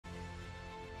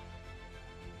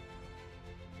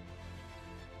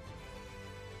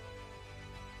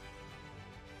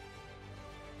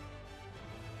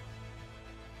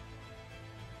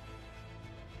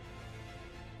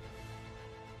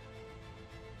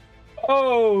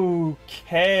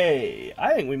Okay,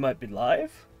 I think we might be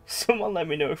live. Someone let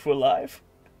me know if we're live.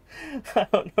 I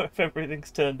don't know if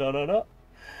everything's turned on or not.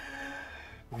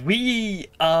 We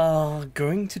are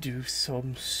going to do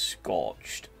some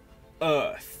Scorched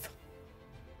Earth.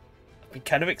 I've been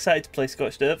kind of excited to play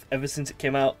Scorched Earth ever since it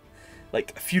came out.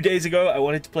 Like a few days ago, I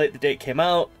wanted to play it the day it came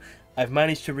out. I've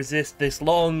managed to resist this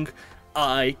long.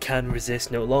 I can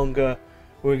resist no longer.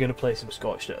 We're going to play some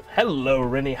Scorched Earth. Hello,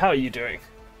 Rennie. How are you doing?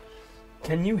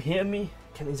 Can you hear me?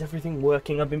 Is everything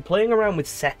working? I've been playing around with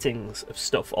settings of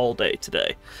stuff all day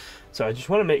today. So I just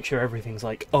want to make sure everything's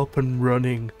like up and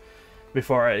running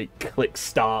before I click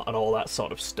start and all that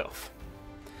sort of stuff.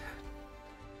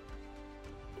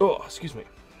 Oh, excuse me.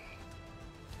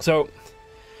 So,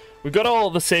 we've got all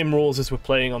the same rules as we're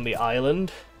playing on the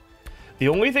island. The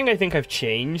only thing I think I've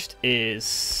changed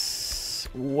is...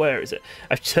 where is it?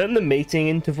 I've turned the mating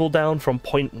interval down from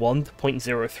 0.1 to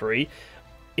 0.03.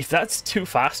 If that's too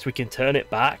fast, we can turn it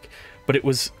back. But it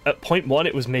was at 0.1,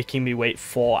 it was making me wait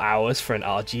 4 hours for an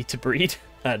RG to breed.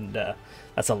 And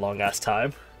that's a long-ass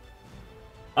time.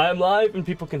 I'm live and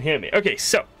people can hear me. Okay,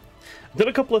 so I've done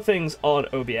a couple of things on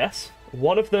OBS.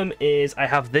 One of them is I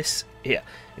have this here.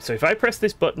 So if I press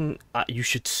this button, you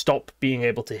should stop being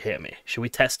able to hear me. Should we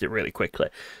test it really quickly?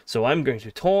 So I'm going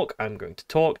to talk.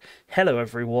 Hello,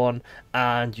 everyone.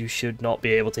 And you should not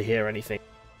be able to hear anything.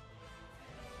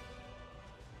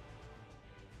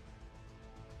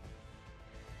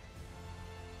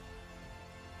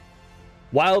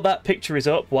 While that picture is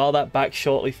up, while that back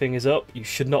shortly thing is up, you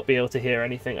should not be able to hear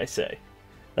anything I say.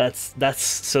 That's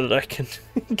so that I can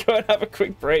go and have a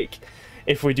quick break.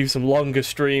 If we do some longer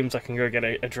streams, I can go get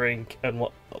a drink and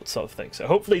what sort of thing. So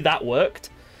hopefully that worked.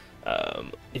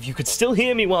 If you could still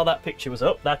hear me while that picture was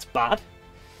up, that's bad.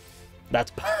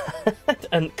 That's bad.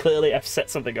 And clearly I've set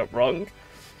something up wrong.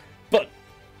 But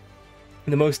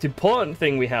the most important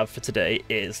thing we have for today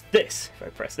is this. If I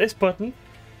press this button,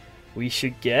 we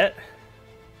should get...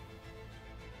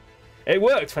 It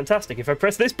worked, fantastic. If I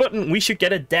press this button, we should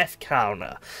get a death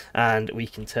counter. And we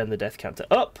can turn the death counter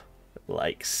up,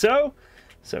 like so.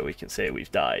 So we can say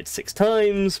we've died 6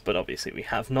 times, but obviously we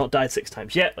have not died 6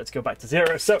 times yet. Let's go back to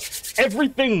 0. So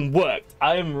everything worked.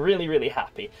 I am really, really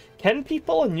happy. Can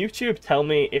people on YouTube tell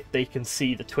me if they can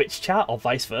see the Twitch chat or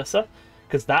vice versa?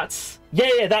 Because that's...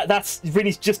 Yeah, that's...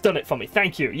 Vinny's just done it for me.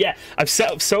 Thank you. Yeah, I've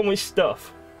set up so much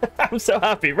stuff. I'm so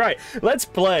happy. Right, let's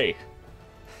play.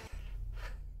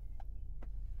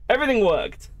 Everything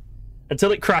worked.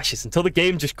 Until it crashes. Until the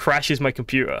game just crashes my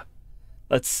computer.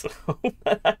 Let's hope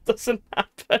that doesn't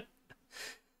happen.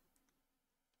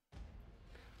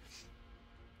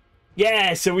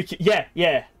 Yeah, so we can...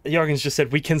 Yeah. Jorgen's just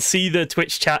said we can see the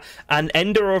Twitch chat. And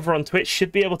Ender over on Twitch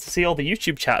should be able to see all the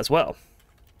YouTube chat as well.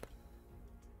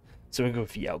 So we go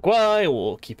for Yao Guai.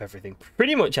 We'll keep everything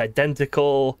pretty much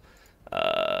identical.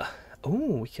 Oh,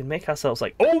 we can make ourselves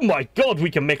like... Oh my god,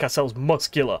 we can make ourselves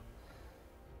muscular.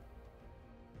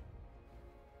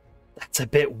 That's a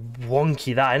bit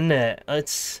wonky, that, isn't it?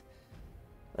 Let's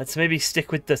maybe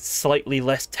stick with the slightly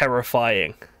less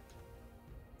terrifying.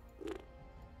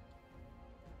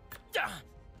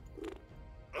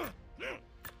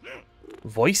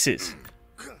 Voices.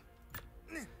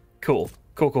 Cool.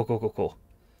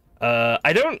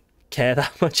 I don't care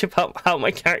that much about how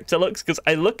my character looks, because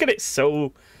I look at it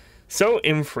so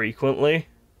infrequently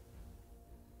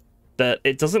that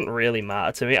it doesn't really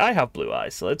matter to me. I have blue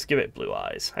eyes, so let's give it blue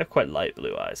eyes. I have quite light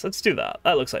blue eyes. Let's do that.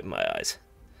 That looks like my eyes.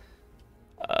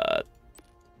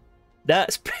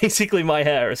 That's basically my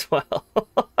hair as well.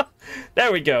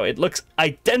 There we go. It looks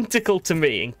identical to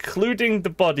me, including the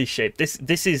body shape. This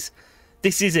is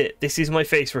it. This is my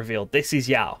face revealed. This is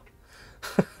Yao.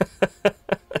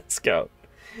 Let's go.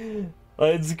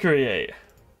 Let's create.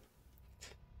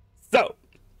 So,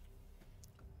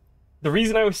 the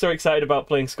reason I was so excited about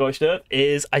playing Scorched Earth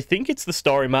is I think it's the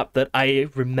story map that I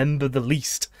remember the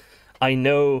least. I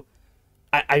know...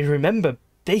 I remember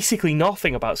basically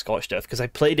nothing about Scorched Earth because I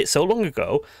played it so long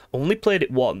ago, only played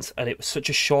it once, and it was such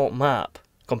a short map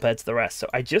compared to the rest. So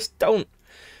I just don't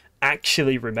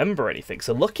actually remember anything.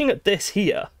 So looking at this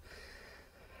here,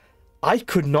 I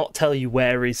could not tell you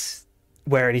where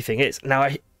anything is. Now,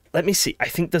 let me see. I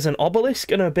think there's an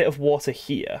obelisk and a bit of water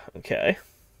here. Okay.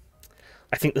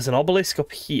 I think there's an obelisk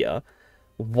up here.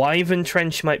 Wyvern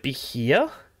Trench might be here.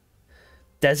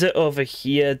 Desert over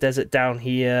here. Desert down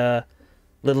here.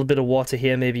 Little bit of water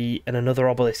here, maybe, and another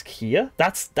obelisk here.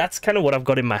 That's kind of what I've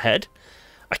got in my head.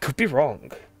 I could be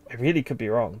wrong. I really could be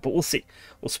wrong, but we'll see.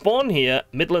 We'll spawn here.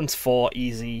 Midlands 4,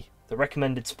 easy. the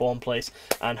recommended spawn place,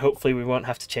 and hopefully we won't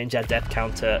have to change our death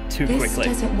counter too quickly.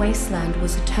 This desert wasteland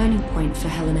was a turning point for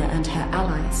Helena and her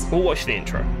allies. We'll watch the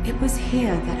intro. It was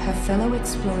here that her fellow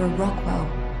explorer Rockwell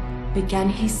began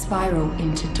his spiral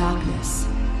into darkness.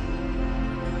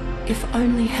 If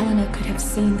only Helena could have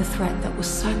seen the threat that was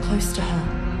so close to her,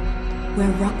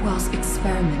 where Rockwell's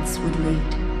experiments would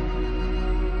lead.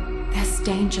 There's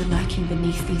danger lurking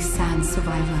beneath these sands,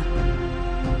 survivor.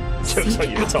 Seek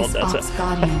out it's all this desert. Ark's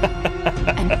guardian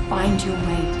and find your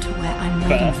way to where I'm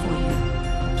waiting for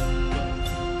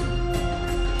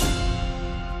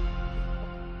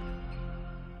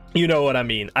you. You know what I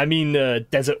mean. I mean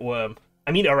desert worm.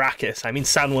 I mean Arrakis. I mean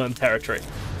sandworm territory.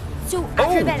 So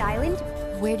after that island,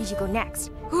 where did you go next?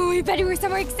 Oh, I bet it was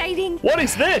somewhere exciting. What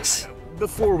is this?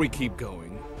 Before we keep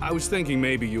going, I was thinking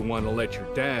maybe you want to let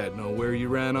your dad know where you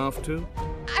ran off to.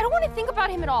 I don't want to think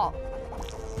about him at all.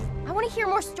 I want to hear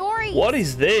more stories. What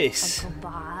is this? Uncle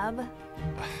Bob.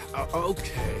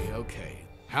 Okay.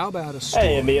 How about a story?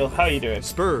 Hey Emil, how you doing?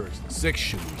 Spurs and six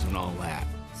shooters and all that.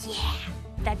 Yeah,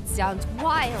 that sounds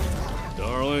wild.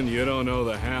 Darling, you don't know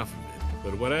the half of it,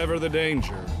 but whatever the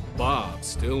danger, Bob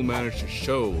still managed to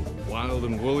show the wild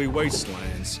and woolly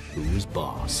wastelands who was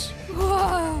boss.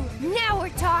 Whoa, now we're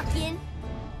talking.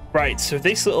 Right, so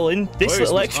this little Place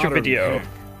was extra hotter than video heck,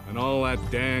 and all that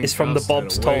dang is from the dust had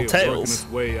Bob's a Tall way of working Tales.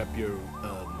 its way up your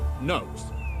nose.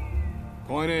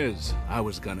 Point is, I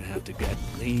was gonna have to get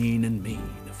lean and mean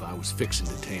if I was fixing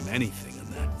to tame anything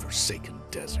in that forsaken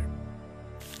desert.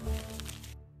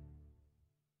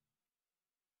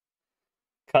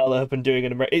 Carl Urban doing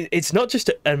an American. It's not just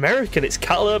an American, it's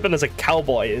Carl Urban as a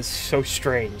cowboy is so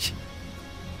strange.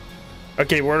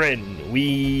 Okay, we're in.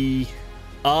 We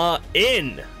are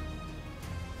in.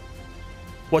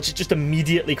 Watch it just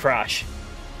immediately crash.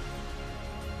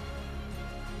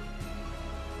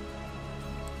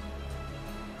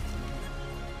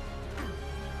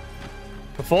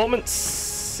 Performance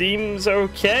seems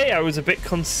okay. I was a bit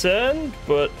concerned,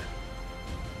 but...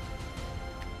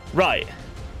 Right.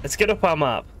 Let's get up our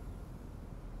map.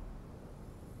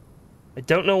 I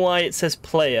don't know why it says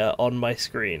player on my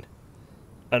screen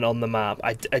and on the map.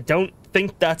 I don't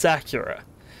think that's accurate.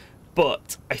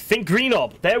 But I think Green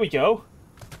Orb, there we go.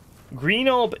 Green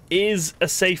Orb is a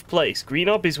safe place. Green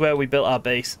Orb is where we built our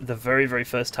base the very, very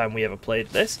first time we ever played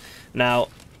this. Now,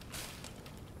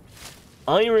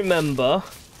 I remember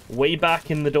way back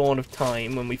in the dawn of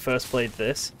time when we first played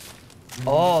this.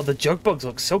 Oh, the jug bugs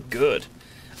look so good.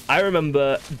 I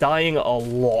remember dying a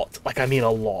lot, like I mean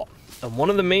a lot. And one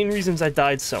of the main reasons I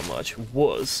died so much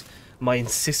was my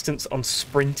insistence on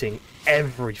sprinting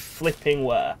every flipping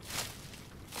where.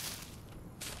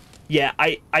 Yeah,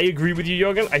 I agree with you,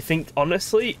 Jorgen. I think,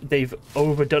 honestly, they've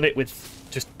overdone it with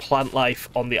just plant life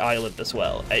on the island as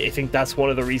well. I think that's one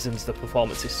of the reasons the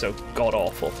performance is so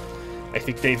god-awful. I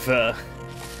think they've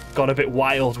gone a bit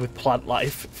wild with plant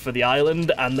life for the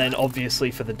island, and then obviously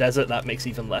for the desert, that makes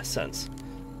even less sense.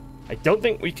 I don't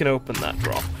think we can open that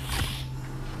drop.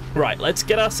 Right, let's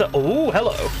get ourselves... Oh,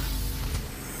 hello.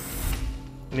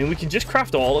 I mean, we can just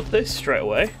craft all of this straight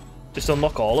away. Just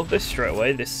unlock all of this straight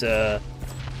away. This,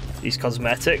 these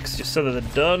cosmetics, just so that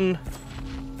they're done.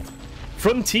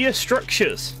 Frontier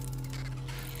structures.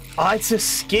 Ah, it's a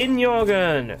skin,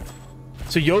 Jorgen.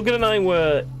 So Jorgen and I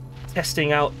were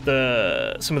testing out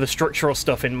some of the structural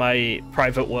stuff in my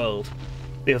private world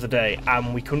the other day,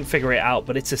 and we couldn't figure it out,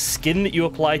 but it's a skin that you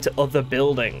apply to other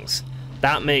buildings.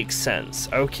 That makes sense.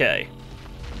 Okay.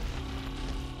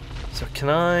 So can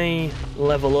I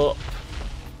level up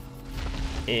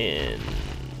in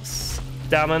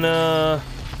stamina?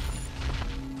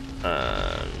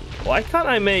 And why can't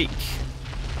I make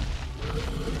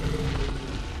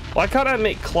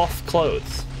cloth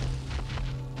clothes?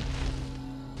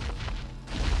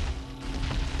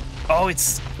 Oh,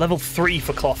 it's level 3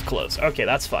 for cloth clothes. Okay,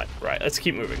 that's fine. Right, let's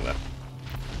keep moving then.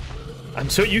 I'm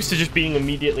so used to just being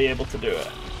immediately able to do it.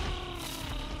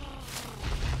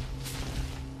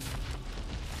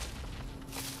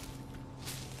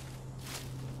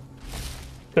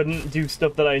 Couldn't do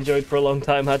stuff that I enjoyed for a long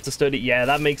time, had to study. Yeah,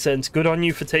 that makes sense. Good on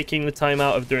you for taking the time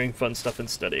out of doing fun stuff and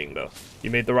studying, though.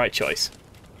 You made the right choice.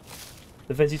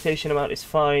 The vegetation amount is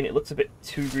fine. It looks a bit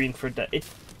too green for a desert.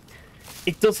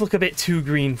 It does look a bit too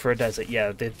green for a desert,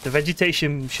 yeah. The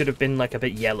vegetation should have been, like, a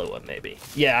bit yellower, maybe.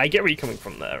 Yeah, I get where you're coming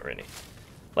from there, really.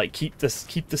 Like, keep the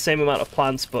same amount of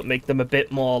plants, but make them a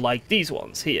bit more like these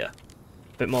ones here.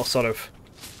 A bit more sort of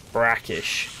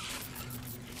brackish.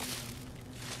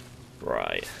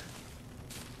 Right.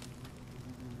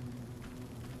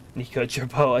 Nico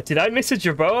Jerboa. Did I miss a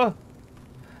Jerboa?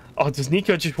 Oh, does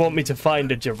Nico just want me to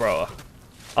find a Jerboa?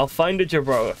 I'll find a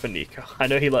Jabroa for Nico. I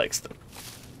know he likes them.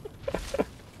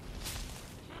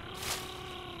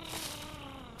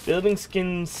 Building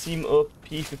skins seem OP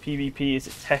for PvP. Is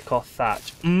it tech or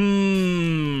thatch?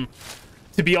 To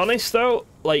be honest though,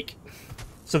 like,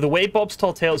 so the way Bob's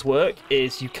Tall Tales work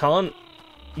is you can't,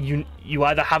 you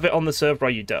either have it on the server or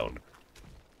you don't,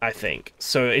 I think.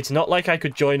 So it's not like I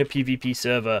could join a PvP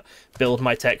server, build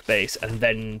my tech base, and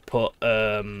then put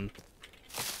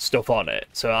stuff on it.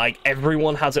 So like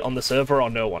everyone has it on the server or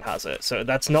no one has it. So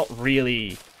that's not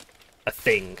really a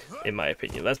thing, in my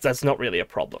opinion. That's not really a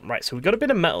problem. Right, so we've got a bit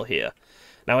of metal here.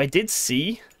 Now I did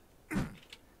see...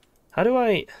 How do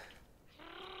I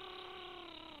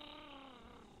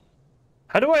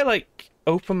like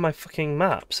open my fucking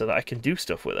map so that I can do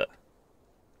stuff with it?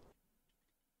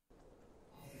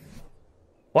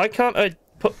 Why can't I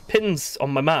put pins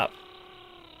on my map?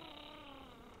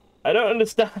 I don't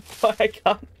understand why I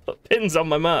can't put pins on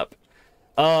my map.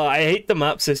 Oh, I hate the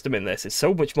map system in this. It's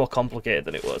so much more complicated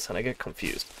than it was, and I get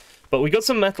confused. But we got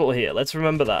some metal here. Let's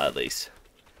remember that, at least.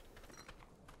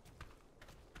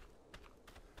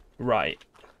 Right.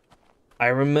 I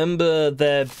remember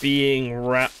there being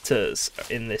raptors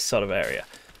in this sort of area.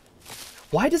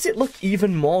 Why does it look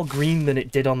even more green than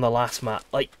it did on the last map?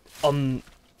 Like, on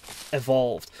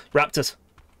Evolved. Raptors.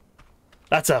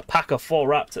 That's a pack of 4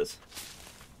 raptors.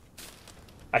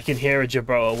 I can hear a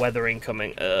Jabroa weathering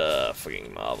coming.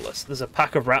 Freaking marvelous. There's a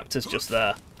pack of raptors just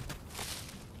there.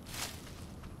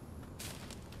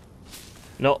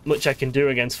 Not much I can do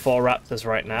against 4 raptors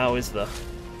right now, is there?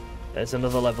 There's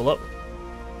another level up.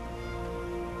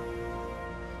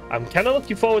 I'm kind of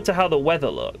looking forward to how the weather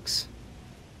looks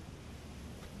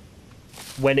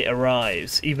when it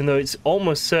arrives, even though it's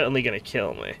almost certainly going to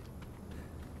kill me.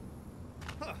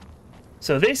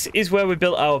 So this is where we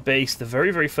built our base the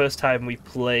very, very first time we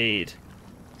played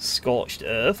Scorched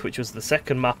Earth, which was the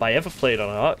second map I ever played on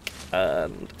ARK,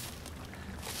 and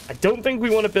I don't think we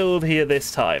want to build here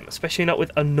this time, especially not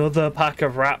with another pack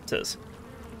of raptors.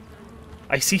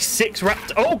 I see 6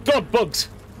 raptors. Oh god, bugs!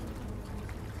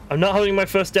 I'm not having my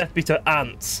first death be to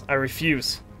ants. I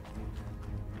refuse.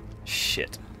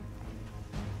 Shit.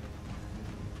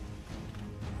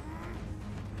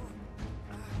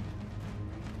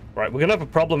 Right, we're gonna have a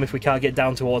problem if we can't get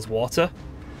down towards water.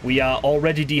 We are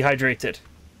already dehydrated.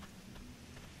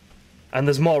 And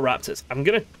there's more raptors. I'm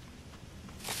gonna...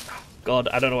 Oh, god,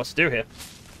 I don't know what to do here.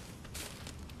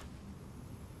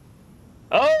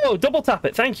 Oh, double tap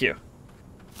it, thank you.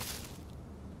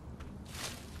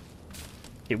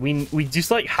 Okay, we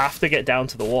just, like, have to get down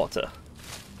to the water.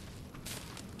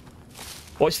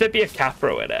 Watch there be a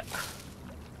capro in it.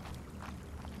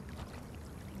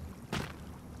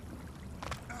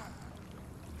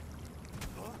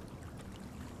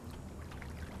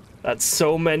 That's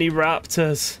so many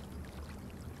raptors.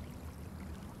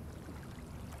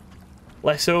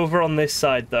 Less over on this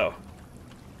side, though.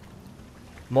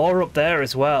 More up there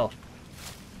as well.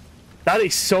 That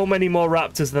is so many more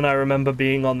raptors than I remember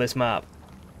being on this map.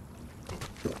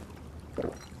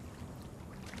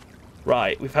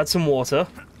 Right, we've had some water.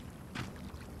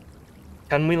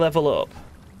 Can we level up?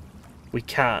 We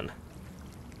can.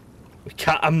 We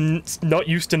can't. I'm not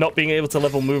used to not being able to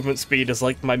level movement speed as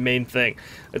like my main thing.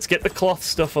 Let's get the cloth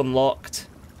stuff unlocked.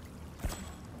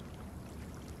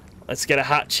 Let's get a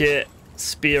hatchet,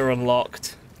 spear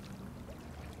unlocked.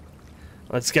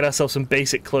 Let's get ourselves some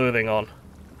basic clothing on.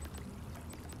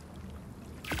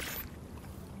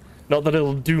 Not that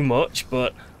it'll do much,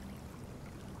 but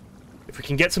if we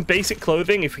can get some basic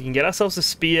clothing, if we can get ourselves a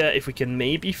spear, if we can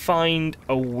maybe find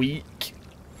a weak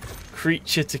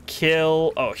creature to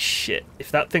kill. Oh shit.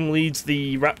 If that thing leads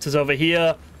the raptors over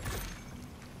here.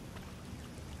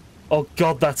 Oh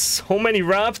god, that's so many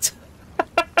raptors.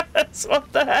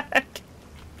 What the heck?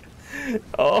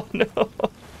 Oh no.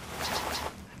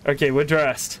 Okay, we're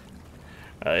dressed.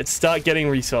 Let's start getting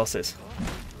resources.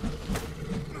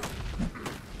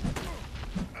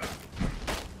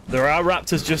 There are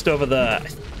raptors just over there.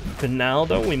 For now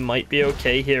though, we might be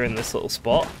okay here in this little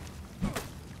spot.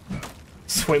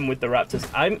 Swim with the raptors.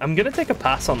 I'm gonna take a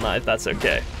pass on that if that's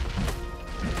okay.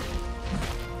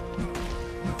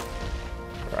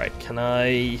 Right, can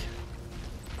I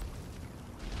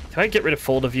get rid of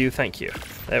folder view? Thank you.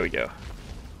 There we go.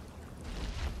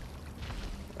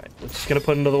 Right, we're just gonna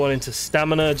put another one into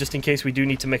stamina just in case we do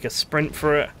need to make a sprint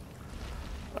for it.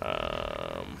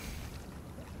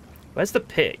 Where's the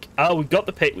pick? Oh, we've got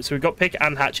the pick. So we've got pick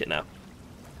and hatchet now.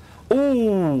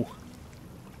 Ooh.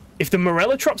 If the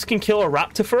Morellotrops can kill a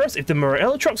raptor for us, if the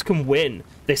Morellotrops can win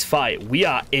this fight, we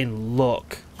are in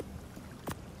luck.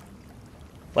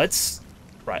 Let's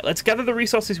Right, let's gather the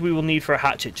resources we will need for a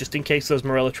hatchet, just in case those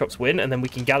Morellotrops win, and then we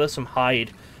can gather some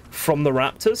hide from the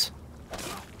raptors.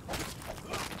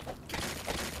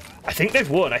 I think they've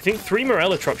won. I think 3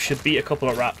 Morellotrops should beat a couple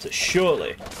of raptors,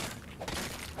 surely.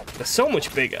 They're so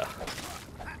much bigger.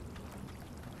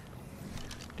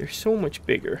 They're so much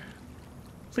bigger.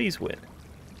 Please win.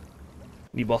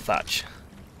 Need more thatch.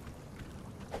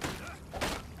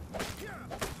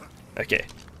 Okay,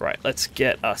 right, let's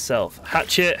get ourselves a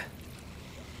hatchet.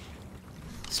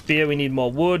 Spear, we need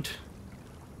more wood.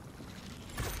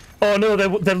 Oh no,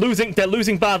 they're losing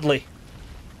badly.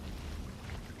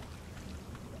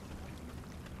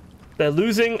 They're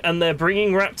losing and they're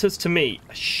bringing raptors to me.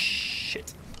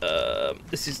 Shit.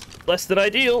 This is less than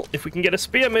ideal. If we can get a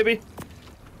spear, maybe.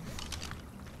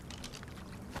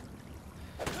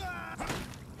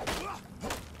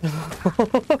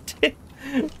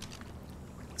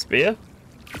 Spear.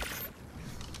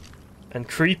 And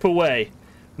creep away.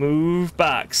 Move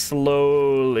back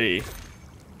slowly.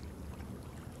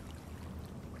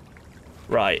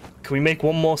 Right. Can we make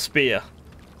one more spear?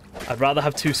 I'd rather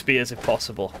have 2 spears if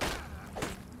possible.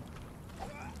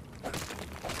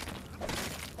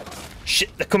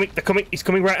 Shit, they're coming. He's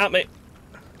coming right at me.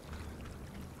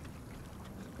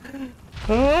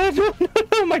 Oh,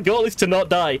 no. My goal is to not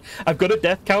die. I've got a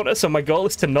death counter, so my goal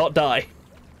is to not die.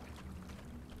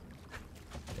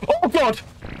 Oh, God!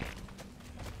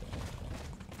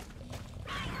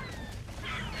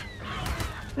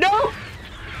 No!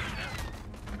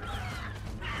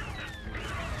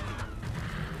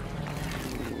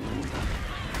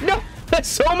 No! They're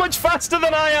so much faster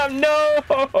than I am!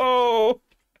 No!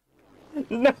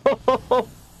 No!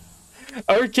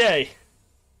 Okay.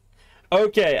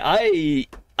 Okay, I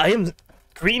am...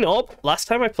 Green Orb, last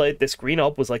time I played this, Green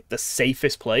Orb was like the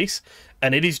safest place,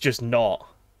 and it is just not.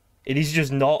 It is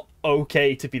just not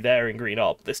okay to be there in Green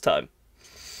Orb this time.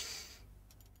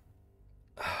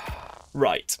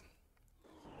 Right.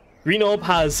 Green Orb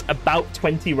has about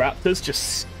 20 raptors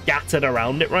just scattered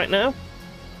around it right now.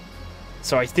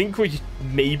 So I think we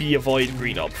maybe avoid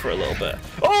Green Orb for a little bit.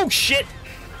 Oh, shit!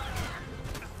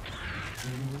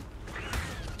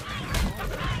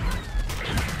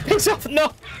 Piss off!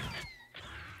 No!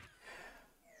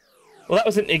 Well, that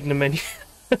was an ignominious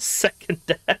second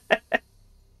death.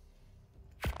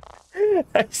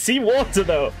 I see water,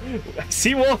 though. I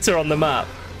see water on the map.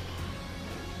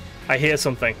 I hear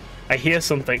something. I hear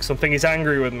something. Something is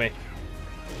angry with me.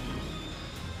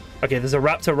 Okay, there's a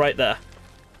raptor right there.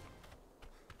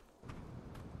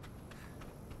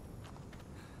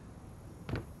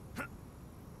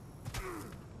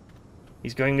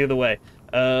 He's going the other way.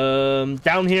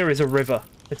 Down here is a river.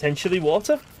 Potentially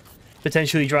water?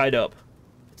 Potentially dried up.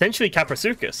 Potentially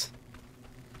Caprasuchus.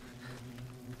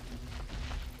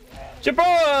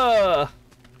 Jaboa!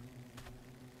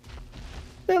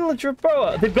 Little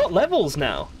Jaboa. They've got levels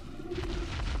now.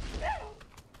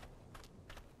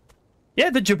 Yeah,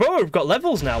 the Jaboa have got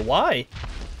levels now. Why?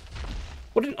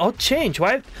 What an odd change.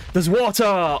 Why? There's water!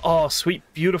 Oh, sweet,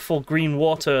 beautiful green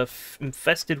water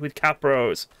infested with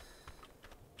capros.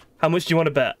 How much do you want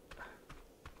to bet?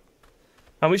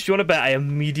 How much do you want to bet I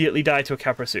immediately die to a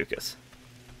Caprasuchus?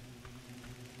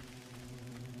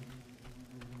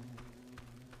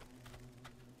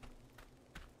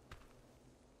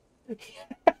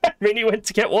 Really went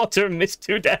to get water and missed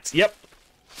 2 deaths. Yep.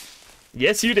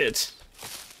 Yes, you did.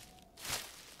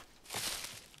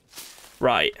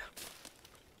 Right.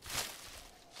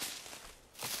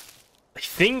 I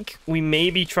think we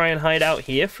maybe try and hide out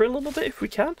here for a little bit if we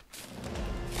can.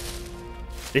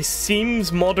 This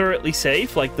seems moderately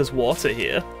safe, like there's water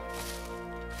here.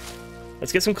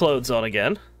 Let's get some clothes on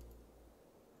again.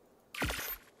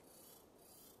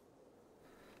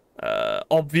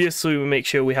 Obviously, we make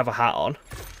sure we have a hat on.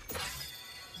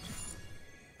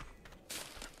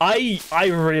 I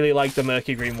really like the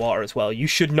murky green water as well. You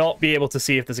should not be able to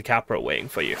see if there's a capra waiting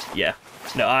for you. Yeah.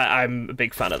 No, I'm a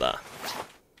big fan of that.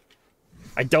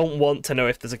 I don't want to know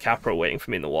if there's a capra waiting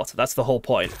for me in the water. That's the whole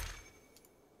point.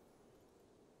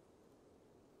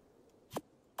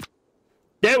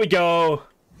 There we go.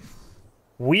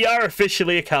 We are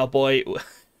officially a cowboy.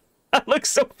 That looks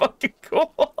so fucking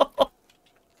cool.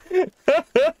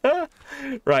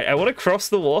 Right, I want to cross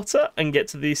the water and get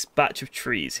to this batch of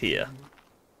trees here.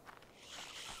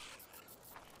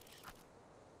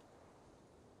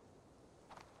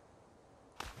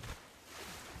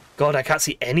 God, I can't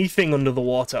see anything under the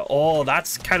water. Oh,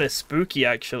 that's kind of spooky,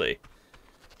 actually.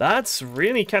 That's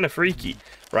really kind of freaky.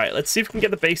 Right, let's see if we can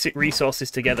get the basic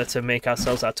resources together to make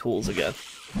ourselves our tools again.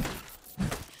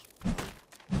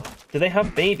 Do they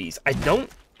have babies? I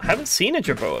haven't seen a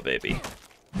Jerboa baby.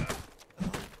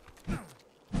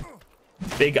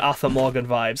 Big Arthur Morgan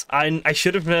vibes. I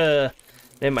should have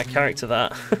named my character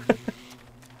that.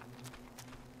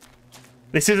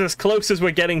 This is as close as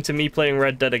we're getting to me playing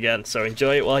Red Dead again, so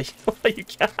enjoy it while you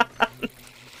can.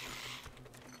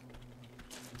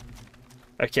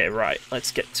 Okay, right.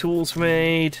 Let's get tools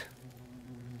made.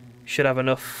 Should have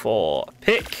enough for a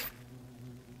pick.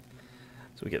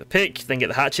 So we get the pick, then get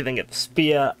the hatchet, then get the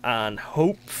spear, and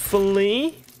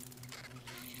hopefully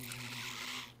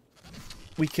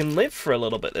we can live for a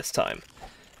little bit this time.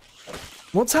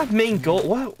 What's our main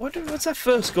goal? What's our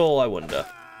first goal, I wonder?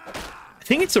 I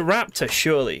think it's a raptor,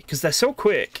 surely, because they're so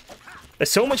quick. They're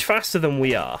so much faster than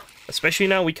we are, especially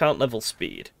now we can't level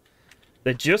speed.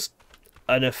 They're just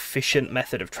an efficient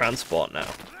method of transport now.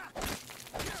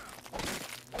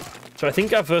 So I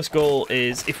think our first goal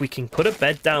is, if we can put a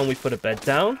bed down, we put a bed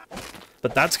down.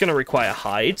 But that's going to require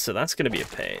hide, so that's going to be a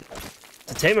pain.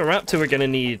 To tame a raptor, we're going to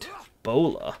need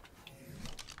Bola.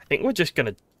 I think we're just going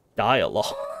to die a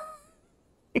lot.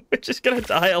 We're just going to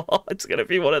die a lot. It's going to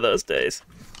be one of those days.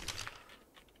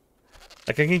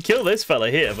 Like, I can kill this fella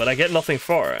here, but I get nothing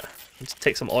for it. Just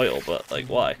take some oil, but, like,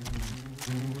 why? I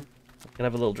can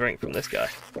have a little drink from this guy.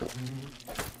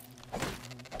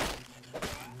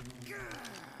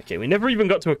 Okay, we never even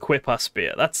got to equip our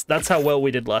spear. That's how well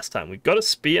we did last time. We got a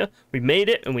spear, we made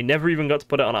it, and we never even got to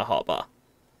put it on our hotbar.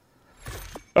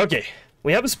 Okay,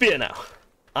 we have a spear now.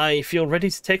 I feel ready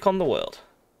to take on the world.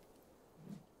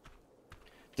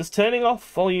 Just turning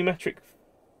off volumetric...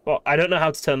 Well, I don't know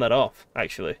how to turn that off,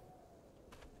 actually.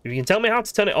 If you can tell me how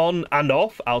to turn it on and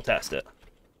off, I'll test it.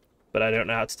 But I don't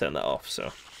know how to turn that off,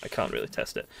 so I can't really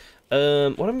test it.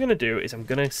 What I'm going to do is I'm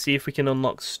going to see if we can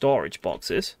unlock storage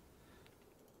boxes.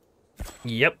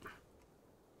 Yep.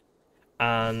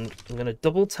 And I'm going to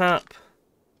double tap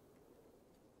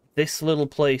this little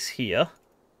place here.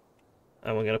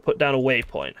 And we're going to put down a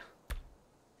waypoint.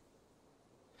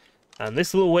 And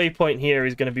this little waypoint here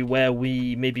is going to be where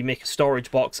we maybe make a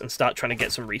storage box and start trying to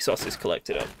get some resources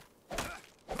collected up.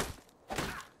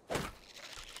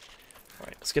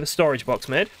 Alright, let's get a storage box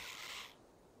made.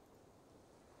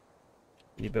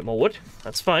 Need a bit more wood.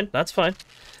 That's fine, that's fine.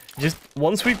 Just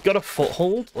once we've got a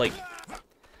foothold, like,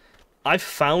 I've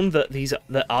found that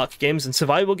the ARK games and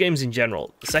survival games in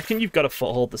general, the second you've got a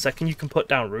foothold, the second you can put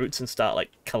down roots and start,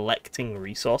 like, collecting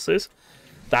resources,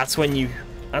 that's when you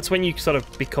sort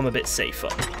of become a bit safer.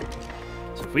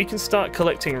 So if we can start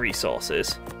collecting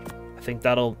resources, I think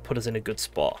that'll put us in a good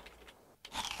spot.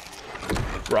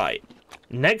 Right.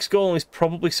 Next goal is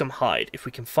probably some hide. If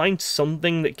we can find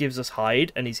something that gives us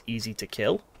hide and is easy to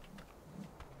kill.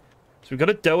 So we've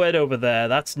got a doehead over there.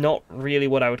 That's not really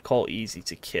what I would call easy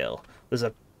to kill. There's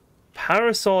a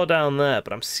parasaur down there,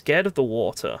 but I'm scared of the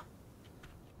water.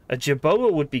 A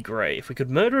jerboa would be great. If we could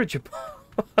murder a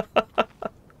jerboa...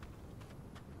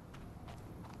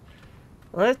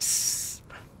 Let's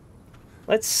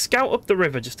scout up the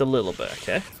river just a little bit,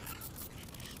 okay?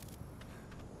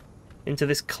 Into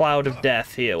this cloud of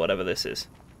death here, whatever this is.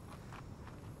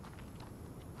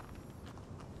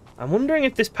 I'm wondering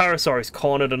if this parasaur is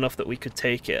cornered enough that we could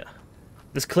take it.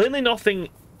 There's clearly nothing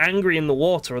angry in the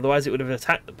water, otherwise it would have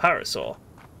attacked the parasaur.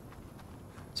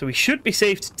 So we should be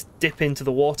safe to dip into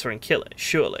the water and kill it,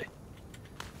 surely.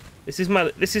 This is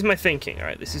my thinking,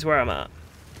 alright? This is where I'm at.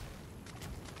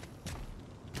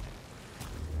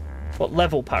 What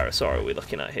level parasaur are we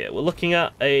looking at here? We're looking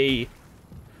at a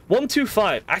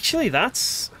 125. Actually,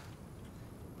 that's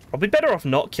probably better off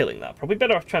not killing that. Probably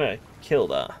better off trying to kill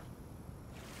that.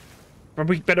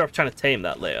 Probably better off trying to tame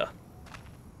that later.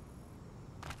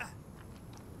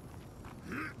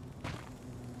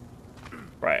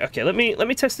 Right, okay, let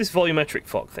me test this volumetric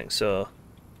fog thing. So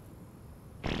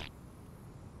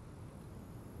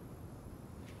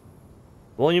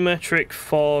volumetric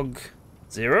fog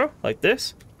 0, like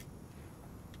this.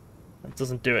 That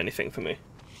doesn't do anything for me.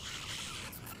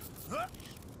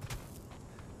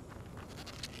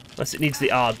 Unless it needs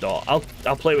the R dot.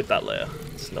 I'll play with that later.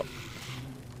 It's not.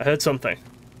 I heard something.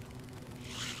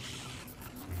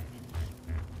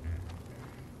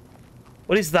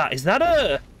 What is that? Is that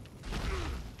a...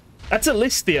 That's a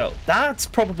Listio. That's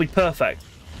probably perfect.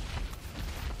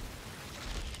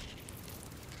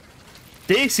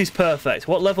 This is perfect.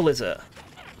 What level is it?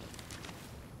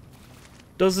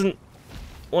 Doesn't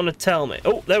want to tell me.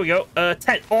 Oh, there we go.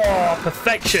 10. Oh,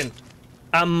 perfection.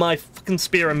 And my fucking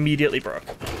spear immediately broke.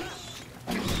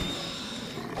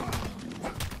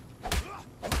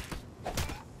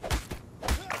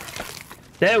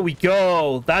 There we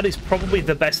go. That is probably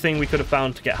the best thing we could have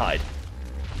found to get hide.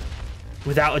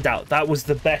 Without a doubt, that was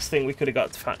the best thing we could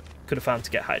have found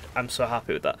to get hide. I'm so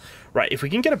happy with that. Right, if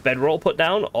we can get a bedroll put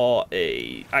down or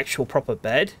a actual proper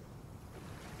bed,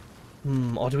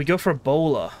 Or do we go for a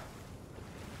bowler?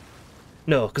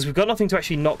 No, because we've got nothing to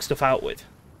actually knock stuff out with.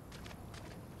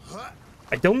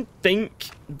 I don't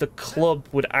think the club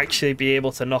would actually be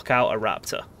able to knock out a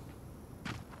raptor.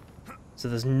 So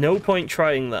there's no point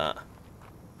trying that.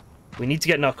 We need to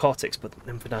get narcotics, but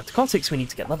then for narcotics we need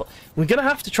to get level. We're going to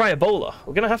have to try a bowler.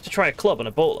 We're going to have to try a club and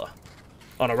a bowler.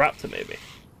 On a raptor, maybe.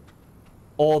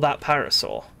 Or that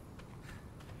parasaur.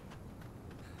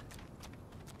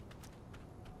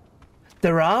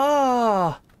 There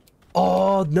are!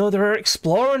 Oh, no, there are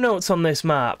explorer notes on this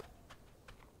map.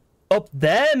 Up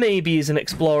there, maybe, is an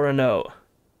explorer note.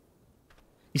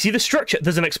 You see the structure?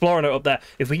 There's an explorer note up there.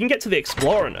 If we can get to the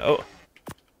explorer note,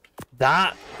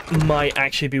 that might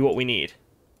actually be what we need.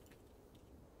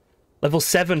 Level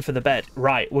 7 for the bed.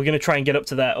 Right, we're going to try and get up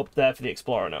there for the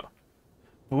explorer note.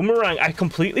 Boomerang. I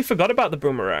completely forgot about the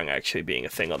boomerang actually being a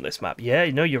thing on this map. Yeah,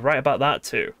 no, you're right about that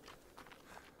too.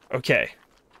 Okay.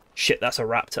 Shit, that's a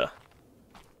raptor.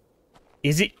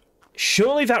 Is it?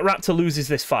 Surely that raptor loses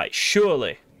this fight.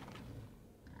 Surely.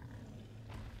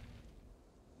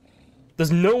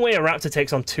 There's no way a raptor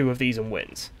takes on 2 of these and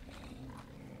wins.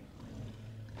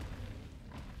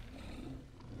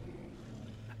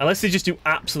 Unless they just do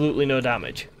absolutely no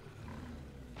damage.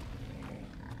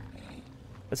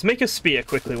 Let's make a spear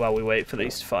quickly while we wait for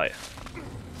these to fight.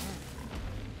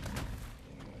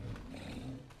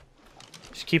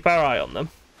 Just keep our eye on them.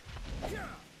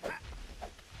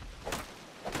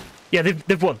 Yeah,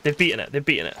 they've won. They've beaten it. They've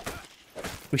beaten it.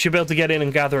 We should be able to get in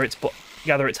and gather its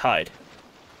hide.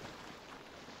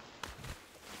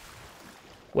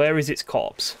 Where is its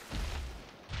corpse?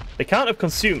 They can't have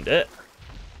consumed it.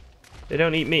 They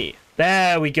don't eat meat.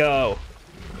 There we go.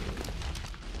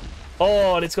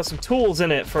 Oh, and it's got some tools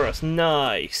in it for us.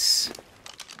 Nice.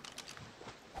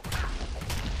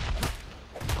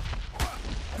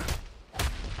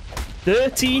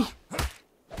 $30,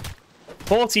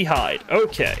 $40 hide.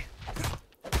 Okay.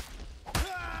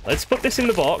 Let's put this in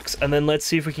the box, and then let's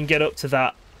see if we can get up to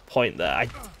that point there.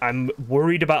 I'm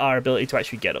worried about our ability to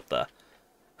actually get up there.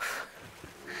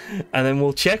 And then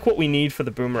we'll check what we need for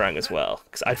the boomerang as well,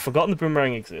 because I'd forgotten the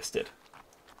boomerang existed.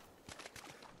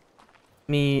 Let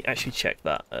me actually check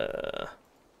that.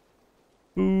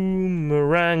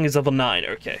 Boomerang is level 9,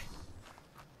 okay.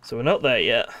 So we're not there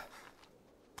yet.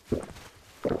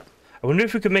 I wonder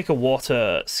if we could make a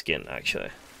water skin, actually.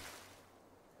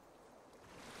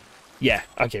 Yeah,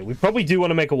 okay, we probably do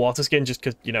want to make a water skin just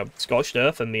because, you know, scorched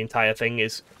earth and the entire thing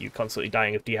is you constantly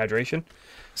dying of dehydration.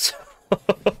 So,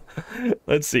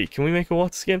 let's see, can we make a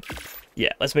water skin?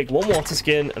 Yeah, let's make one water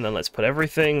skin and then let's put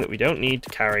everything that we don't need to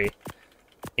carry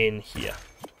in here.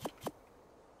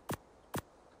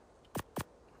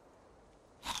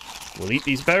 We'll eat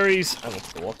these berries and we'll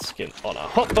put the water skin on our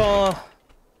hotbar.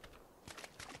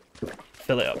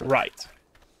 Fill it up, right.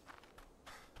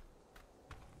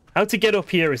 How to get up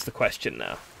here is the question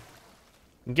now.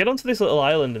 Get onto this little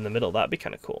island in the middle, that'd be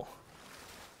kind of cool.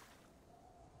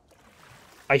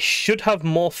 I should have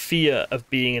more fear of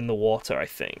being in the water, I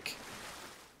think.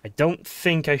 I don't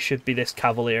think I should be this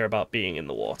cavalier about being in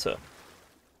the water.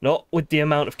 Not with the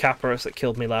amount of Capros that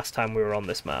killed me last time we were on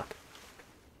this map.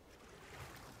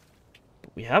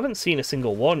 But we haven't seen a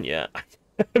single one yet.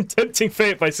 I'm tempting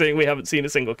fate by saying we haven't seen a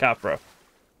single Capro.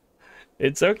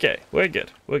 It's okay, we're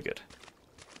good, we're good.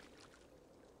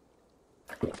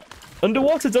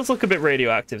 Underwater does look a bit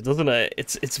radioactive, doesn't it?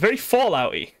 It's very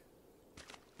Fallout-y.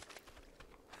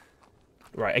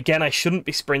 Right, again, I shouldn't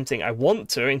be sprinting. I want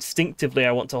to. Instinctively,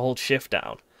 I want to hold shift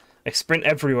down. I sprint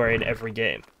everywhere in every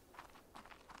game.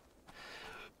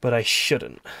 But I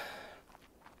shouldn't.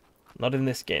 Not in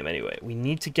this game, anyway. We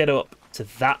need to get up to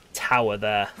that tower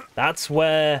there. That's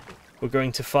where we're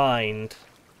going to find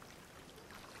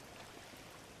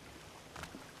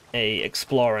a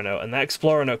explorer note, and that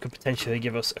explorer note could potentially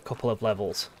give us a couple of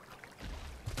levels.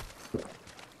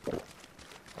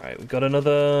 Alright, we've got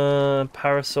another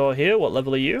parasaur here. What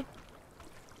level are you?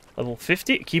 Level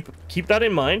 50. Keep that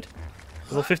in mind.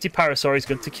 Level 50 parasaur is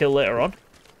good to kill later on.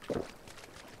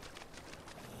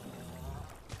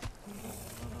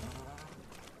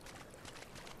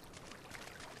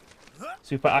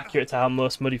 Super accurate to how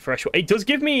most muddy fresh water. It does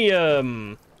give me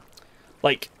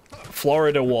like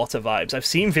Florida water vibes. I've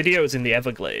seen videos in the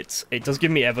Everglades. It does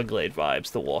give me Everglade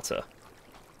vibes, the water.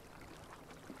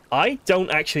 I don't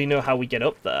actually know how we get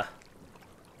up there.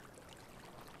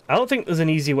 I don't think there's an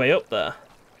easy way up there.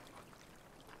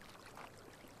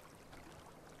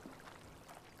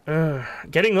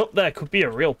 Getting up there could be a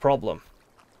real problem.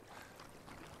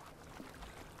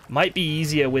 Might be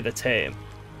easier with a tame.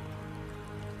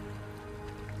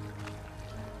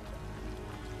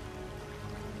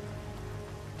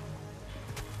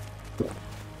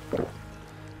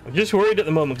 I'm just worried at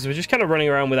the moment because we're just kind of running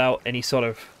around without any sort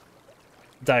of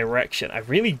direction. I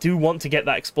really do want to get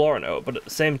that explorer note, but at the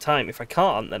same time, if I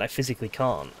can't, then I physically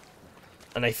can't.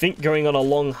 And I think going on a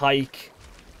long hike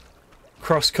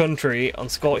cross-country on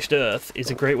Scorched Earth is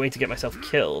a great way to get myself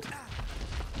killed.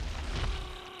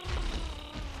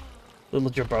 Little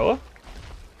Jerboa.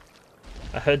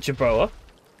 I heard Jerboa.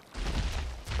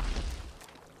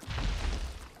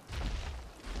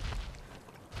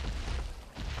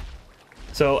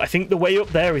 So I think the way up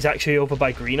there is actually over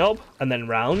by Greenob and then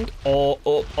round, or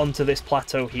up onto this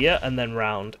plateau here and then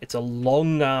round. It's a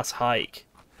long-ass hike.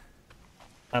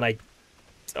 And I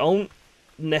don't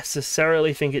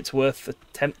necessarily think it's worth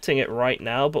attempting it right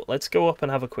now, but let's go up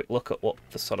and have a quick look at what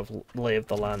the sort of lay of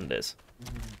the land is.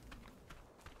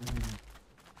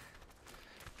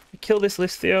 You kill this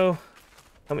Listio.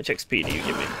 How much XP do you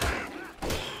give me?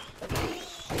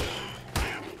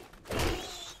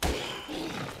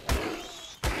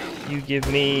 You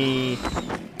give me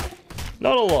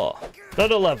not a lot, not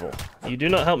a level. You do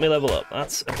not help me level up.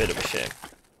 That's a bit of a shame.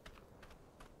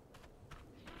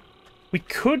 We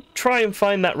could try and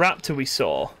find that raptor we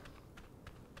saw.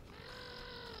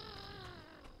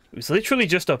 It was literally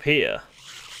just up here.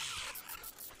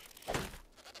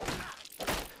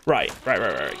 Right.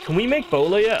 Can we make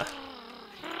Bowler yet?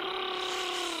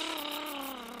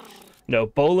 No,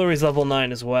 Bowler is level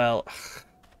 9 as well.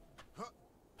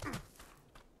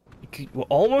 We're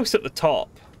almost at the top.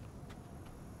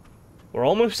 We're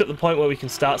almost at the point where we can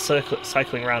start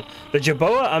cycling around. The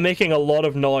Jerboa are making a lot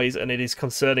of noise and it is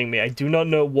concerning me. I do not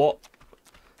know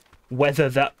whether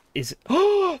that is...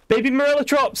 Oh! Baby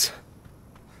Morellotrops!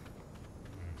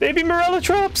 Baby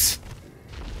Morellotrops!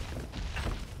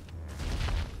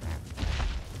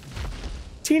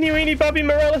 Teeny weeny baby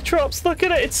Morellotrops! Look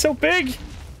at it, it's so big!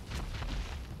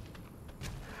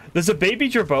 There's a baby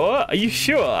Jerboa? Are you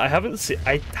sure? I haven't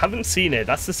seen it.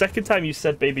 That's the second time you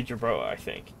said baby Jerboa, I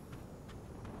think.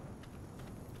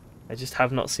 I just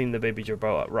have not seen the baby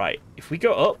Jerboa. Right. If we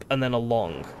go up and then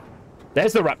along.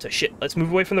 There's the raptor. Shit. Let's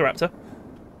move away from the raptor.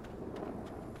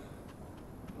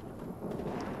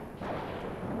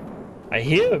 I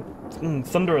hear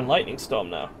thunder and lightning storm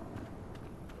now.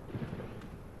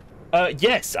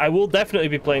 Yes, I will definitely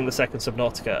be playing the second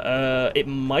Subnautica. It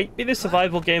might be the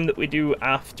survival game that we do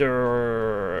after...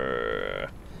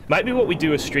 Might be what we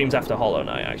do as streams after Hollow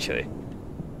Knight, actually.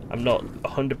 I'm not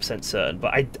 100% certain,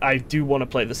 but I do want to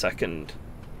play the second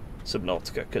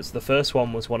Subnautica, because the first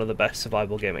one was one of the best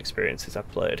survival game experiences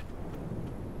I've played.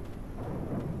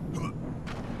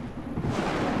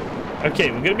 Okay,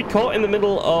 we're going to be caught in the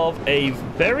middle of a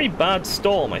very bad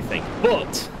storm, I think,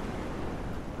 but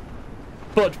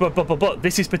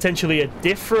this is potentially a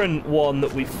different one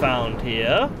that we found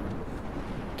here.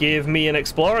 Give me an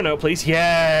Explorer Note, please.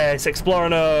 Yes, Explorer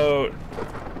Note.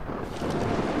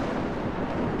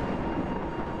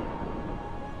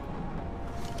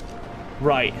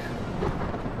 Right.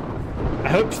 I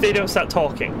hope they don't start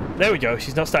talking. There we go.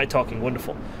 She's not started talking.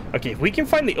 Wonderful. Okay, if we can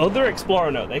find the other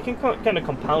Explorer Note, they can kind of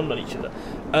compound on each other.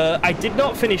 I did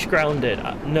not finish Grounded.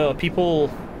 No, people...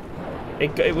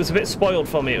 It was a bit spoiled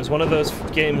for me. It was one of those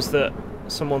games that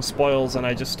someone spoils and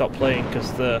I just stopped playing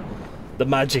because the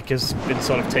magic has been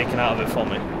sort of taken out of it for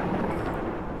me.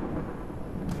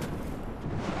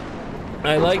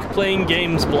 I like playing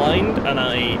games blind and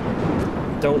I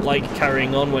don't like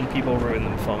carrying on when people ruin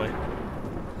them for me.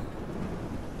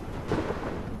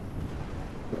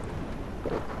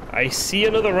 I see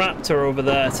another raptor over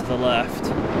there to the left.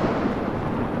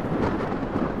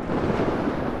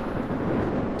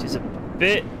 Which is a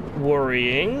bit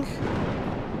worrying.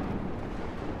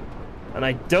 And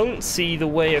I don't see the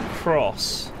way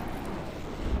across.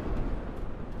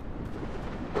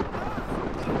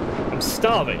 I'm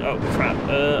starving. Oh, crap.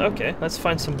 Okay, let's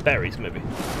find some berries, maybe.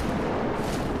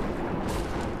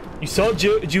 You saw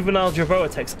Juvenile Jerboa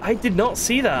text. I did not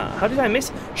see that. How did I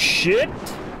miss? Shit!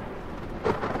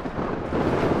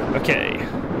 Okay.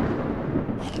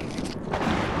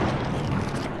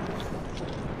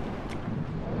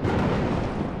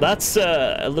 That's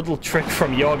a little trick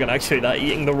from Jorgen, actually, that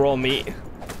eating the raw meat.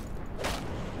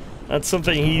 That's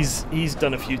something he's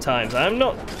done a few times. I'm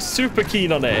not super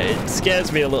keen on it. It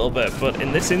scares me a little bit, but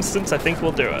in this instance, I think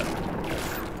we'll do it.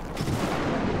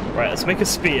 Right, let's make a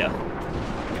spear.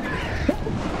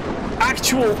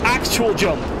 Actual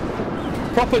jump.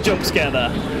 Proper jump scare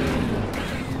there.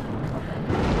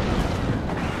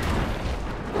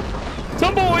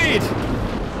 Tumbleweed!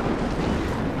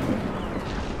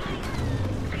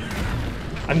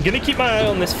 I'm gonna keep my eye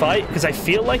on this fight, because I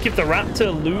feel like if the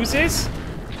raptor loses...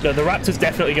 No, the raptor's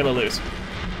definitely gonna lose.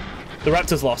 The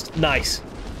raptor's lost. Nice.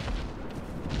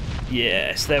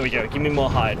 Yes, there we go. Give me more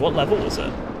hide. What level was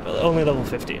it? Only level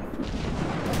 15.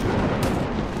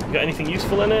 Got anything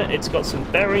useful in it? It's got some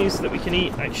berries that we can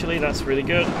eat. Actually, that's really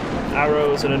good.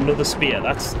 Arrows and another spear.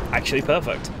 That's actually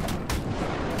perfect.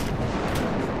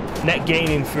 Net gain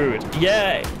in food.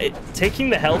 Yeah, taking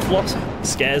the health loss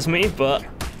scares me, but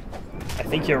I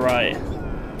think you're right.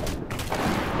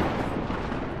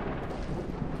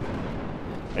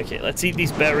 Okay, let's eat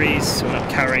these berries so we're not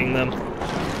carrying them.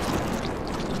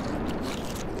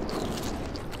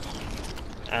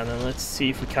 And then let's see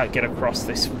if we can't get across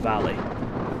this valley.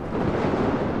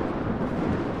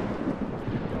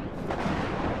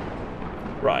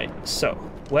 Right, so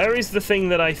where is the thing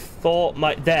that I thought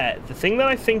might... There. The thing that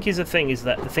I think is a thing is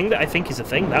that... The thing that I think is a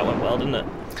thing? That went well, didn't it?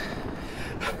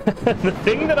 The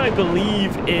thing that I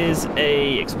believe is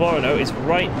a explorer note is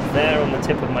right there on the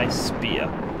tip of my spear.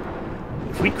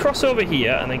 If we cross over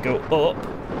here and then go up,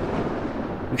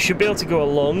 we should be able to go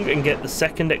along and get the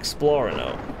second explorer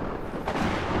note.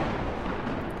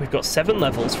 We've got 7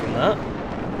 levels from that.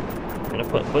 I'm going to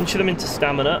put a bunch of them into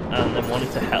stamina and then one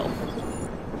into health.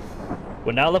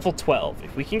 We're now level 12.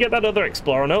 If we can get that other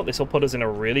explorer note, this will put us in a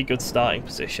really good starting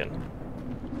position.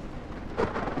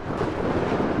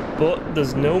 But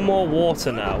there's no more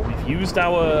water now. We've used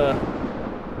our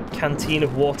canteen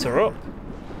of water up.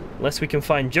 Unless we can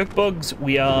find jug bugs,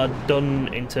 we are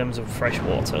done in terms of fresh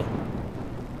water.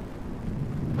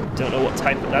 Don't know what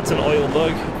type of... That's an oil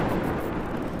bug.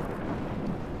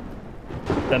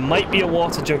 There might be a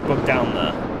water jug bug down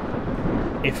there,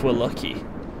 if we're lucky.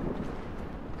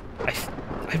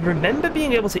 I remember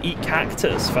being able to eat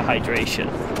cactus for hydration.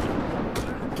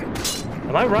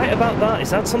 Am I right about that? Is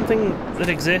that something that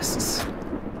exists?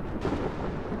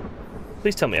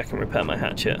 Please tell me I can repair my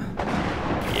hatchet.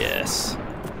 Yes.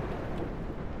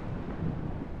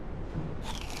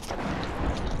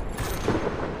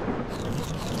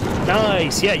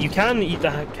 Nice! Yeah, you can eat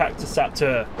the cactus sap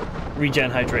to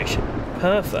regen hydration.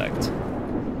 Perfect.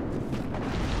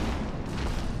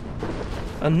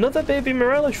 Another baby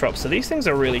morella shrub, so these things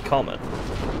are really common.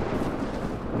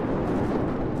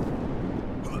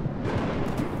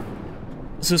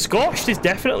 So Scorched is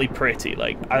definitely pretty.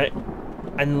 Like I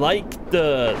like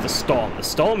the storm. The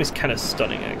storm is kind of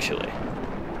stunning actually.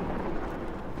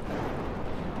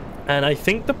 And I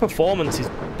think the performance is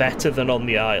better than on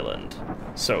the island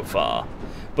so far.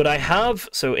 But I have,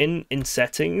 so in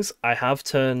settings, I have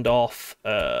turned off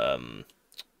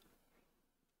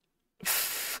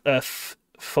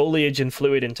foliage and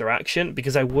fluid interaction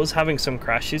because I was having some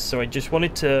crashes, so I just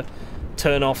wanted to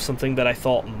turn off something that I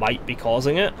thought might be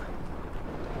causing it.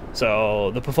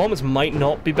 So the performance might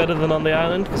not be better than on the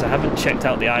island because I haven't checked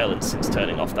out the island since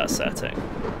turning off that setting.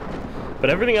 But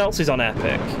everything else is on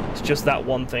epic. It's just that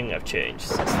one thing I've changed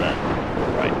since then.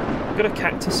 Right, I've got a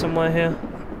cactus somewhere here.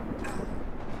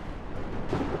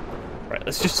 Right,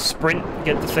 let's just sprint,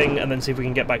 get the thing, and then see if we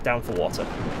can get back down for water.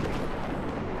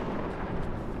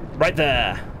 Right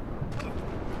there.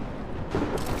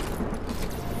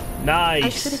 Nice. I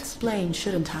should explain,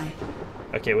 shouldn't I?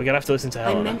 Okay, we're gonna have to listen to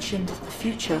Helena. I mentioned the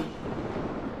future,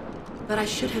 but I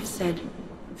should have said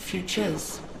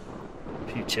futures.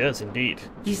 Futures, indeed.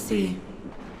 You see,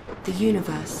 the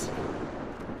universe,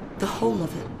 the whole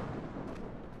of it,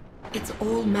 it's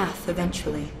all math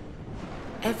eventually.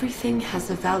 Everything has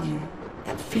a value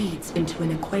that feeds into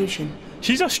an equation.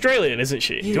 She's Australian, isn't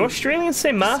she? Do Australians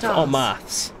say math or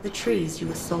maths? The trees you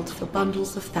assault for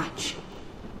bundles of thatch.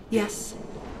 Yes,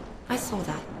 I saw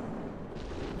that.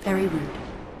 Very rude.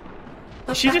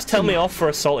 But she just tell me off for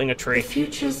assaulting a tree. The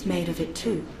future's made of it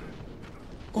too.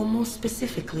 Or more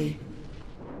specifically,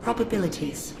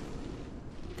 probabilities.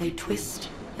 They twist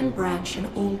and branch in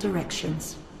all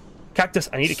directions. Cactus,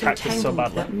 I need a cactus so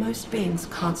badly. That most beings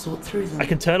can't sort through them. I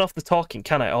can turn off the talking,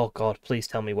 can I? Oh god, please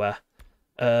tell me where.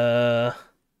 I'm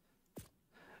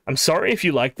sorry if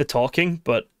you like the talking,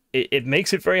 but it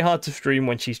makes it very hard to stream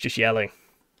when she's just yelling.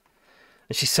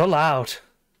 And she's so loud.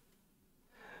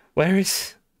 Where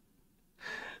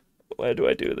do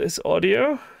I do this?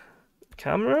 Audio?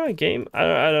 Camera? Game?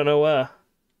 I don't know where.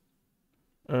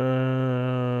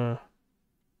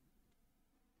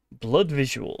 Blood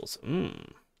visuals.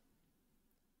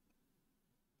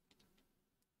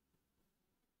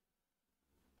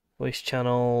 Voice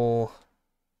channel.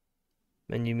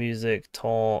 Menu music.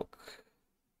 Talk.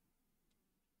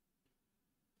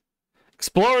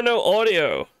 Explorer no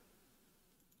audio.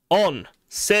 On.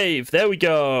 Save. There we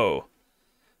go.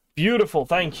 Beautiful.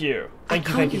 Thank you. Thank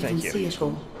you. I can't even see it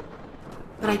all,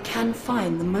 but I can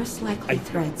find the most likely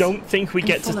threads. I don't think we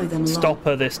get to stop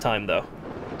her this time, though.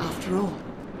 After all,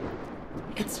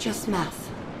 it's just math.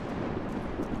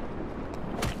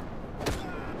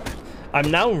 I'm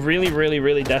now really, really,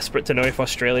 really desperate to know if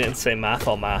Australians say math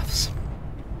or maths.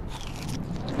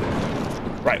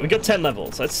 Right, we got 10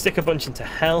 levels. Let's stick a bunch into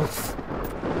health.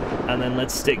 And then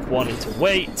let's stick one into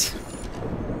weight.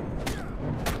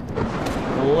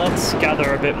 Let's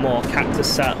gather a bit more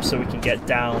cactus sap so we can get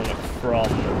down from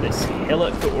this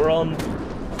hillock that we're on.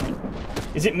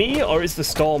 Is it me, or is the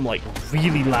storm, like,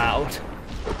 really loud?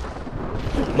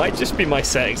 Might just be my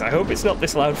settings. I hope it's not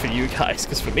this loud for you guys,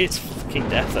 because for me it's fucking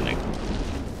deafening.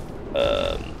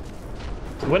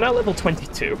 We're now level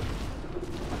 22,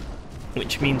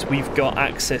 which means we've got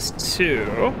access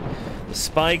to the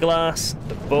spyglass,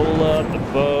 the bowler, the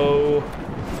bow,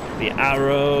 the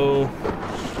arrow.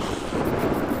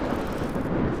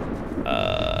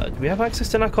 Do we have access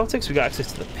to narcotics? We got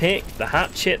access to the pick, the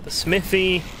hatchet, the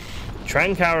smithy,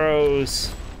 trank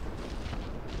arrows.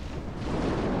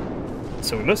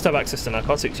 So we must have access to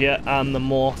narcotics yet, and the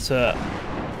mortar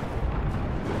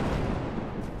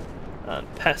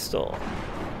and pestle.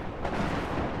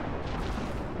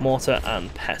 Mortar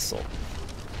and pestle.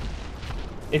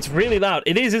 It's really loud.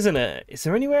 It is, isn't it? Is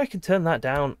there any way I can turn that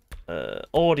down?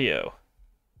 Audio.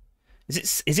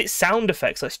 Is it sound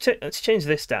effects? Let's change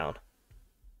this down.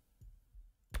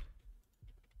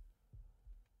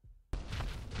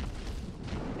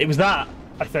 It was that,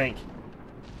 I think.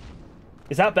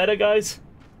 Is that better, guys?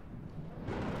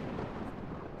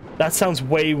 That sounds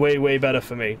way, way, way better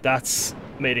for me. That's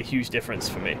made a huge difference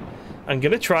for me. I'm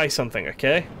gonna try something,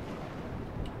 okay?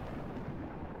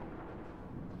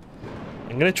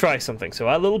 I'm gonna try something. So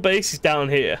our little base is down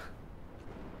here.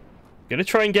 I'm gonna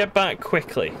try and get back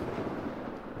quickly.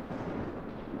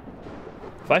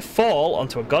 If I fall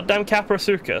onto a goddamn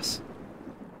Caprosuchus...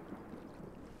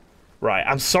 Right,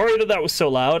 I'm sorry that that was so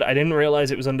loud. I didn't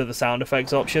realize it was under the sound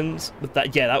effects options. But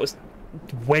that, yeah, that was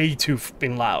way too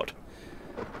f***ing loud.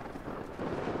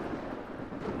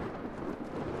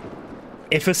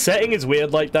 If a setting is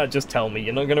weird like that, just tell me.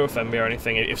 You're not going to offend me or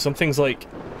anything. If something's, like,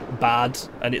 bad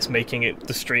and it's making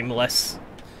the stream less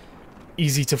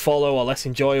easy to follow or less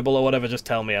enjoyable or whatever, just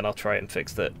tell me and I'll try and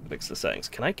fix the settings.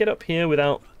 Can I get up here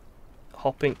without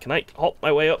hopping? Can I hop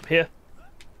my way up here?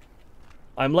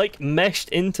 I'm, like, meshed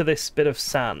into this bit of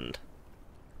sand.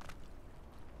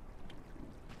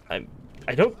 I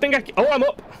don't think I can... Oh, I'm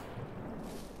up!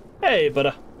 Hey,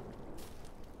 budda.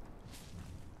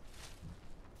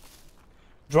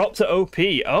 Drop to OP.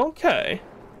 Okay.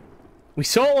 We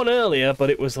saw one earlier, but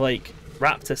it was, like,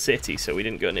 Raptor City, so we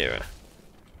didn't go near it.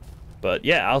 But,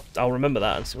 yeah, I'll remember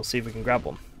that, and we'll see if we can grab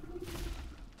one.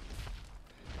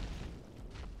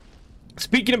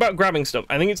 Speaking about grabbing stuff,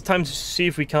 I think it's time to see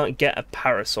if we can't get a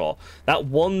parasaur. That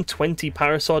 120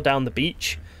 parasaur down the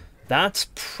beach, that's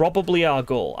probably our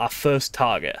goal, our first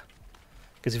target.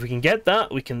 Because if we can get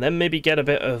that, we can then maybe get a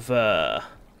bit of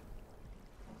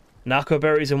narco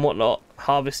berries and whatnot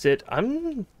harvested.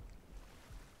 I'm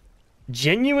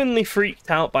genuinely freaked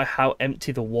out by how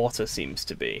empty the water seems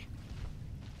to be.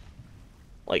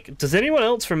 Like, does anyone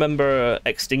else remember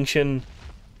Extinction...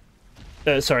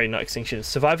 sorry, not Extinction.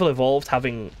 Survival Evolved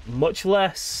having much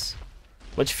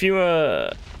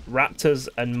fewer raptors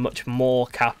and much more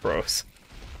capros.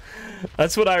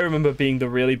 That's what I remember being the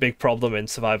really big problem in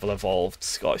Survival Evolved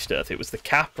Scorched Earth. It was the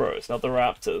capros, not the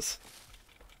raptors.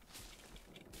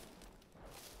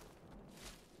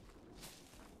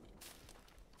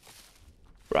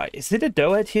 Right, is it a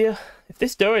doehead here? If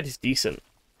this doehead is decent,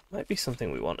 it might be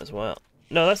something we want as well.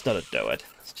 No, that's not a doehead.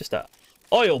 It's just a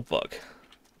oil bug.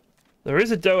 There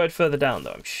is a doehead further down,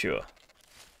 though, I'm sure.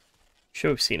 I'm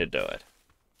sure we've seen a doehead.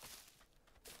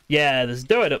 Yeah, there's a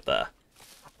doehead up there.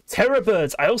 Terror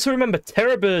birds. I also remember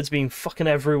terror birds being fucking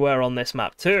everywhere on this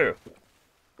map, too.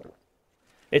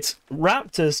 It's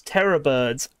raptors, terror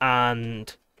birds,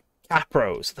 and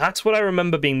capros. That's what I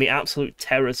remember being the absolute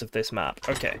terrors of this map.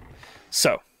 Okay,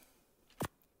 so.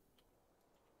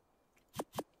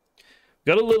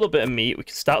 Got a little bit of meat. We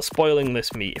can start spoiling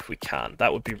this meat if we can.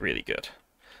 That would be really good.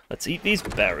 Let's eat these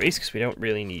berries, because we don't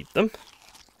really need them.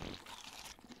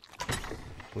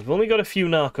 We've only got a few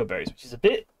narco berries, which is a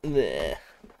bit... Bleh.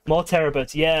 More terror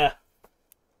birds, yeah.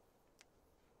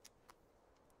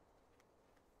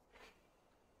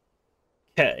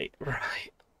 Okay,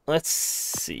 right. Let's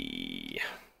see.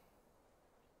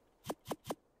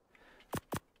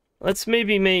 Let's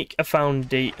maybe make a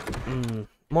foundation...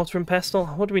 Mortar and pestle?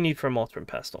 What do we need for a mortar and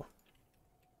pestle?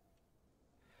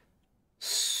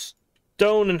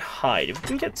 Stone and hide. If we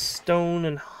can get stone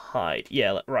and hide.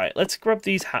 Yeah, right. Let's grab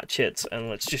these hatchets and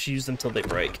let's just use them till they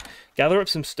break. Gather up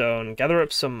some stone. Gather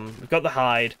up some... We've got the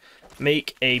hide.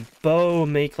 Make a bow.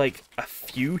 Make, like, a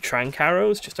few trank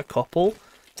arrows. Just a couple.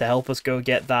 To help us go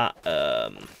get that,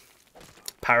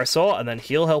 Parasaur, and then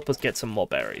he'll help us get some more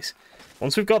berries.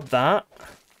 Once we've got that,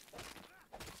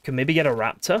 we can maybe get a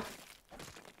raptor.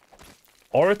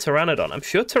 Or a pteranodon. I'm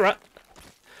sure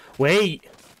Wait!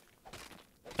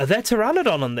 Are there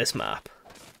pteranodon on this map?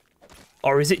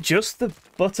 Or is it just the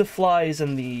butterflies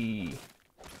and the...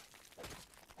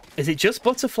 Is it just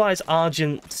butterflies,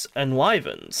 argents, and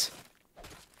wyverns?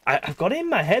 I've got it in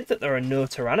my head that there are no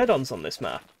pteranodons on this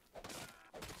map.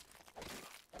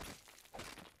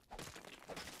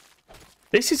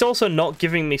 This is also not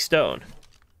giving me stone.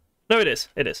 No, it is.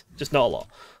 It is. Just not a lot.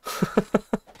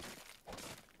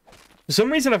 For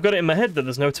some reason, I've got it in my head that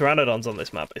there's no pteranodons on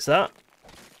this map. Is that...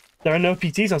 There are no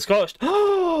PTs on Scorched.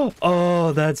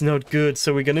 Oh, that's not good.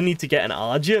 So we're going to need to get an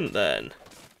Argent then.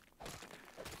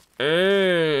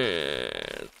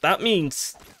 That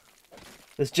means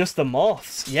there's just the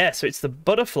moths. Yeah, so it's the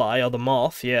butterfly or the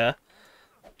moth, yeah.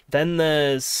 Then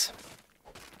there's...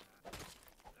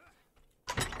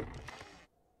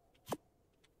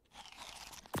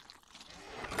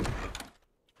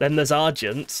 Then there's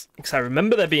Argents, because I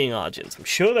remember there being Argents. I'm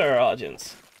sure there are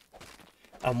Argents.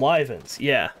 And wyverns,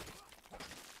 yeah.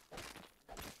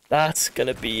 That's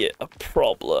gonna be a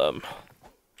problem.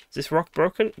 Is this rock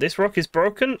broken? This rock is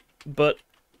broken, but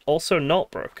also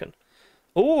not broken.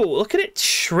 Oh, look at it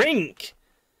shrink!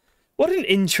 What an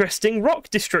interesting rock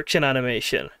destruction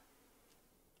animation.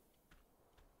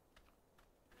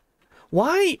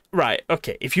 Why? Right,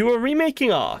 okay, if you were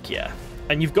remaking ARK, yeah,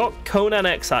 and you've got Conan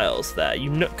Exiles there, you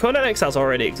know Conan Exiles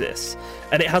already exists,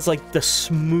 and it has like the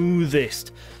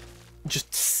smoothest, just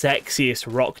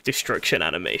sexiest rock destruction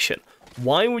animation.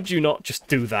 Why would you not just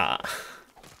do that?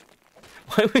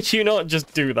 Why would you not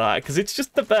just do that? Because it's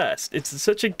just the best. It's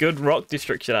such a good rock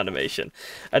destruction animation.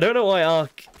 I don't know why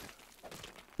ARK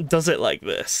does it like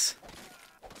this.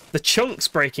 The chunks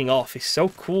breaking off is so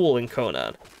cool in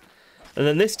Conan. And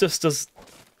then this just does...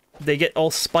 They get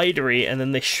all spidery and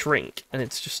then they shrink. And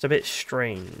it's just a bit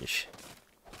strange.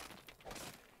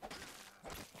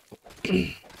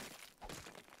 You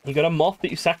got a moth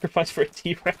that you sacrifice for a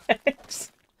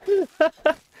T-Rex?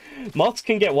 Moths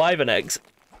can get wyvern eggs.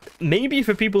 Maybe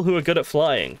for people who are good at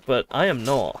flying, but I am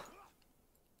not.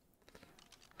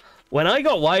 When I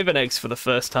got wyvern eggs for the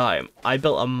first time, I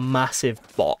built a massive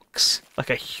box.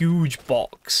 Like a huge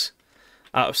box.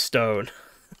 Out of stone.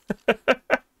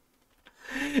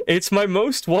 It's my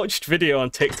most watched video on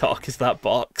TikTok, is that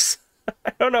box.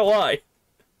 I don't know why.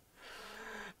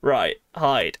 Right,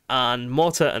 hide. And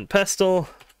mortar and pestle.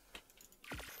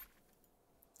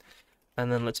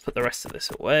 And then let's put the rest of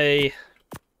this away.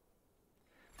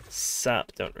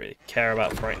 Sap, don't really care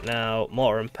about for right now.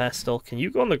 Mortar and pestle. Can you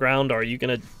go on the ground, or are you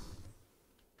gonna...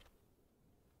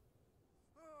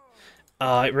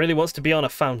 It really wants to be on a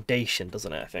foundation,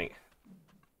 doesn't it, I think?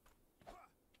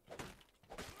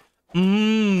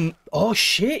 Oh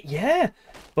shit, yeah.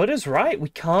 Butter's right, we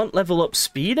can't level up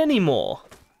speed anymore.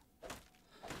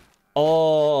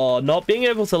 Oh, not being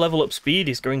able to level up speed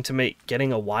is going to make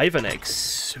getting a wyvern egg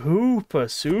super,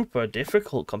 super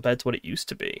difficult compared to what it used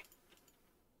to be.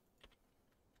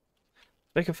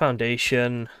 Make a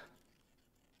foundation.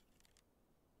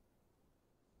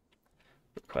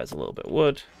 Requires a little bit of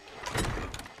wood.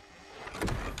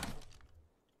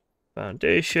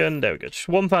 Foundation, there we go. Just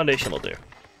one foundation will do.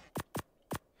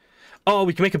 Oh,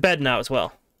 we can make a bed now as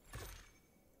well.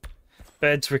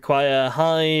 Beds require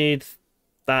hide,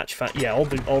 thatch, yeah, all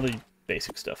the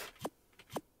basic stuff.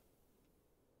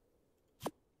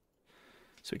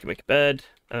 So we can make a bed,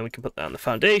 and then we can put down the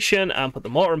foundation, and put the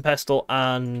mortar and pestle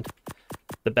and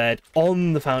the bed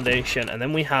on the foundation, and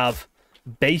then we have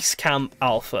Base Camp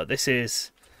Alpha. This is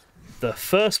the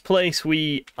first place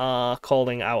we are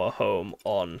calling our home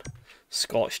on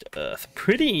Scorched Earth.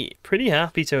 Pretty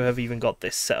happy to have even got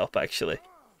this set up, actually.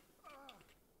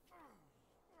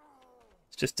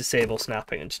 Let's just disable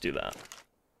snapping and just do that.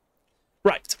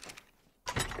 Right.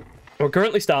 We're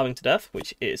currently starving to death,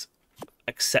 which is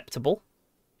acceptable.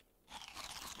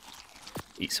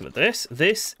 Eat some of this.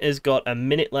 This has got a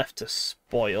minute left to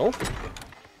spoil.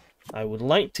 I would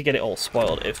like to get it all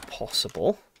spoiled if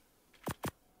possible.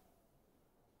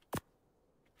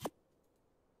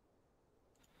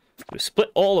 We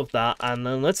split all of that, and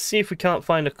then let's see if we can't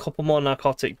find a couple more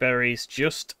narcotic berries,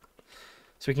 just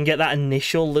so we can get that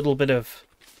initial little bit of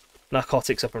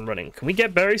narcotics up and running. Can we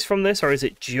get berries from this, or is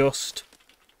it just...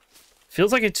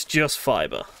 Feels like it's just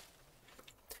fiber.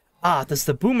 Ah, there's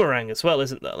the boomerang as well,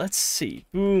 isn't there? Let's see.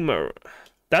 Boomer.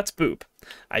 That's boop.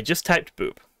 I just typed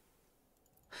boop.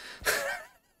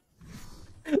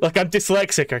 Look, I'm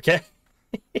dyslexic, okay?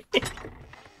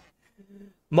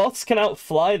 Moths can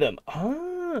outfly them.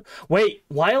 Ah. Wait,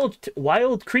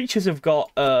 wild creatures have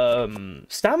got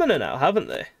stamina now, haven't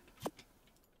they?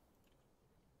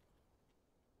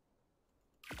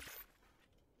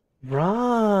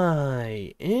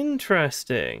 Right,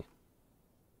 interesting.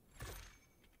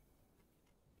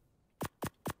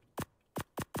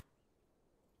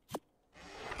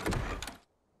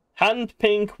 Hand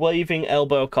pink, waving,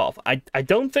 elbow, cough. I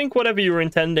don't think whatever you were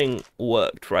intending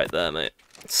worked right there, mate.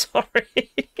 Sorry.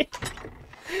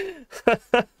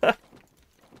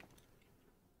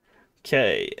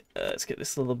 Okay, let's get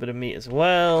this little bit of meat as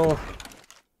well.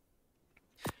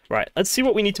 Right, let's see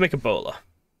what we need to make a bowler.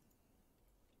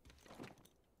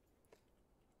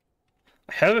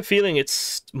 I have a feeling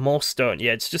it's more stone.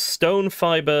 Yeah, it's just stone,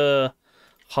 fiber,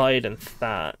 hide, and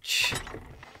thatch.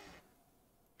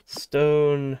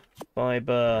 Stone,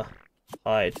 fiber,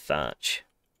 hide, thatch.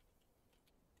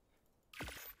 You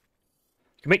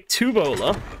can make 2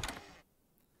 bowler.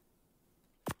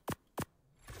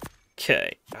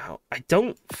 Okay. I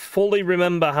don't fully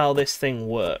remember how this thing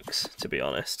works, to be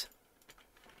honest.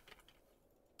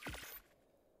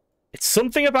 It's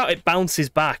something about it bounces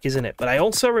back, isn't it? But I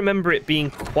also remember it being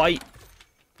quite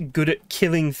good at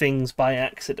killing things by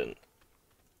accident.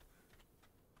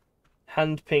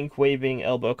 Hand pink, waving,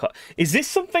 elbow cut. Is this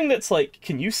something that's like,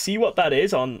 can you see what that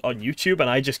is on YouTube and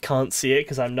I just can't see it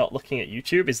because I'm not looking at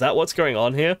YouTube? Is that what's going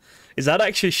on here? Is that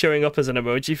actually showing up as an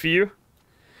emoji for you?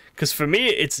 Because for me,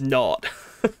 it's not.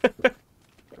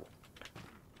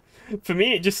 For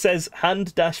me, it just says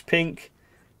hand dash pink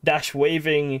dash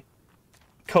waving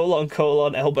colon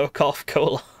colon elbow cough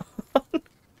colon.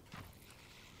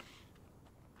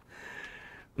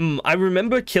 I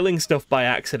remember killing stuff by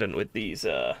accident with these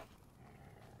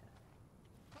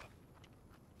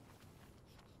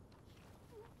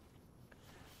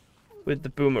with the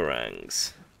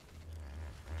boomerangs.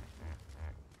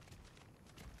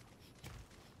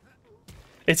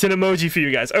 It's an emoji for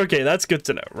you guys. Okay, that's good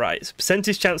to know. Right, so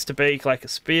percentage chance to bake like a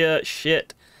spear.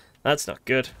 Shit, that's not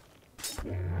good.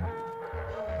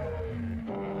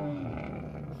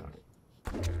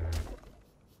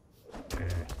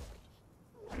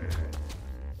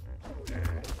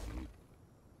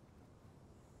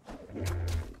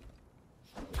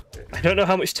 I don't know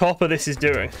how much torpor this is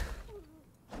doing.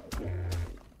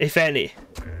 If any.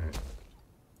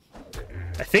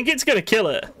 I think it's gonna kill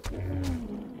it.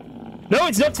 No,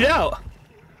 it's knocked it out!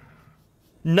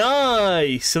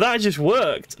 Nice! So that just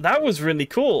worked. That was really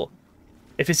cool.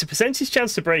 If it's a percentage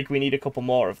chance to break, we need a couple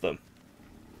more of them.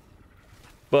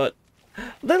 But...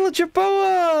 Little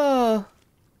Jerboa!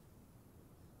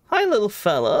 Hi, little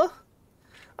fella.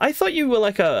 I thought you were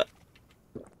like a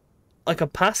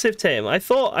passive tame. I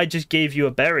thought I just gave you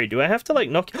a berry. Do I have to like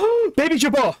knock... Baby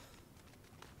Jerboa!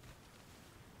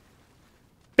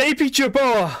 Baby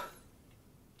Jerboa!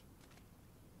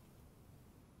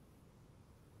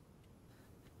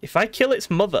 If I kill its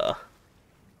mother...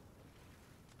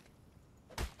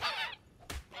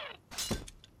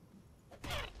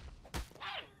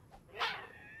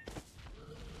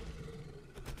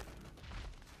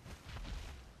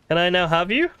 Can I now have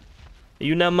you? Are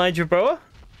you now my Jerboa?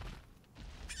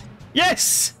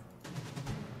 Yes!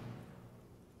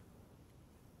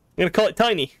 I'm gonna call it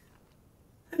Tiny.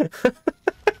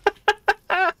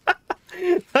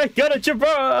 I got a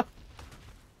Jerboa!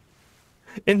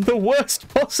 In the worst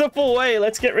possible way.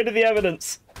 Let's get rid of the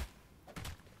evidence.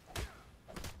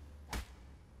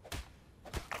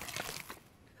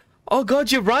 Oh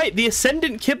god, you're right. The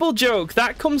Ascendant Kibble joke.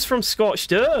 That comes from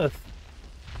Scorched Earth.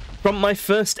 From my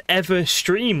first ever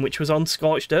stream, which was on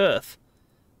Scorched Earth.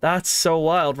 That's so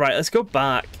wild. Right, let's go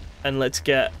back and let's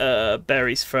get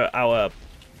berries for our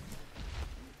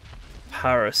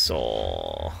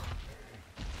parasol.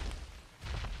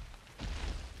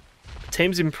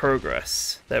 Tame's in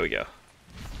progress. There we go.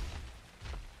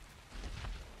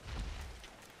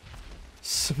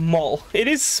 Small. It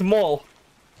is small.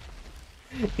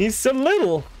 He's so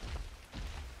little.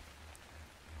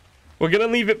 We're going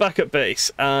to leave it back at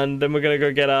base, and then we're going to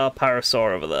go get our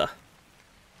parasaur over there.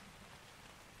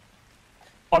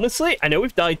 Honestly, I know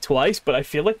we've died twice, but I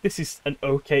feel like this is an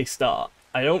okay start.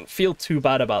 I don't feel too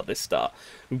bad about this start.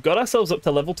 We've got ourselves up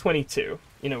to level 22.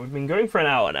 You know, we've been going for an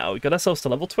hour now. We've got ourselves to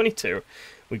level 22.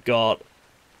 We've got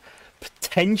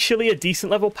potentially a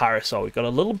decent level parasaur. We've got a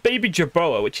little baby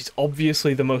Jerboa, which is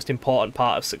obviously the most important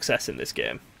part of success in this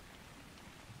game.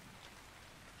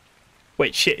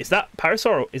 Wait, shit, is that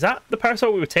parasaur? Is that the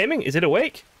parasaur we were taming? Is it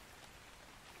awake?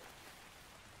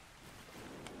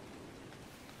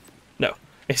 No,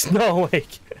 it's not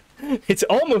awake. It's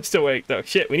almost awake, though.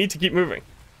 Shit, we need to keep moving.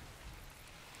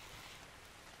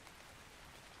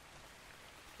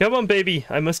 Come on, baby.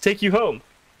 I must take you home.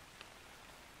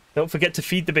 Don't forget to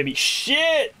feed the baby.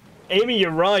 Shit! Amy,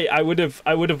 you're right. I would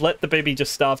have let the baby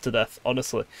just starve to death,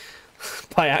 honestly.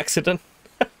 By accident.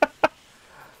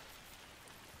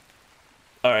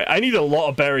 Alright, I need a lot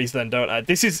of berries then, don't I?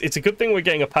 It's a good thing we're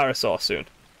getting a parasaur soon.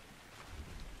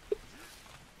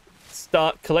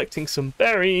 Start collecting some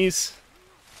berries.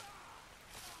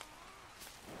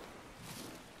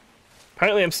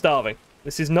 Apparently I'm starving.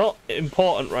 This is not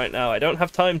important right now. I don't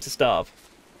have time to starve.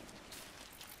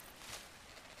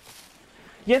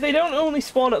 Yeah, they don't only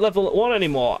spawn at level 1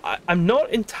 anymore. I'm not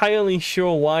entirely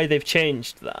sure why they've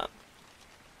changed that.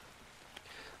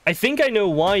 I think I know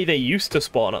why they used to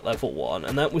spawn at level 1,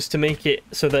 and that was to make it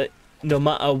so that no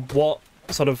matter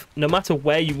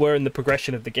where you were in the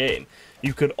progression of the game,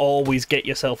 you could always get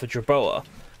yourself a Jerboa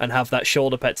and have that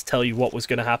shoulder pet to tell you what was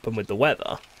going to happen with the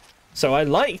weather. So I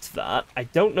liked that. I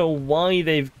don't know why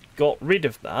they've got rid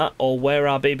of that, or where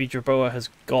our baby Jerboa has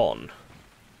gone.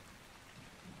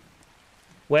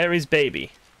 Where is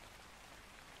baby?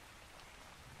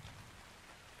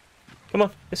 Come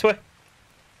on, this way.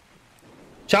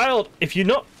 Child, if you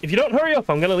don't hurry up,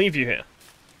 I'm gonna leave you here.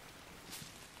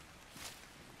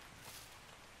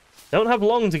 Don't have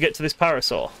long to get to this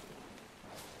parasaur.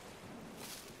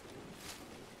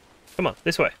 Come on,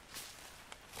 this way.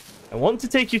 I want to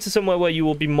take you to somewhere where you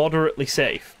will be moderately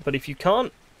safe, but if you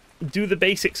can't do the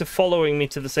basics of following me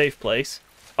to the safe place...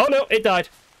 Oh no, it died.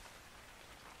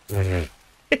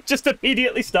 It just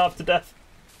immediately starved to death.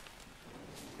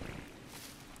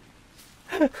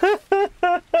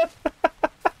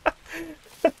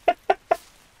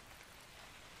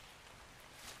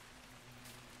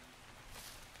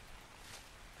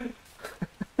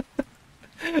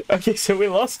 Okay, so we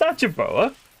lost our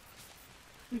Jerboa.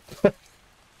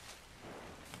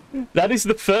 That is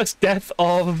the first death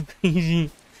of the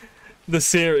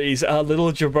series. Our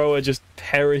little Jerboa just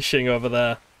perishing over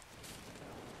there.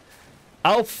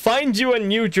 I'll find you a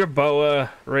new Jerboa,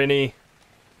 Rinny.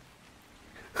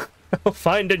 I'll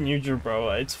find a new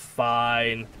Jerboa. It's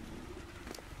fine.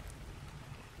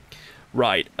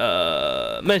 Right,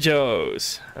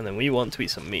 Medjos. And then we want to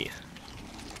eat some meat.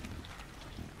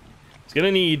 He's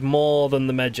gonna need more than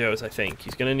the Medjos, I think.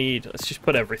 He's gonna need... Let's just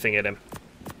put everything in him.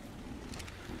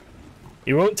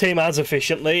 He won't tame as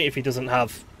efficiently if he doesn't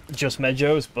have just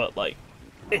Medjos, but, like,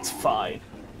 it's fine.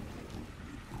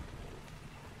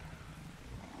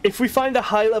 If we find a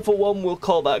high-level one, we'll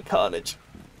call that Carnage.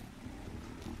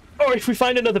 Or if we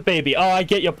find another baby... Oh, I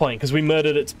get your point, because we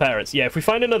murdered its parents. Yeah, if we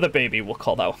find another baby, we'll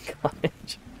call that one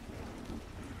Carnage.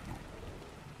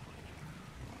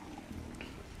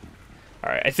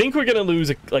 Alright, I think we're going to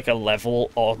lose, like, a level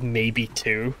or maybe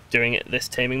 2 doing it this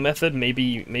taming method.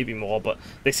 Maybe more, but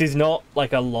this is not,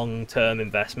 like, a long-term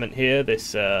investment here.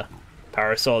 This,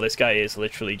 Parasaur, this guy is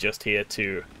literally just here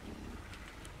to...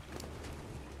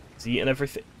 Is he eating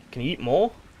everything? Can he eat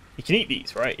more? He can eat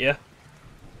these, right? Yeah.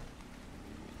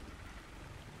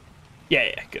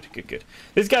 Yeah, good.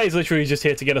 This guy is literally just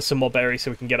here to get us some more berries so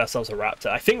we can get ourselves a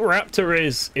raptor. I think raptor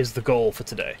is the goal for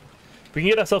today. If we can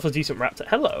get ourselves a decent raptor...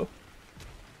 Hello?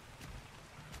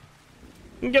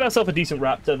 We can get ourselves a decent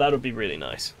raptor, that would be really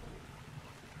nice.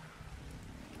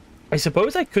 I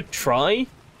suppose I could try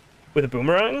with a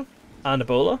boomerang and a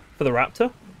bowler for the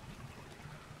raptor.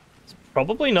 It's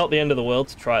probably not the end of the world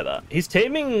to try that. His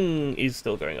taming is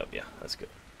still going up, yeah, that's good.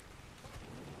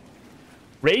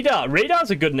 Radar.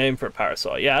 Radar's a good name for a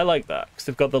parasaur. Yeah, I like that, because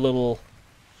they've got the little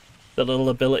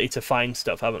ability to find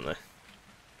stuff, haven't they? I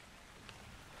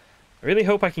really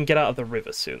hope I can get out of the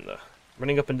river soon, though.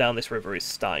 Running up and down this river is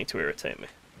starting to irritate me.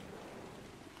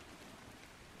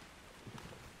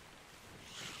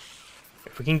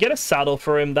 If we can get a saddle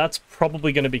for him, that's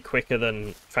probably going to be quicker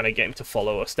than trying to get him to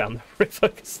follow us down the river,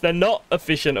 because they're not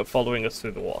efficient at following us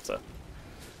through the water.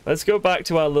 Let's go back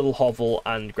to our little hovel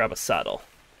and grab a saddle.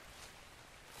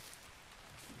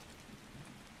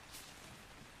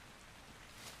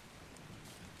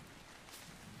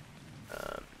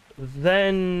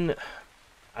 Then...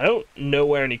 I don't know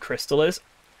where any crystal is.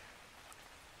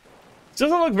 It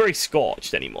doesn't look very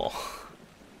scorched anymore.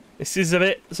 This is a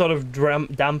bit sort of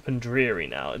damp and dreary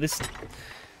now. This is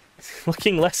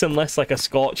looking less and less like a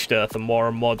scorched earth and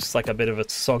more just like a bit of a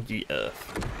soggy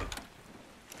earth.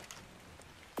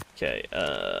 Okay,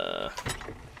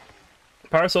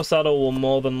 Parasaur saddle will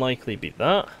more than likely be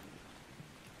that.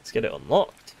 Let's get it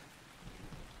unlocked.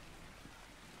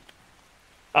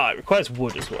 Ah, it requires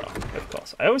wood as well, of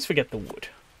course. I always forget the wood.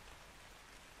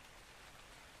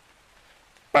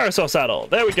 Parasaur saddle,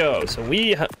 there we go. So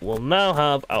we will now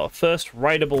have our first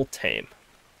rideable tame.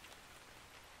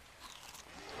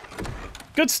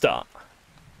 Good start.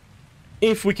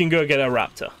 If we can go get a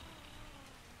raptor.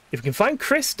 If we can find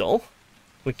crystal,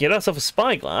 we can get ourselves a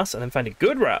spyglass and then find a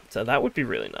good raptor. That would be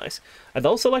really nice. I'd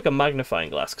also like a magnifying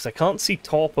glass because I can't see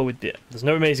torpor with the... There's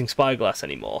no amazing spyglass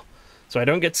anymore. So I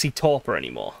don't get to see torpor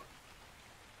anymore.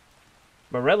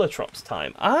 Morellotrops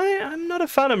time. I'm not a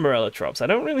fan of Morellotrops. I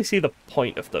don't really see the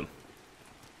point of them.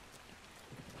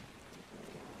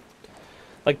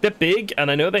 Like, they're big, and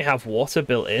I know they have water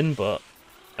built in, but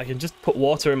I can just put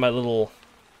water in my little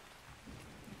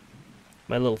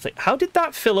thing. How did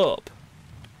that fill up?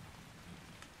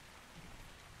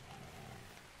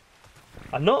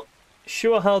 I'm not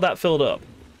sure how that filled up.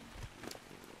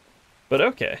 But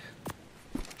okay.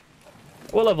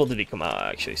 What level did he come out at,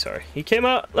 actually? Sorry. He came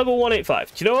out level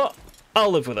 185. Do you know what?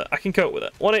 I'll live with it. I can cope with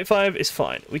it. 185 is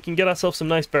fine. We can get ourselves some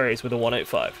nice berries with a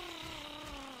 185.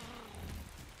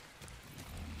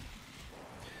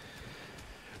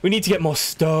 We need to get more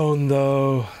stone,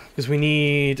 though. Because we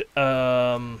need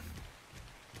more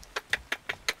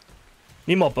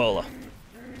bola.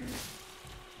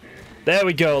 There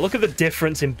we go. Look at the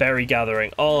difference in berry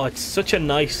gathering. Oh, it's such a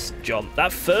nice jump.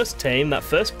 That first tame, that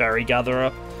first berry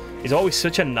gatherer, is always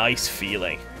such a nice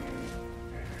feeling.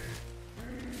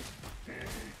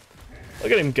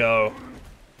 Look at him go.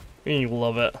 You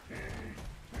love it.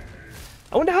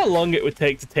 I wonder how long it would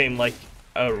take to tame, like,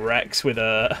 a Rex with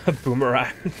a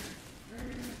boomerang.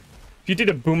 If you did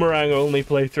a boomerang-only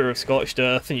playthrough of Scorched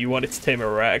Earth and you wanted to tame a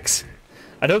Rex.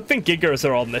 I don't think Gigas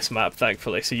are on this map,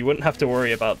 thankfully, so you wouldn't have to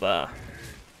worry about that.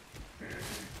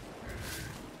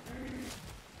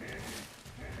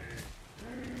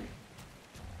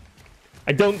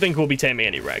 I don't think we'll be taming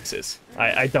any Rexes.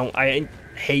 I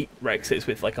hate Rexes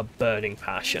with, like, a burning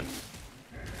passion.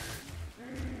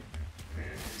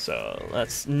 So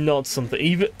that's not something.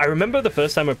 Even I remember the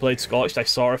first time I played Scorched, I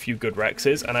saw a few good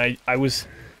Rexes, and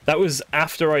that was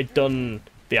after I'd done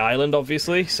the island,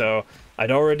 obviously. So I'd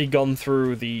already gone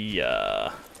through the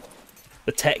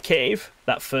tech cave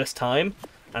that first time,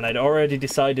 and I'd already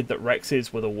decided that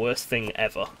Rexes were the worst thing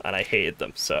ever, and I hated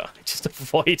them. So I just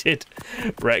avoided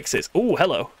Rexes. Oh,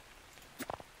 hello.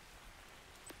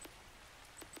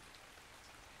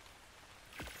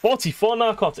 $44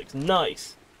 narcotics,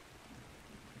 nice.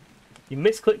 You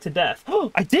misclicked to death.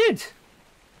 Oh, I did!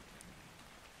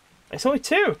 It's only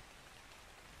 2.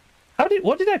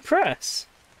 What did I press?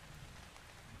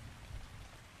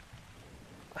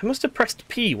 I must have pressed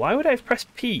P. Why would I have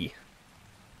pressed P?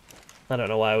 I don't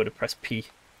know why I would have pressed P.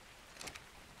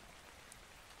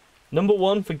 Number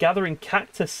 1 for gathering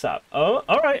cactus sap. Oh,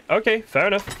 alright, okay, fair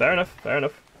enough, fair enough, fair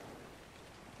enough.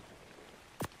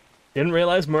 Didn't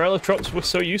realize Morellotrops were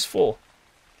so useful.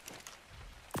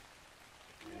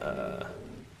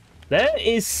 There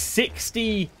is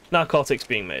 60 narcotics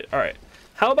being made. Alright.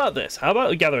 How about this? How about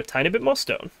we gather a tiny bit more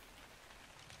stone?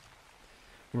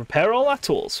 Repair all our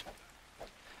tools.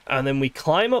 And then we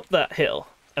climb up that hill.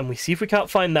 And we see if we can't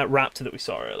find that raptor that we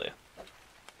saw earlier.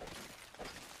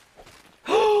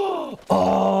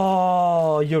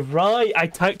 Oh, you're right. I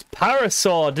typed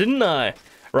parasaur, didn't I?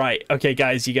 Right. Okay,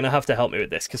 guys, you're going to have to help me with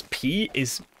this. Because P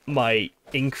is my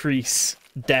increase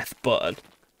death button.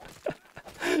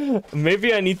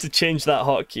 Maybe I need to change that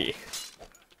hotkey.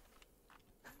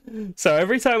 So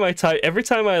every time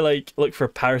I like look for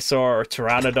Parasaur or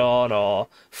Pteranodon or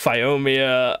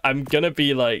Phiomia, I'm gonna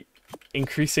be like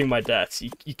increasing my deaths.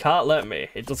 You can't let me.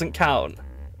 It doesn't count.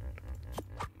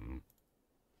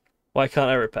 Why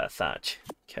can't I repair Thatch?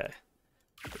 Okay.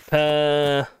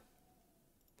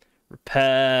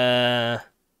 Repair.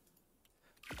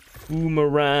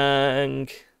 Boomerang.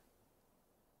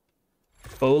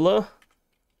 Bola.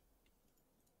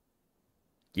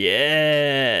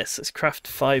 Yes! Let's craft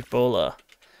 5 bola.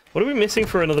 What are we missing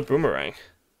for another boomerang?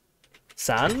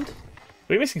 Sand? Are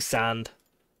we missing sand?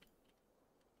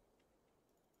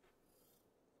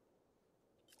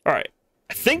 Alright.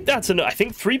 I think that's enough. I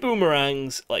think 3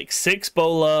 boomerangs, like 6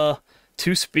 bola,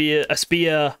 a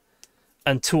spear,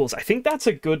 and tools. I think that's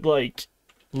a good, like,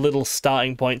 little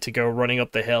starting point to go running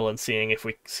up the hill and seeing if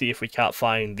we can't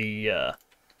find the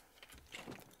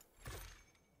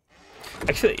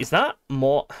Actually, is that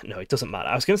more... No, it doesn't matter.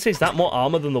 I was going to say, is that more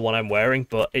armor than the one I'm wearing?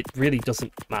 But it really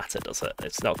doesn't matter, does it?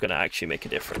 It's not going to actually make a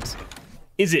difference.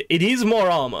 Is it? It is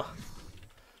more armor.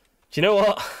 Do you know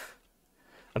what?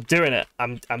 I'm doing it.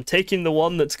 I'm taking the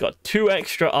one that's got 2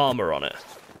 extra armor on it.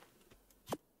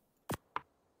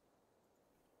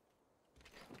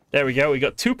 There we go. We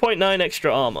got 2.9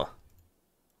 extra armor.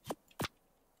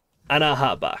 And our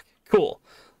hat back. Cool.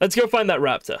 Let's go find that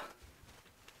raptor.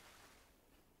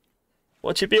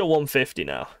 Watch it be a 150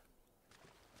 now.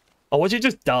 Oh, watch it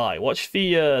just die. Watch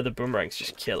the boomerangs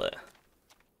just kill it.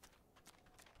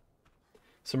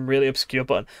 Some really obscure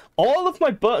button. All of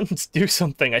my buttons do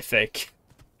something, I think.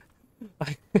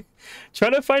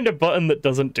 Trying to find a button that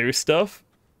doesn't do stuff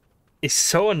is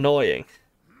so annoying.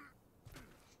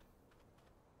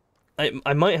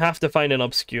 I might have to find an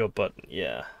obscure button,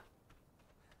 yeah.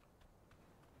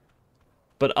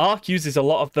 But ARK uses a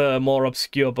lot of the more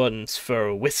obscure buttons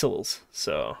for whistles,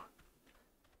 so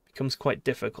it becomes quite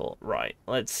difficult. Right,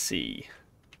 let's see.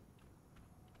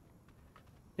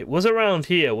 It was around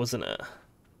here, wasn't it?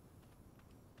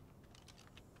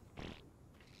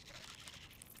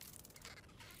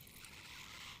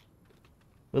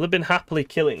 We'll have been happily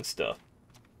killing stuff.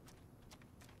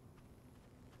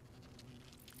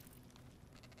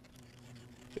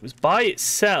 It was by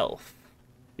itself,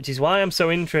 which is why I'm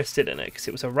so interested in it, because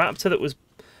it was a raptor that was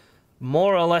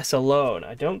more or less alone.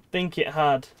 I don't think it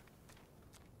had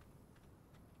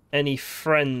any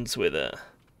friends with it,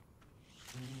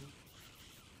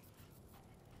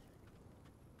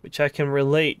 which I can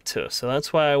relate to. So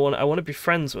that's why I want to be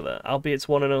friends with it. I'll be its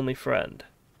one and only friend.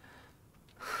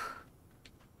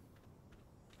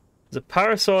 There's a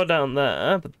parasaur down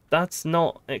there, but that's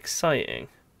not exciting.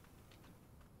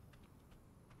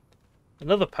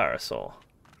 Another parasaur.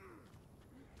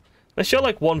 Unless you're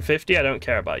like 150, I don't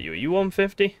care about you. Are you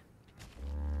 150?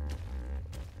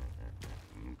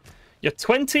 You're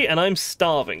 20 and I'm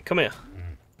starving. Come here.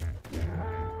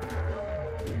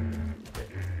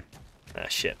 Ah,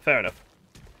 shit. Fair enough.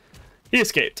 He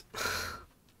escaped.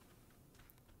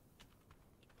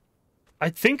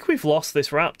 I think we've lost this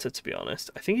raptor, to be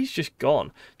honest. I think he's just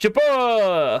gone.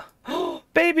 Jerboa!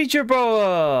 Baby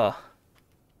Jerboa!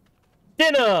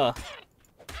 Dinner!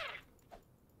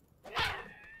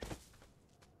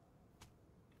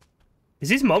 Is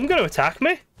his mom going to attack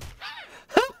me?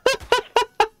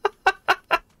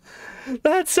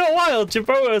 That's so wild.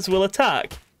 Jerboas will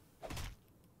attack.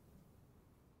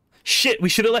 Shit, we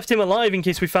should have left him alive in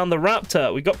case we found the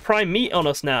raptor. We got prime meat on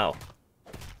us now.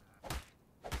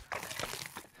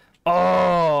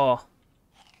 Oh.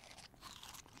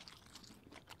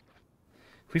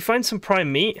 If we find some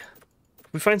prime meat,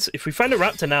 if we find a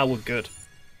raptor now, we're good.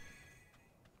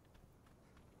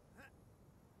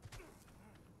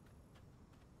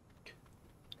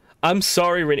 I'm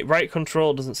sorry, Rinny. Right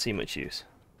control doesn't see much use.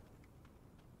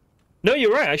 No,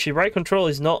 you're right, actually. Right control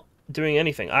is not doing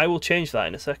anything. I will change that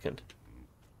in a second.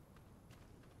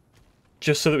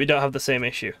 Just so that we don't have the same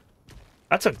issue.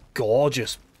 That's a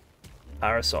gorgeous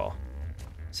parasaur.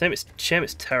 Shame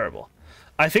it's terrible.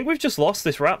 I think we've just lost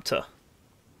this raptor.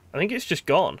 I think it's just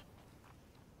gone.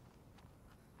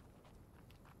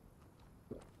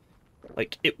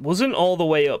 Like, it wasn't all the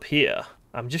way up here.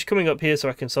 I'm just coming up here so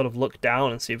I can sort of look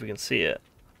down and see if we can see it.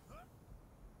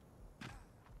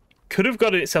 Could have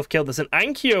gotten itself killed. There's an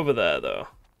Anki over there, though.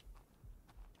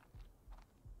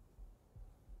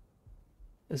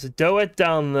 There's a doed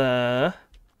down there.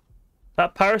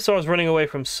 That parasaur is running away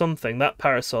from something. That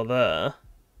parasaur there.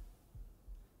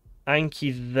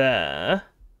 Anki there.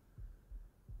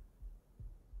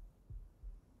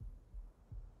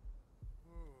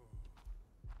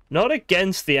 Not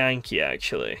against the Anki,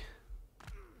 actually.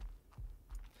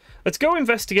 Let's go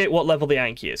investigate what level the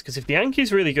Anki is, because if the Anki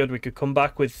is really good, we could come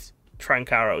back with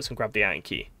Trank arrows and grab the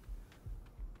Anki.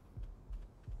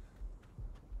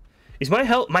 Is my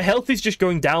health is just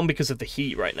going down because of the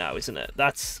heat right now, isn't it?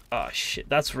 That's... oh, shit.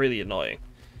 That's really annoying.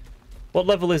 What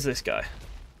level is this guy?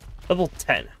 Level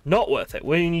 10. Not worth it.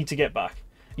 We need to get back.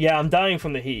 Yeah, I'm dying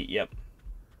from the heat. Yep.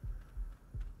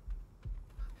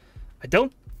 I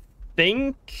don't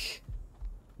think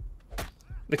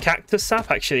the cactus sap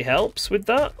actually helps with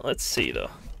that. Let's see, though.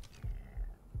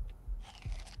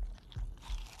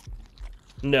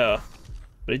 No.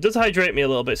 But it does hydrate me a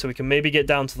little bit, so we can maybe get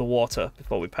down to the water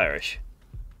before we perish.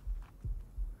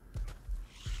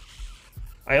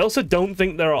 I also don't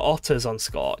think there are otters on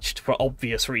Scorched, for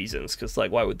obvious reasons, because,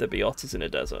 like, why would there be otters in a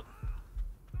desert?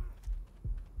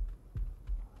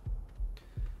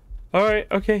 Alright,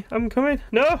 okay, I'm coming.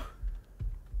 No!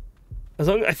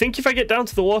 I think if I get down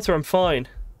to the water, I'm fine.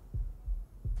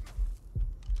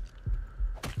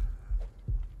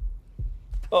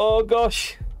 Oh,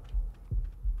 gosh.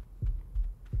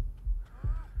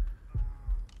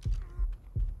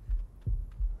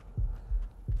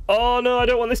 Oh no, I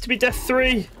don't want this to be death 3.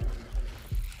 It'd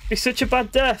be such a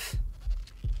bad death.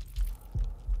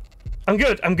 I'm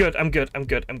good, I'm good, I'm good, I'm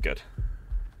good, I'm good.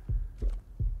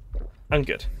 I'm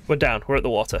good. We're down, we're at the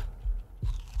water.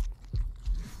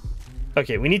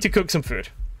 Okay, we need to cook some food.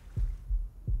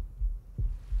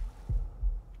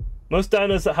 Most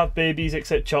dinos that have babies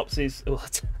except Chopsies...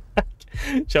 What?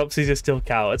 Chopsies are still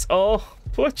cowards. Oh,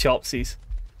 poor Chopsies.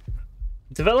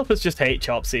 Developers just hate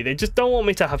Chopsy. They just don't want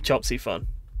me to have Chopsy fun.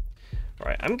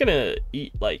 Right, I'm gonna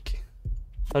eat like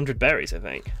 100 berries, I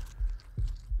think.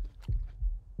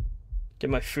 Get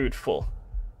my food full.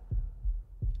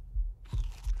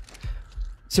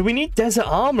 So we need desert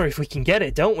armor if we can get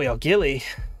it, don't we? Or ghillie.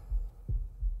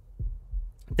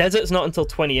 Desert's not until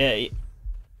 28.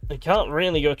 We can't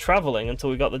really go traveling until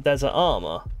we got the desert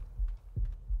armor.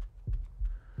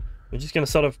 We're just gonna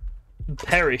sort of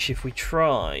perish if we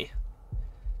try.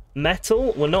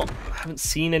 Metal, haven't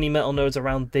seen any metal nodes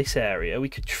around this area. We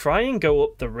could try and go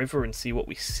up the river and see what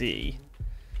we see.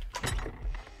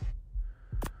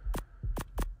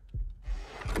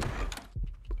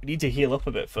 We need to heal up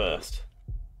a bit first.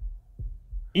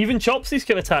 Even Chopsies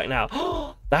can attack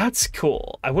now. That's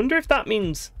cool. I wonder if that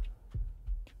means...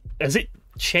 Has it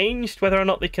changed whether or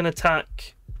not they can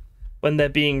attack when they're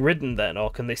being ridden then? Or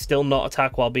can they still not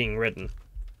attack while being ridden?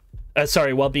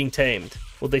 Sorry, while being tamed.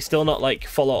 Will they still not, like,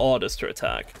 follow orders to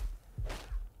attack?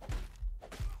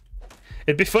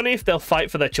 It'd be funny if they'll fight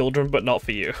for their children, but not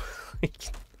for you.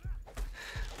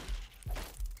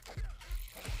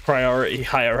 Priority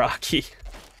hierarchy.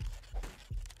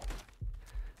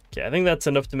 Okay, I think that's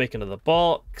enough to make another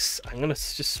box. I'm gonna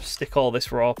just stick all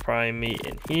this raw prime meat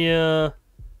in here.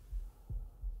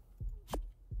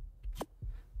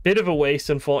 Bit of a waste,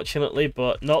 unfortunately,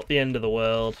 but not the end of the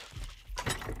world.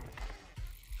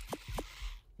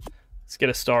 Let's get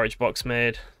a storage box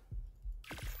made.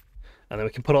 And then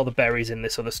we can put all the berries in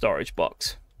this other storage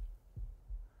box.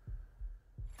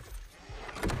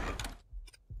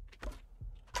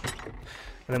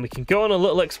 And then we can go on a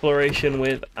little exploration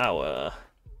with our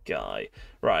guy.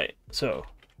 Right, so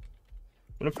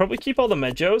I'm going to probably keep all the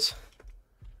medjos,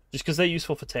 just because they're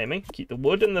useful for taming. Keep the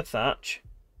wood and the thatch.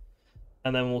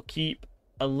 And then we'll keep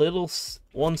a little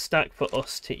one stack for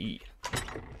us to eat.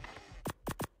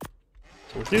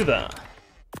 So we'll do that.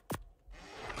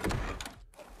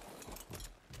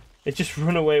 They just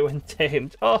run away when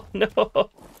tamed. Oh no!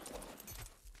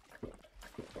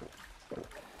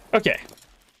 Okay.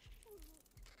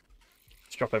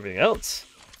 Let's drop everything else.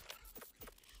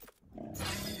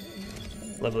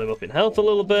 Level him up in health a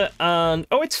little bit, and...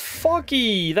 Oh, it's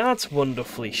foggy! That's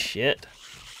wonderfully shit.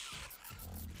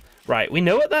 Right, we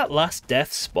know at that last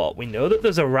death spot, we know that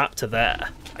there's a raptor there.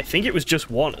 I think it was just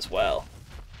one as well.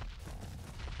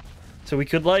 So we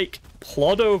could, like,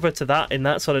 plod over to that in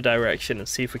that sort of direction and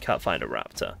see if we can't find a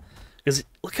raptor. Because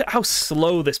look at how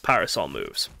slow this parasol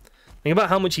moves. Think about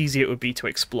how much easier it would be to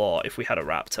explore if we had a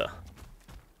raptor.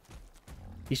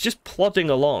 He's just plodding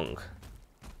along.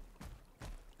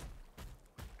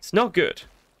 It's not good.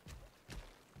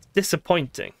 It's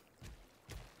disappointing.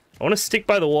 I want to stick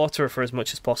by the water for as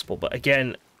much as possible, but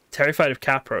again, terrified of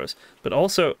capros, but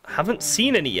also haven't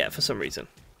seen any yet for some reason.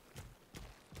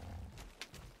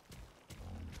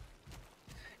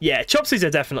 Yeah, Chopsies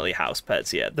are definitely house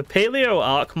pets, yeah. The Paleo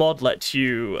ARK mod lets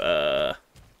you,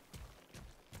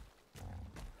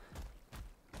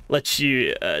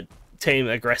 tame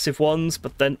aggressive ones,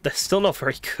 but then they're still not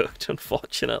very good,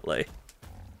 unfortunately.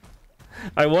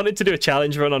 I wanted to do a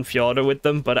challenge run on Fjorda with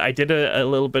them, but I did a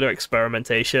little bit of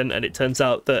experimentation, and it turns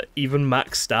out that even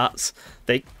max stats,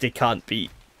 they can't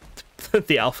beat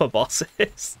the alpha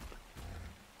bosses.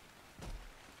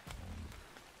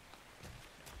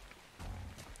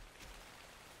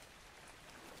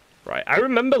 Right, I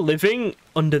remember living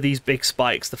under these big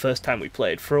spikes the first time we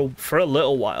played, for a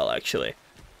little while, actually.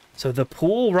 So the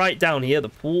pool right down here, the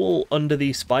pool under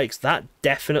these spikes, that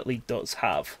definitely does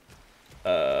have...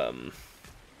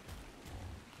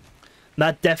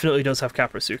 That definitely does have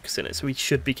Caprasuchus in it, so we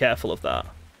should be careful of that.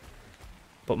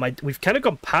 But we've kind of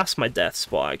gone past my death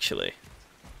spot, actually.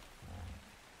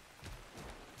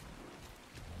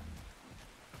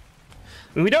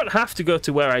 I mean, we don't have to go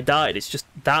to where I died, it's just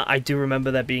that I do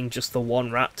remember there being just the one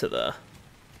raptor there.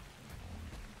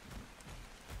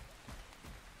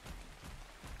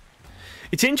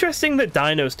 It's interesting that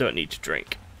dinos don't need to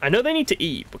drink. I know they need to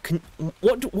eat, but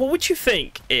what would you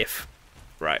think if...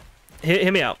 Right,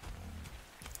 hear me out.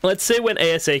 Let's say when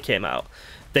ASA came out,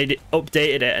 they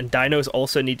updated it and dinos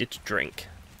also needed to drink.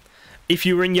 If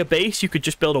you were in your base, you could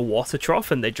just build a water trough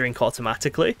and they drink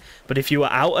automatically. But if you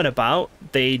were out and about,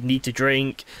 they'd need to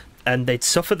drink and they'd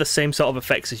suffer the same sort of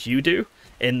effects as you do.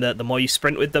 In that the more you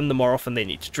sprint with them, the more often they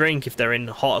need to drink. If they're in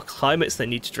hotter climates, they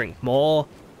need to drink more.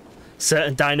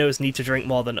 Certain dinos need to drink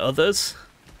more than others.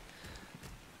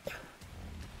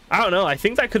 I don't know, I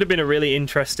think that could have been a really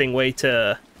interesting way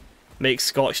to make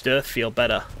Scorched Earth feel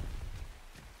better.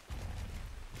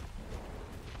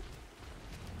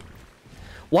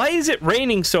 Why is it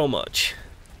raining so much?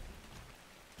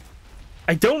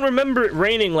 I don't remember it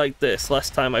raining like this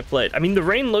last time I played. I mean, the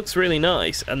rain looks really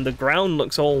nice, and the ground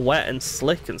looks all wet and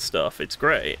slick and stuff. It's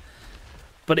great.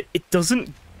 But it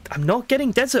doesn't... I'm not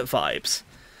getting desert vibes.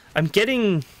 I'm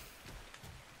getting...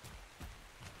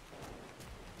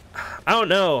 I don't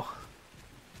know.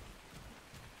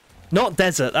 Not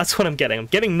desert, that's what I'm getting. I'm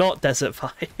getting not desert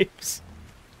vibes.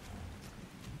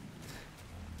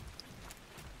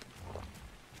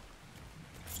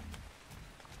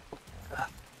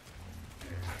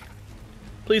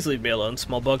 Please leave me alone,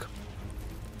 small bug.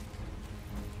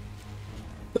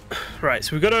 Right,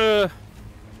 so we've got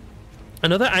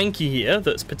another Anki here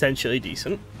that's potentially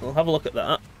decent. We'll have a look at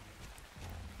that.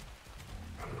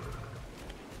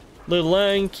 Little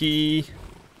Anki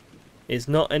is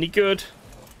not any good.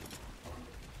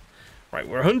 Right,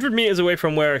 we're 100 meters away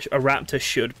from where a raptor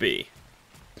should be.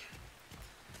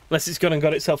 Unless it's gone and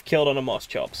got itself killed on a moss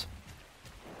chops.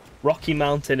 Rocky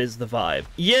Mountain is the vibe.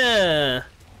 Yeah!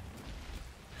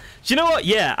 Do you know what?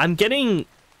 Yeah, I'm getting...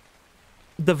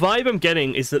 The vibe I'm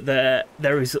getting is that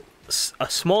there is a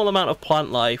small amount of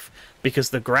plant life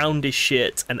because the ground is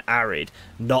shit and arid,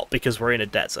 not because we're in a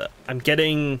desert. I'm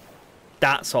getting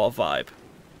that sort of vibe.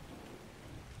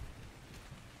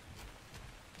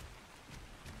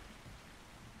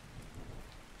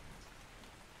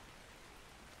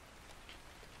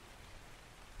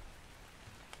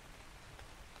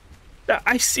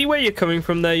 I see where you're coming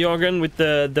from there, Jorgen, with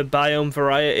the biome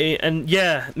variety, and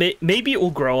yeah, maybe it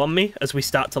will grow on me as we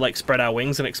start to like spread our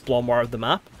wings and explore more of the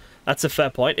map. That's a fair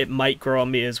point. It might grow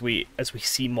on me as we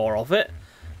see more of it,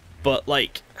 but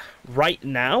like right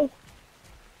now,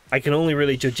 I can only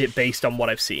really judge it based on what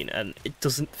I've seen, and it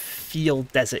doesn't feel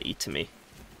deserty to me.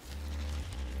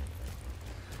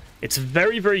 It's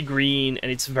very, very green, and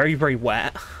it's very, very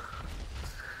wet,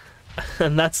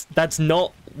 and that's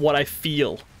not what I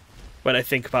feel when I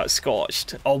think about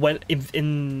Scorched, or when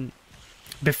in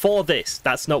before this,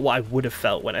 that's not what I would have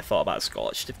felt when I thought about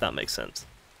Scorched, if that makes sense.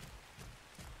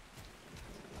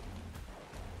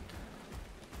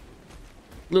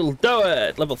 Little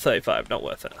Doed, level 35, not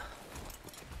worth it. I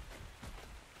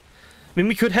mean,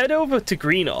 we could head over to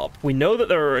Green Orb. We know that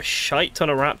there are a shite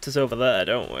ton of raptors over there,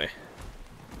 don't we?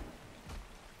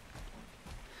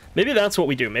 Maybe that's what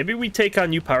we do. Maybe we take our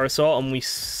new Parasort and we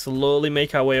slowly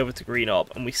make our way over to Green Orb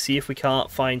and we see if we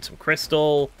can't find some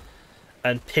crystal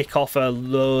and pick off a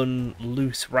lone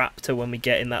loose raptor when we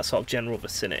get in that sort of general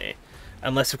vicinity.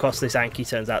 Unless, of course, this Anki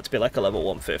turns out to be like a level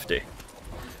 150.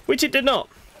 Which it did not.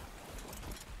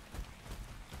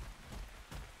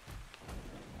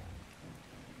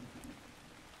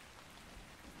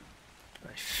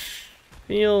 I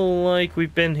feel like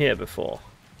we've been here before.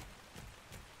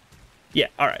 Yeah,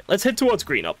 alright, let's head towards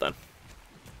Green Orb then.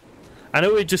 I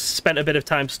know we just spent a bit of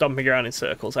time stomping around in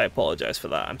circles, I apologise for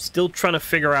that. I'm still trying to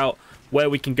figure out where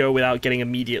we can go without getting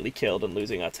immediately killed and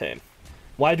losing our team.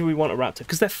 Why do we want a raptor?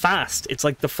 Because they're fast. It's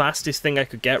like the fastest thing I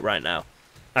could get right now.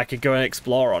 I could go and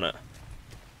explore on it.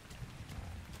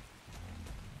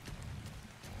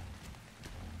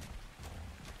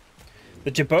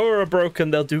 The Jaboa are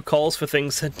broken, they'll do calls for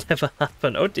things that never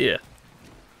happen. Oh dear.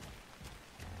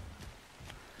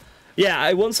 Yeah,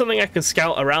 I want something I can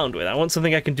scout around with. I want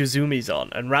something I can do zoomies on.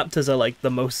 And raptors are like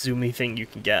the most zoomy thing you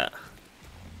can get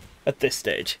at this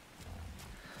stage.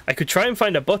 I could try and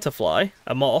find a butterfly,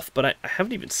 a moth, but I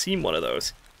haven't even seen one of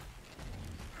those.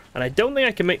 And I don't think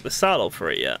I can make the saddle for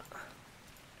it yet.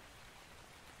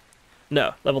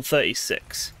 No, level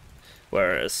 36.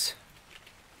 Whereas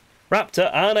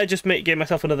raptor, and I just gave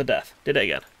myself another death. Did it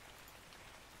again.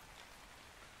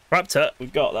 Raptor, we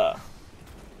got that.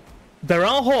 There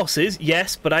are horses,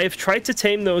 yes, but I have tried to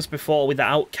tame those before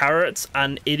without carrots,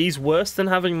 and it is worse than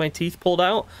having my teeth pulled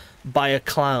out by a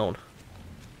clown.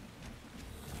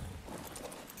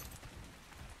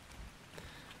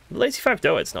 The 85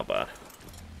 Doed's not bad.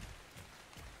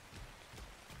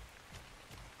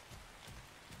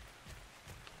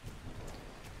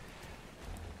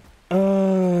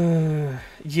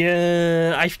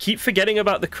 Yeah, I keep forgetting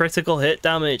about the critical hit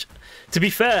damage. To be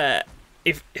fair,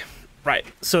 right,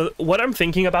 so what I'm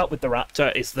thinking about with the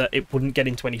raptor is that it wouldn't get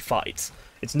into any fights.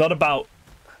 It's not about,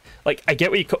 like, I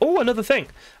get where you... Oh, another thing.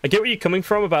 I get where you're coming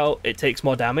from about it takes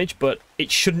more damage, but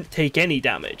it shouldn't take any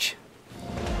damage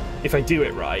if I do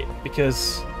it right,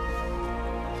 because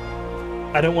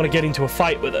I don't want to get into a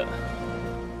fight with it.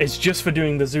 It's just for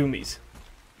doing the zoomies.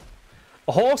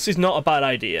 A horse is not a bad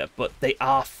idea, but they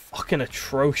are fucking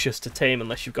atrocious to tame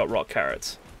unless you've got rock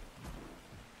carrots.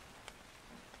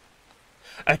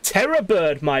 A terror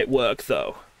bird might work,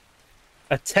 though.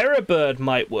 A terror bird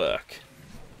might work.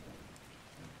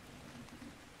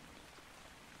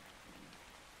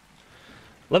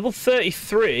 Level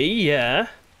 33, yeah.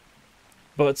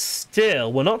 But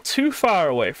still, we're not too far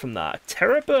away from that.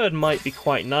 Terror Bird might be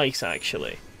quite nice,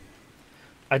 actually.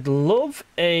 I'd love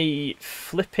a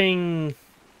flipping...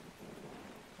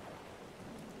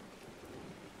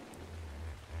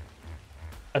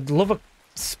 I'd love a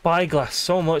spyglass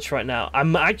so much right now.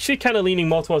 I'm actually kind of leaning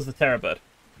more towards the Terror Bird.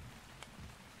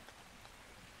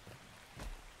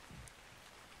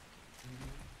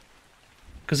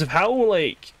 Because of how,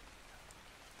 like,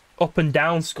 up and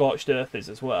down Scorched Earth is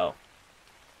as well.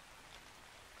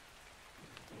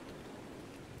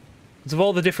 Because of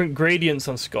all the different gradients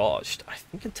on Scorched, I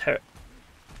think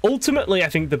ultimately, I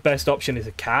think the best option is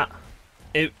a cat.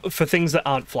 For things that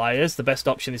aren't flyers, the best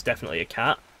option is definitely a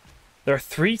cat. There are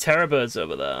 3 Terror Birds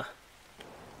over there.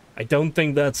 I don't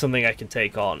think that's something I can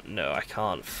take on. No, I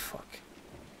can't. Fuck.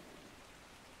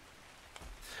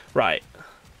 Right.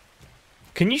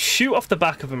 Can you shoot off the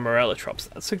back of a Morellotrops?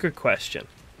 That's a good question.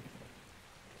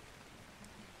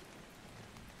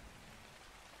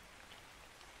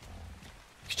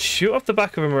 Shoot off the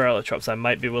back of a Morellotrops, I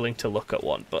might be willing to look at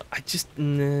one, but I just...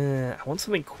 Nah, I want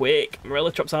something quick.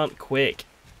 Morellotrops aren't quick.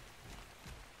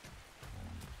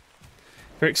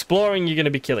 If you're exploring, you're going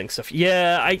to be killing stuff.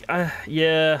 Yeah,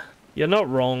 yeah, you're not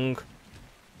wrong.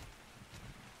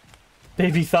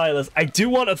 Baby Thylas. I do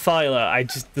want a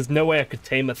Thyla. There's no way I could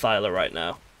tame a Thyla right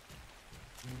now.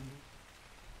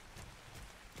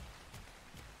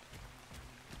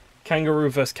 Kangaroo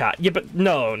versus cat. Yeah, but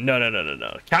no.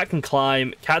 Cat can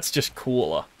climb. Cat's just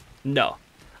cooler. No.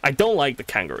 I don't like the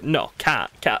kangaroo. No,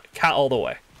 cat all the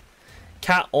way.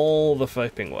 Cat all the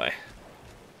flipping way.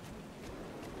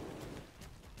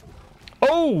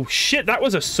 Oh, shit, that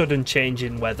was a sudden change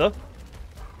in weather.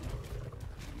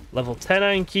 Level 10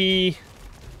 Anki.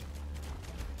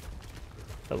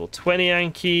 Level 20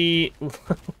 Anki.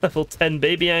 Level 10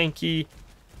 Baby Anki.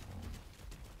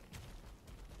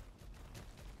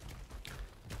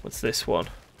 What's this one?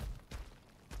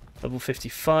 Level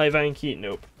 55 Anki.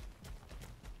 Nope.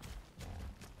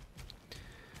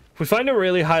 If we find a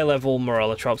really high level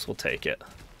Morellotrops, we'll take it.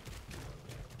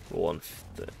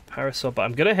 Parasol, but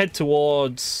I'm gonna head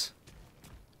towards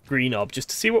Green Orb just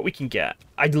to see what we can get.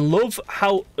 I love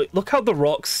how... Look how the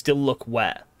rocks still look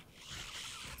wet.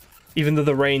 Even though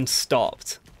the rain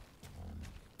stopped.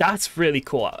 That's really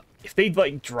cool. If they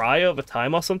like dry over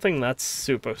time or something, that's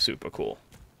super, super cool.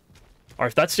 Or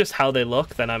if that's just how they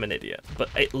look, then I'm an idiot. But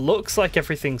it looks like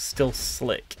everything's still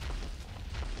slick.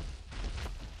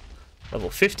 Level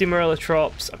 50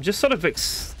 Morellotrops. I'm just sort of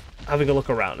having a look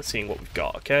around and seeing what we've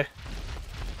got, okay?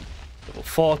 Level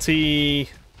 40.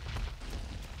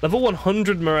 Level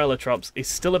 100 Morellotrops is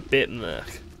still a bit meh.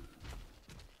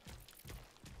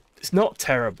 It's not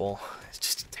terrible.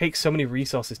 It takes so many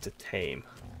resources to tame.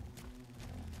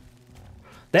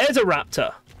 There's a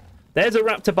raptor. There's a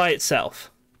raptor by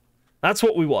itself. That's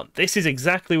what we want. This is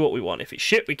exactly what we want. If it's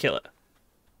shit, we kill it.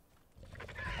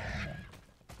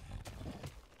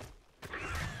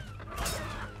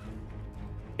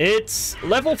 It's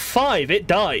level 5. It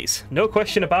dies. No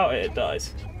question about it, it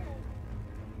dies.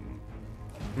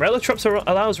 Morellotrops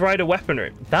allows rider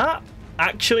weaponry. That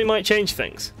actually might change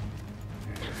things.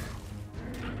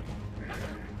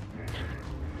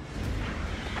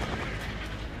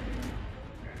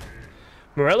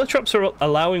 Morellotrops are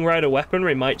allowing rider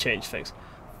weaponry might change things.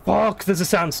 Fuck, there's a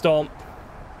sandstorm.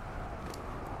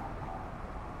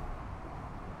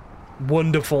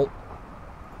 Wonderful.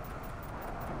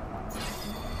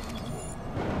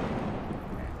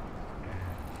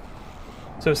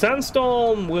 So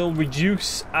sandstorm will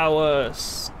reduce our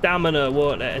stamina,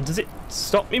 won't it? And does it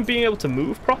stop me being able to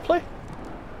move properly?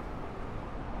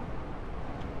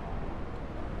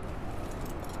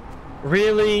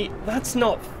 Really? That's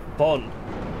not fun.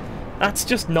 That's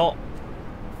just not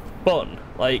fun.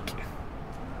 Like...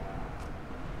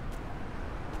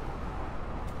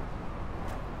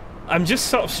 I'm just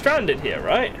sort of stranded here,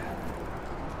 right?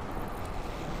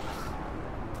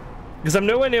 Because I'm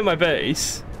nowhere near my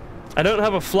base. I don't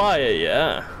have a flyer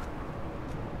yet.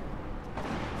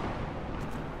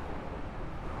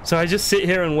 So I just sit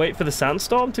here and wait for the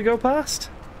sandstorm to go past?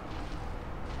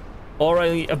 Or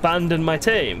I abandon my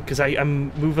tame because I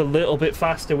move a little bit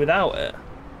faster without it.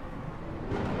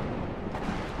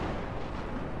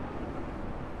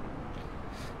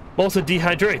 I'm also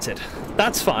dehydrated.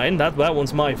 That's fine, that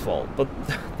one's my fault, but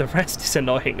the rest is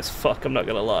annoying as fuck, I'm not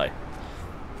gonna lie.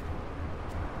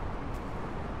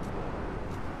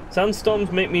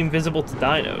 Sandstorms make me invisible to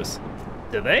dinos.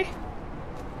 Do they?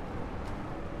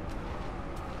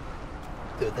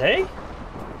 Do they?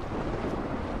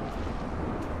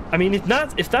 I mean,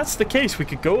 if that's the case, we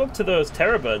could go up to those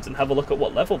terror birds and have a look at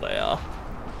what level they are.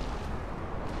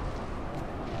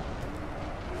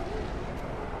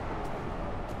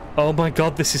 Oh my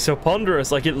god, this is so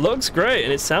ponderous. Like, it looks great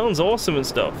and it sounds awesome and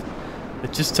stuff.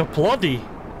 It's just so ploddy.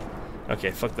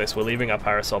 Okay, fuck this. We're leaving our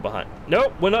parasol behind.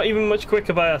 Nope, we're not even much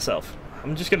quicker by ourselves.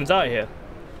 I'm just gonna die here.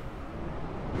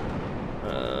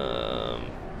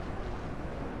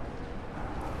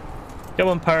 Come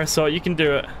on, parasol, you can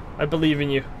do it. I believe in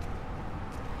you.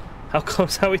 How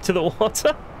close are we to the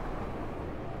water?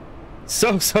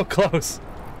 So close.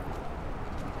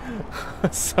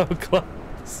 So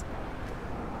close.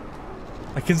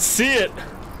 I can see it.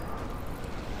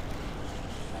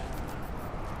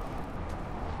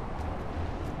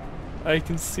 I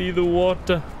can see the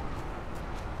water.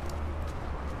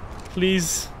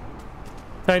 Please,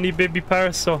 tiny baby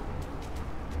parasol.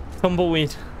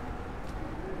 Tumbleweed.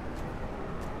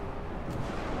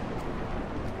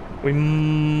 We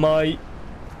might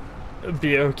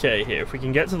be okay here if we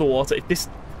can get to the water. If this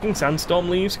sandstorm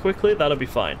leaves quickly, that'll be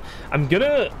fine. I'm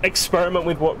gonna experiment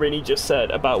with what Rinny just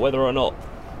said about whether or not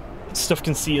stuff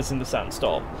can see us in the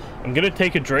sandstorm. I'm gonna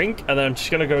take a drink and then I'm just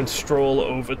gonna go and stroll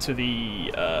over to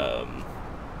the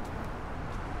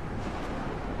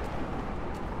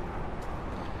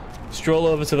stroll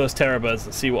over to those terror birds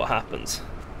and see what happens.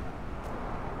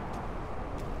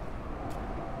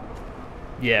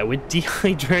 Yeah, we're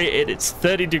dehydrated, it's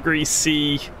 30 degrees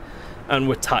C, and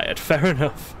we're tired. Fair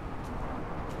enough.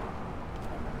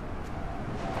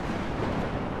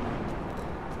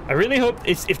 I really hope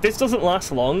if this doesn't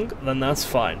last long, then that's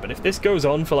fine. But if this goes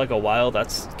on for like a while,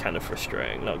 that's kind of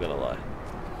frustrating, not gonna lie.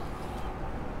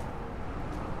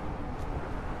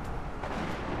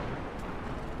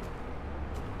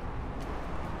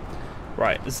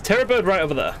 Right, there's a terror bird right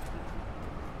over there.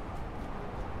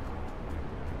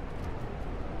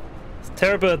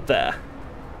 Terror bird there.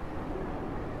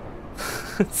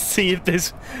 Let's see if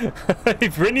this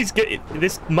if Rinny's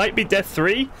this might be death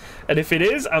 3, and if it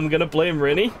is, I'm gonna blame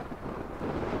Rinny.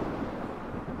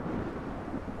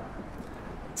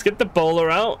 Let's get the bowler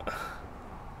out.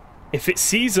 If it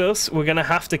sees us, we're gonna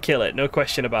have to kill it, no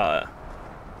question about it.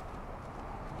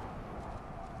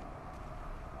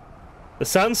 The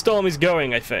sandstorm is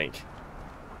going, I think.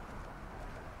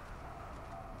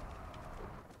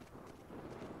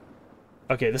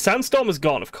 Okay, the sandstorm is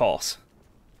gone, of course.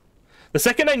 The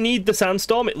second I need the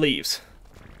sandstorm, it leaves.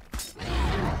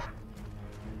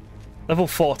 Level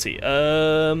 40.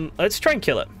 Let's try and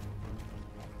kill it.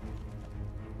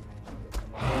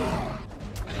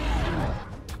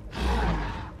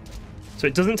 So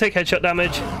it doesn't take headshot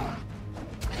damage.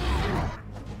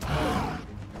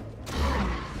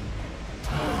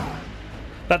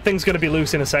 That thing's gonna be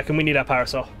loose in a second. We need our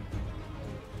parasol.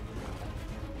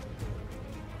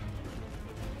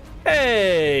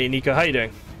 Hey, Nico, how you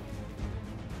doing?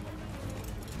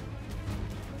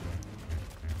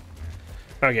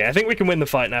 Okay, I think we can win the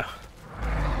fight now.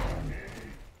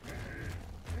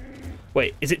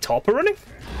 Wait, is it Torpor running?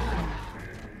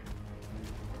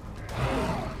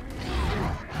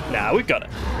 Nah, we've got it.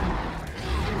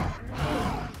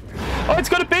 Oh, it's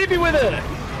got a baby with it!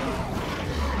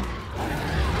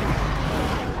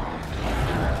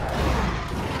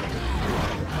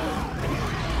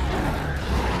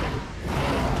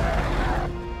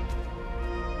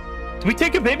 Did we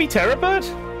take a baby terror bird?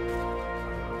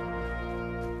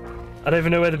 I don't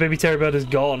even know where the baby terror bird has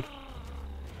gone.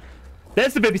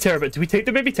 There's the baby terror bird. Did we take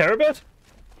the baby terror bird?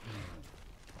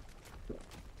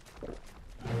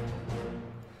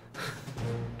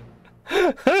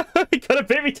 We got a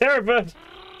baby terror bird.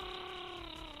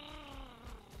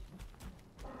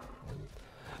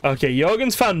 Okay,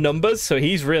 Jorgen's found numbers, so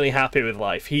he's really happy with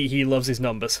life. He loves his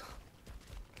numbers.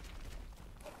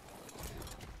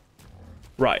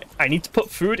 Right, I need to put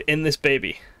food in this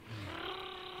baby.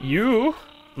 You,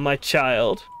 my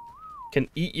child, can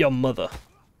eat your mother.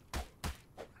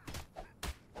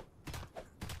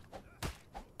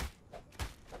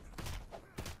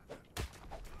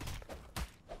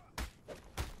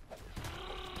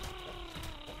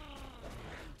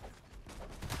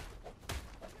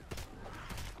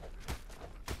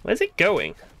 Where's it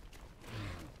going?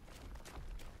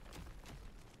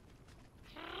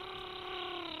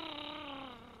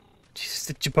 Jesus,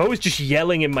 the Jabot is just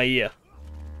yelling in my ear.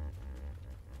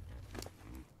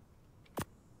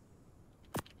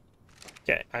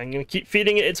 Okay, I'm gonna keep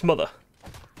feeding it its mother.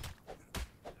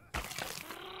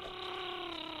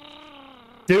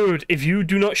 Dude, if you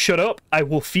do not shut up, I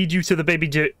will feed you to the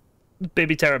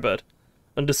baby terror bird.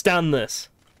 Understand this.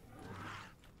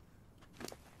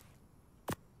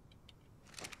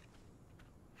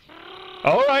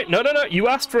 Alright, no, you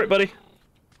asked for it, buddy.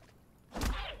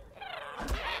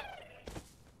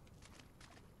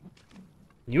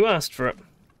 You asked for it.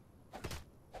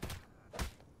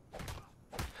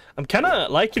 I'm kind of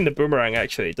liking the boomerang,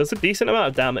 actually. It does a decent amount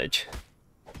of damage.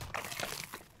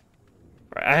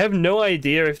 Right, I have no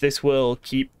idea if this will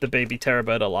keep the baby terror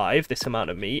bird alive, this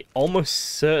amount of meat. Almost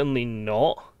certainly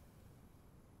not.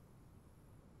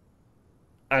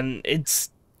 And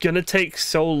it's gonna take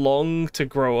so long to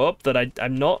grow up that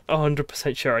I'm not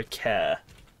 100% sure I care.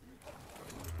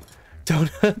 Don't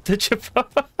hurt the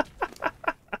Chihuahua.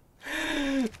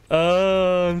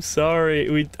 Oh, I'm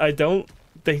sorry. I don't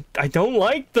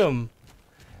like them.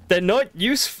 They're not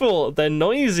useful. They're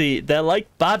noisy. They're like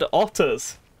bad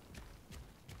otters.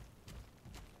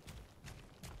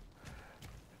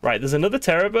 Right, there's another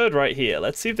terror bird right here.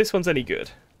 Let's see if this one's any good.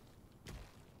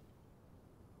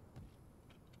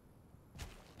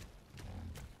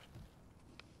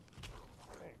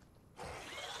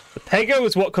 The pego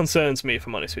is what concerns me, if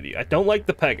I'm honest with you. I don't like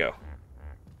the pego.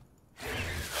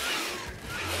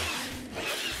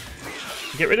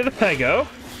 Get rid of the pego.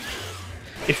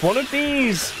 If one of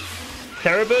these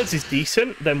terror birds is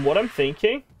decent, then what I'm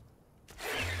thinking...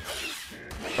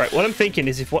 Right, what I'm thinking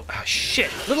is if what... Oh,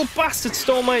 shit! Little bastard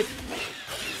stole my...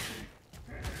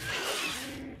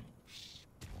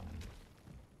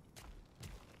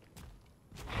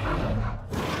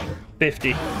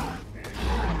 $50.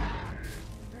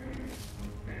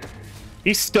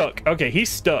 He's stuck. Okay, he's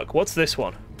stuck. What's this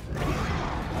one?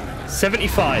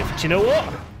 75. Do you know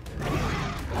what?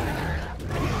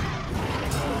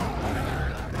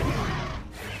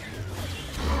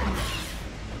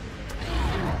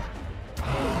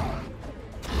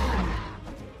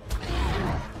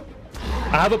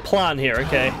 I have a plan here,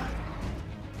 okay?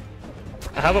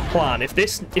 I have a plan. If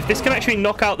this can actually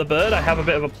knock out the bird, I have a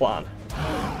bit of a plan.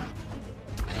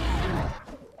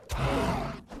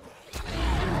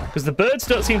 Because the birds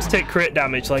don't seem to take crit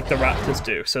damage like the raptors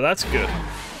do, so that's good.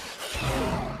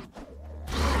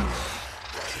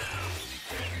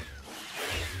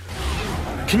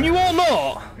 Can you all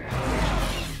not?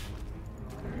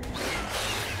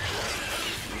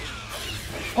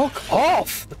 Fuck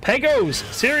off! The pegos!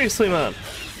 Seriously, man.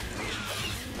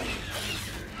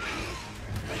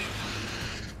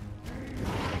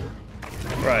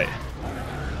 Right.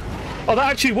 Oh,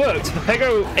 that actually worked. The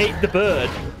pego ate the bird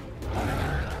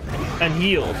and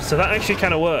healed, so that actually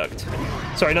kind of worked.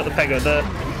 Sorry, not the pego.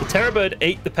 The terror bird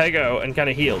ate the pego and kind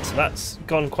of healed, so that's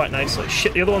gone quite nicely.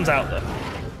 Shit, the other one's out there.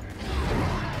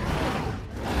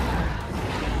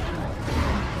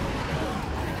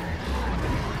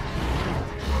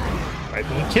 Right,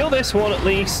 we can kill this one at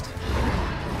least.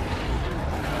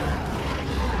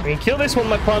 We can kill this one,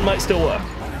 my plan might still work.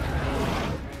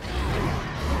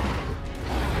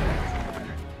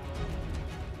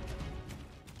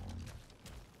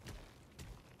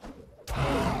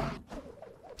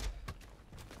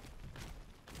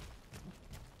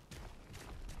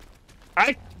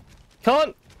 I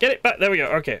can't get it back. There we go.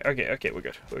 Okay, okay, okay. We're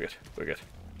good. We're good. We're good.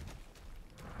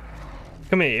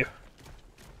 Come here, you.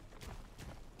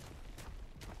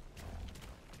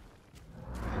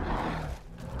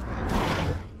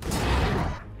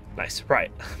 Nice.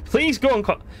 Right. Please go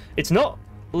on. It's not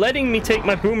letting me take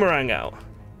my boomerang out.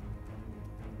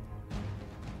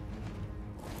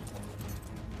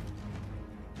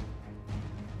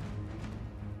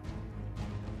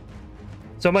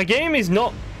 So my game is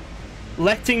not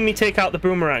letting me take out the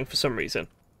boomerang for some reason.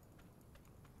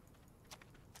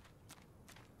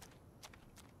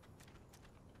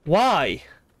 Why?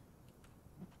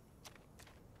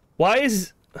 Why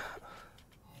is...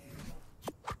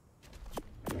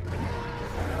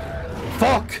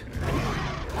 Fuck!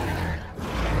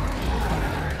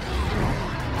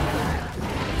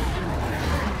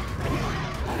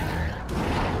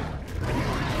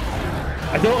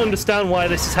 I don't understand why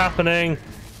this is happening.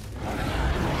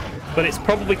 But it's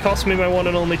probably cost me my one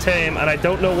and only tame, and I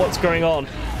don't know what's going on.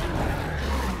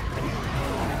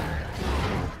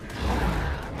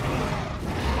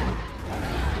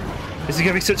 This is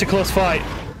gonna be such a close fight.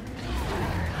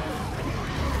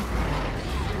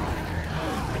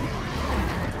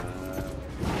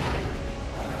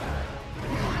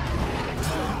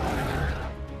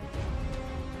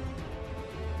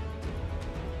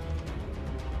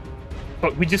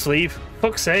 Fuck, we just leave.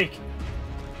 Fuck's sake.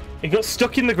 It got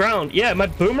stuck in the ground. Yeah, my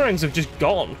boomerangs have just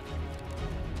gone.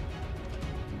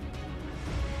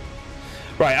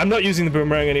 Right, I'm not using the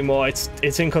boomerang anymore.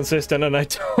 It's inconsistent and I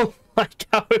don't like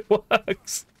how it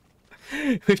works.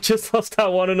 We've just lost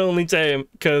our one and only tame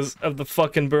because of the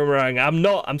fucking boomerang.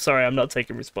 I'm sorry, I'm not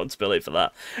taking responsibility for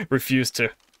that. Refuse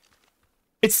to.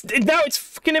 Now it's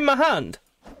fucking in my hand.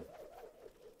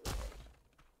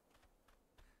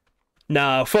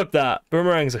 No, fuck that.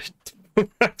 Boomerangs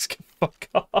can fuck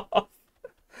off.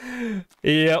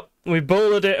 Yep, we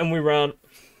bowled it and we ran.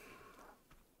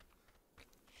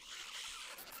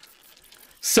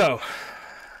 So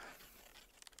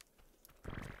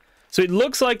it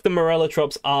looks like the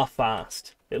Morellotrops are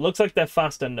fast. It looks like they're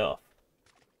fast enough.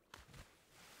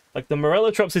 Like, the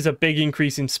Morellotrops is a big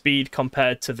increase in speed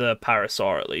compared to the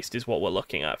Parasaur, at least, is what we're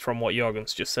looking at from what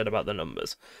Jorgen's just said about the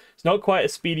numbers. It's not quite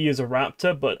as speedy as a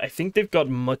Raptor, but I think they've got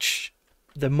much...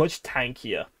 They're much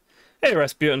tankier. Hey,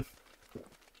 Rasputin.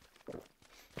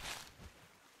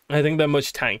 I think they're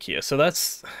much tankier, so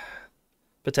that's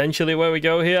potentially where we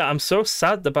go here. I'm so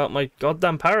sad about my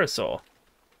goddamn Parasaur.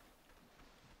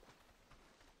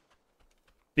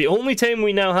 The only tame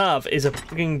we now have is a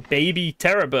fucking baby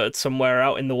terror bird somewhere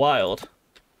out in the wild.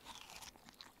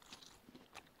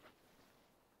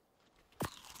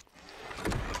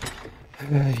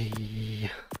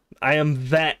 I am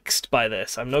vexed by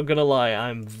this. I'm not gonna lie,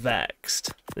 I'm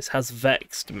vexed. This has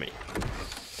vexed me.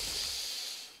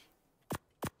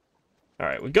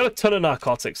 Alright, we've got a ton of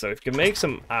narcotics, though. If we can make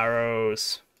some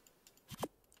arrows...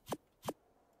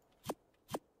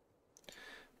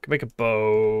 We can make a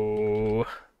bow...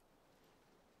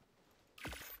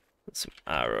 Some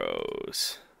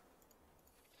arrows.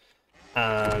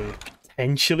 And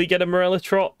potentially get a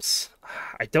Morellotrops.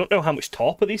 I don't know how much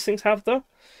torpor these things have, though.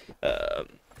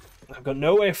 I've got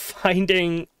no way of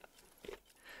finding...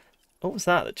 What was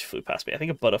that just flew past me? I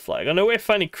think a butterfly. I got no way of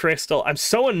finding crystal. I'm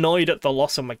so annoyed at the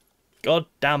loss of my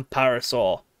goddamn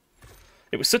Parasaur.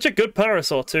 It was such a good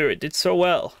Parasaur, too. It did so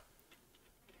well.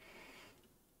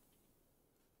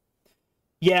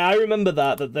 Yeah, I remember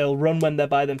that they'll run when they're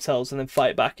by themselves and then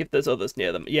fight back if there's others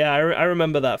near them. Yeah, I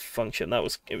remember that function. It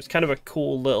was kind of a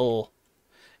cool little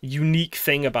unique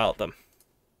thing about them.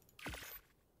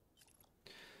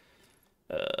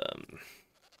 I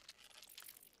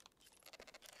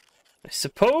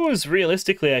suppose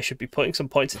realistically I should be putting some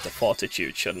points into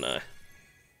fortitude, shouldn't I?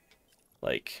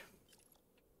 Like,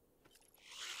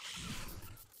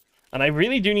 and I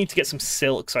really do need to get some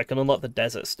silk so I can unlock the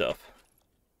desert stuff.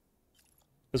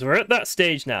 Because we're at that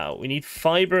stage now. We need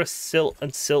fiber, silk,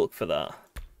 and silk for that.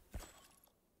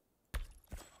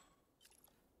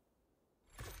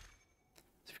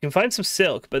 So if we can find some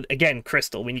silk, but again,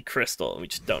 crystal. We need crystal, and we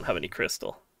just don't have any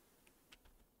crystal.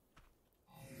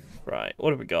 Right,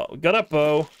 what have we got? We got a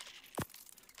bow.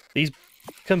 These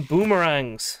become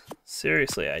boomerangs.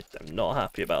 Seriously, I'm not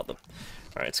happy about them.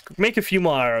 Alright, let's make a few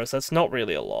more arrows. That's not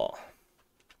really a lot.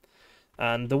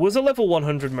 And there was a level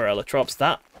 100 Morellotrops.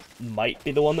 That might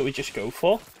be the one that we just go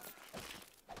for.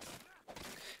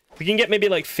 If we can get maybe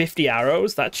like 50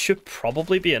 arrows, that should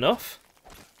probably be enough.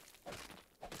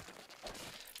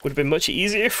 Would have been much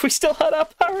easier if we still had our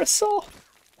Parasaur.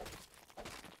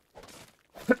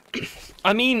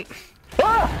 I mean...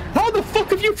 how the fuck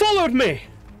have you followed me?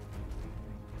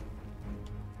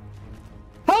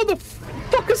 How the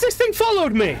fuck has this thing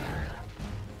followed me?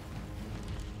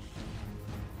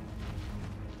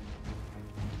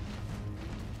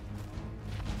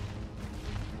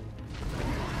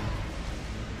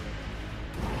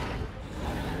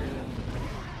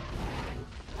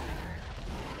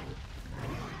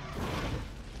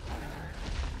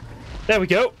 There we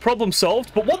go. Problem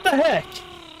solved. But what the heck?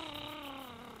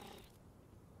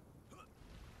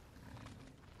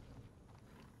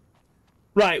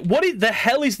 Right, what the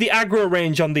hell is the aggro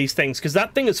range on these things? Because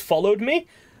that thing has followed me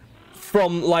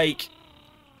from, like,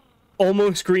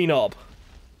 almost Green Orb.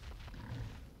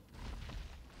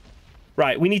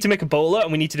 Right, we need to make a bowler,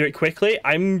 and we need to do it quickly.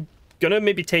 I'm gonna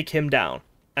maybe take him down,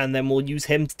 and then we'll use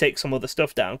him to take some other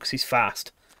stuff down, because he's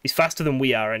fast. He's faster than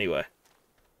we are, anyway.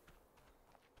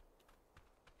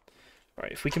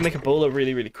 Alright, if we can make a bowler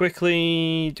really, really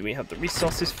quickly... Do we have the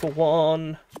resources for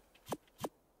one?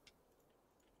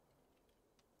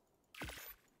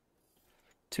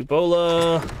 Two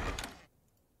bowler.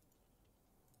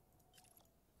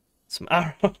 Some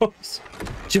arrows.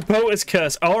 Jerboa's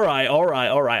curse. Alright, alright,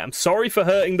 alright. I'm sorry for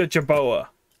hurting the Jerboa.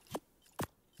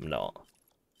 I'm not.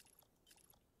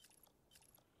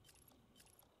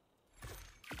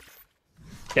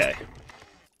 Okay.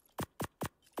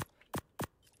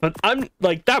 But I'm,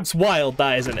 like, that's wild,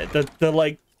 that, isn't it?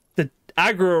 The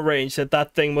aggro range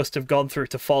that thing must have gone through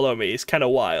to follow me is kind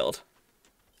of wild.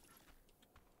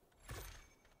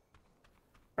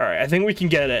 Alright, I think we can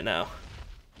get it now.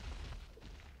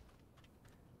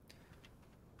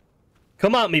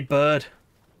 Come at me, bird.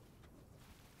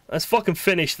 Let's fucking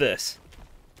finish this.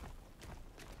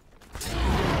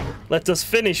 Let us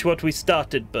finish what we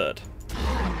started, bird.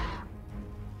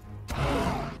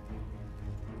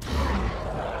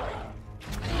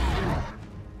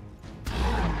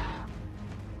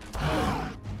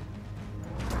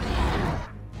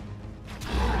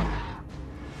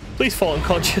 Please fall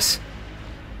unconscious.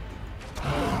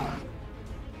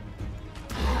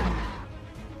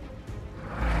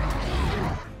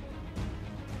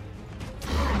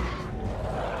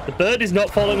 The bird is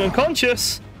not falling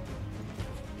unconscious.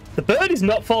 The bird is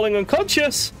not falling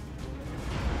unconscious.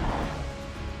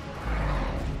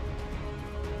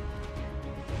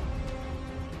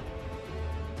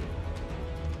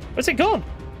 Where's it gone?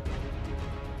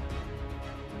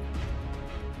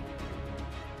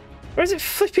 Where's it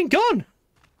flipping gone?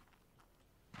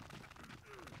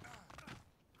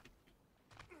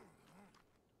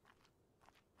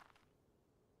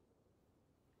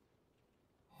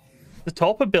 The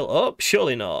top are built up?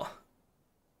 Surely not.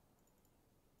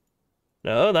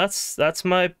 No, that's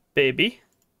my baby.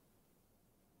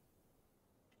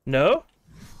 No?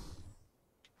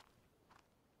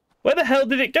 Where the hell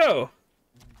did it go?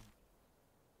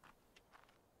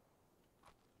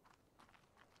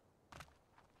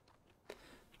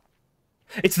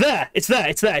 It's there! It's there!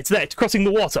 It's there! It's there! It's crossing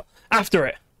the water! After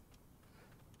it!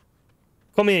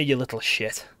 Come here, you little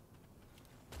shit.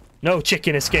 No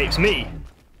chicken escapes me!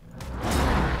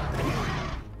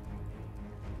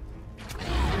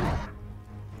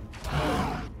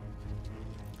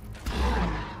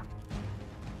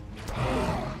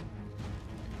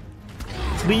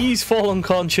 Please fall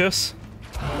unconscious.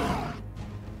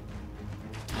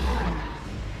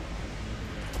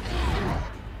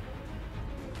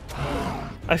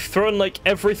 I've thrown like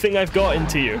everything I've got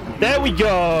into you. There we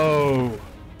go.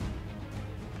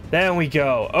 There we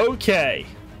go. Okay.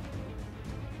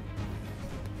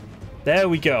 There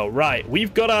we go. Right.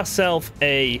 We've got ourselves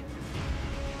a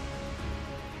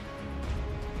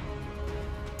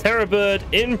terror bird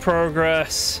in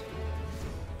progress.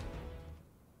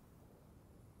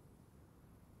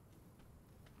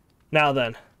 Now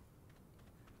then.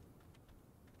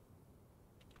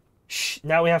 Shh.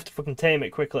 Now we have to fucking tame it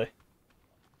quickly.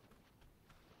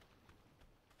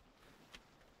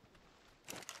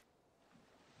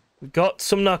 We've got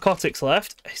some narcotics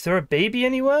left. Is there a baby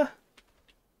anywhere?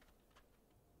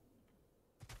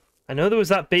 I know there was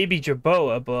that baby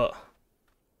jerboa, but...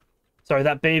 Sorry,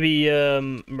 that baby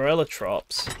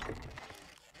Morellotrops.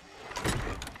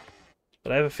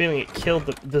 But I have a feeling it killed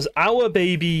the... There's our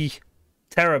baby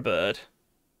terror bird.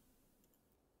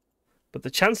 But the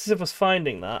chances of us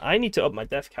finding that... I need to up my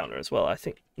death counter as well, I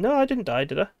think. No, I didn't die,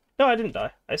 did I? No, I didn't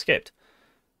die. I escaped.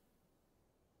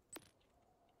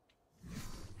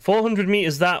 400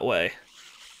 meters that way.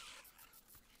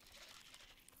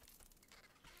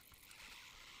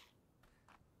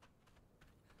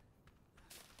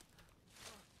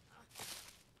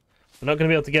 We're not going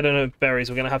to be able to get enough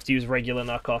berries. We're going to have to use regular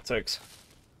narcotics.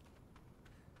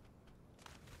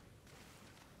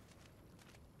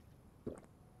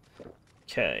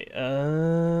 Okay,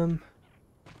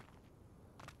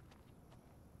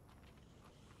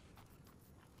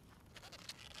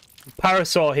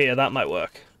 Parasaur here, that might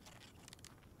work.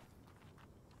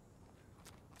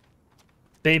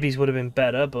 Babies would have been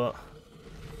better, but...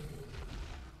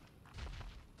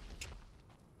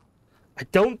 I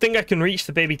don't think I can reach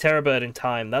the baby terror bird in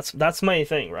time. That's my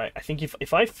thing, right? I think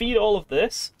if I feed all of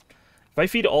this, if I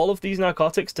feed all of these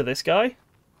narcotics to this guy,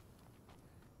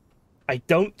 I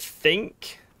don't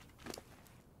think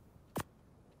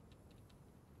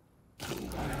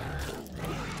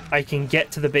I can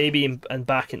get to the baby and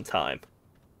back in time.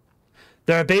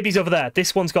 There are babies over there.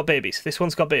 This one's got babies. This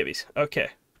one's got babies. Okay.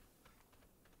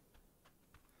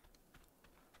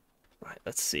 Right,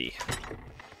 let's see.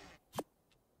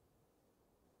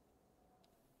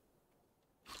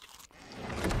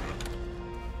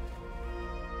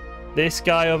 This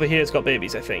guy over here has got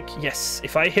babies, I think. Yes,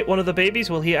 if I hit one of the babies,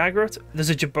 will he aggro it? There's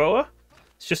a jerboa.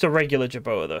 It's just a regular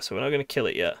jerboa, though, so we're not going to kill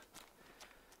it yet.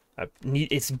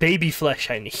 It's baby flesh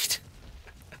I need.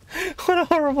 What a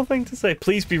horrible thing to say.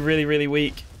 Please be really, really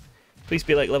weak. Please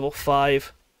be like level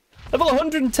 5. Level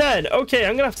 110! Okay,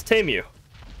 I'm going to have to tame you.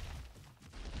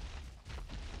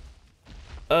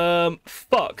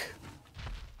 Fuck.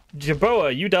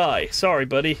 Jerboa, you die. Sorry,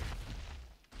 buddy.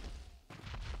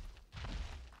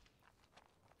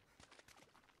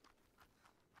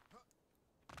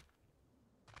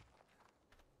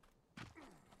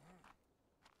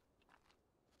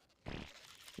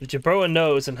 The jerboa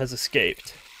knows and has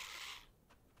escaped.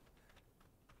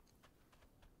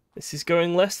 This is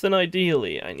going less than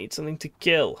ideally. I need something to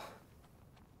kill.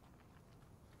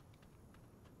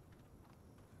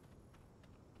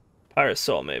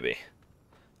 Parasaur, maybe.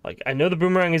 Like, I know the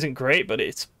boomerang isn't great, but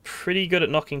it's pretty good at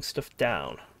knocking stuff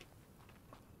down.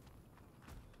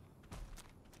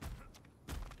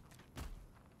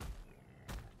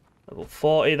 Level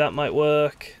 40, that might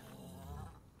work.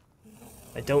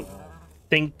 I don't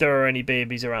think there are any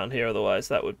babies around here, otherwise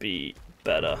that would be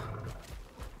better.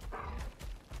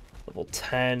 Level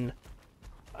 10.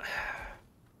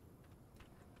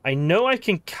 I know I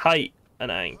can kite an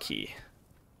Anki.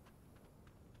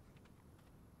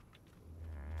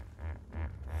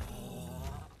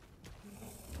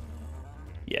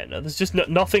 Yeah, no, there's just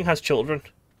nothing has children.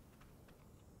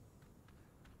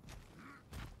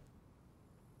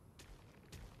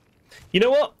 You know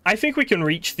what? I think we can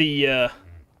reach the,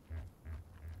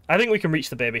 I think we can reach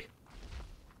the baby.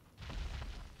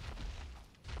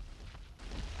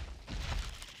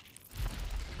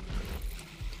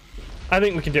 I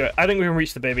think we can do it. I think we can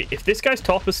reach the baby. If this guy's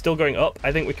top is still going up,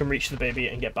 I think we can reach the baby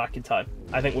and get back in time.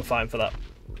 I think we're fine for that.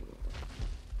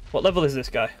 What level is this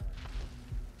guy?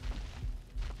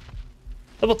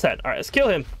 Level 10. Alright, let's kill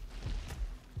him.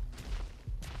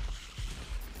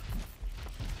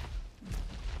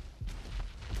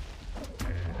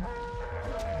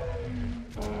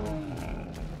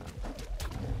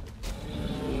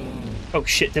 Oh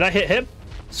shit, did I hit him?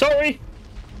 Sorry!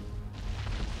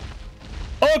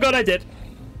 Oh god, I did.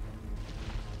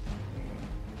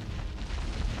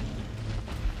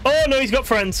 Oh no, he's got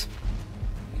friends.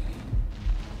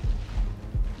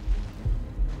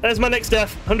 There's my next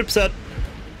death, 100%.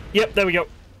 Yep, there we go.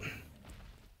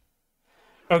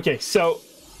 Okay, so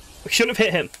we shouldn't have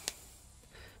hit him.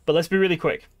 But let's be really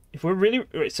quick. If we're really...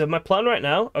 Right, so my plan right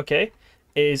now, okay,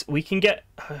 is we can get...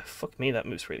 fuck me, that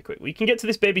moves really quick. We can get to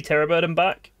this baby terror bird and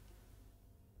back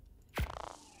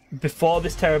before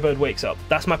this terror bird wakes up.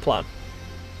 That's my plan.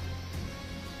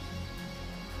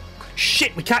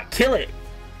 Shit, we can't kill it.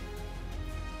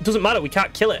 It doesn't matter, we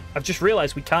can't kill it. I've just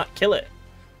realized we can't kill it.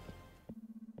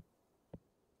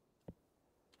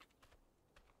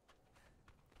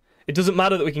 It doesn't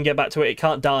matter that we can get back to it. It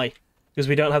can't die because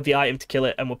we don't have the item to kill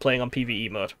it and we're playing on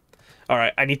PvE mode.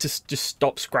 Alright, I need to just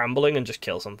stop scrambling and just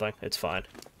kill something. It's fine.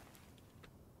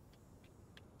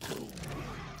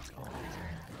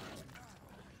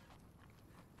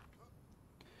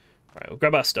 Alright, we'll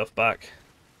grab our stuff back.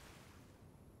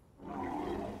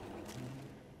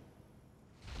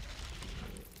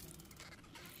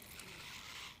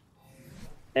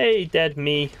 Hey, dead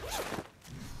me.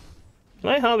 Can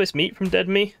I harvest meat from dead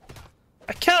me?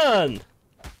 I can!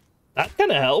 That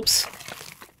kind of helps.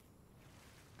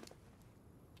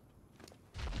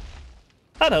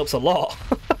 That helps a lot.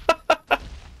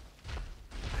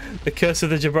 The curse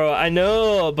of the Jabroa. I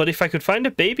know, but if I could find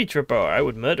a baby Jabroa, I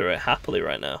would murder it happily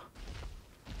right now.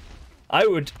 I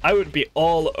would be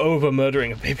all over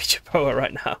murdering a baby Jabroa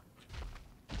right now.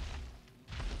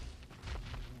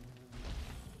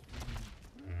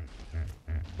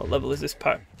 What level is this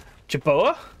part?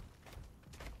 Jabroa?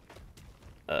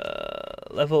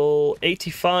 Level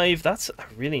 85. That's a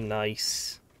really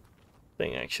nice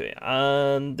thing, actually.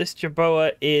 And this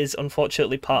Jabroa is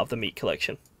unfortunately part of the meat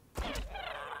collection.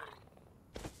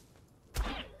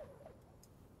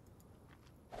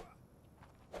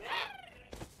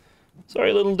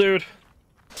 Sorry, little dude.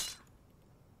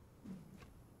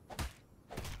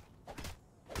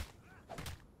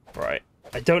 Right.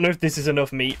 I don't know if this is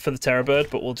enough meat for the terror bird,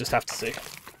 but we'll just have to see.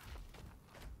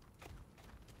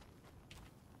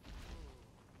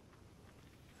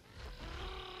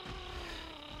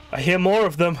 I hear more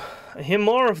of them. I hear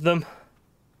more of them.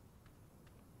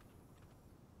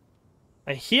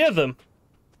 I hear them.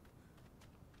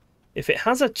 If it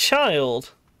has a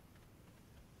child...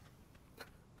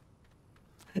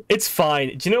 It's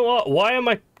fine. Do you know what? Why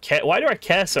do I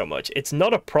care so much? It's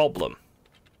not a problem.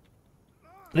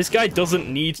 This guy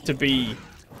doesn't need to be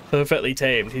perfectly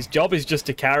tamed. His job is just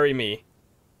to carry me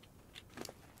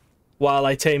while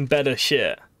I tame better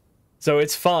shit. So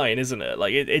it's fine, isn't it?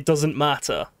 Like, it doesn't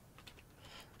matter.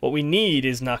 What we need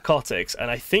is narcotics, and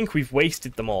I think we've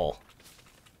wasted them all.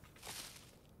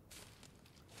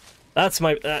 That's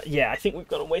my... yeah, I think we've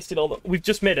got and wasted all the... We've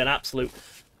just made an absolute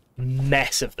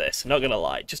mess of this. Not gonna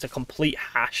lie. Just a complete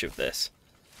hash of this.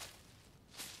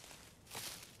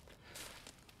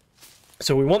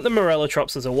 So we want the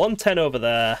Morellotrops. There's a 110 over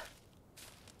there.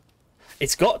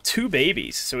 It's got 2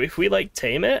 babies, so if we, like,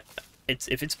 tame it,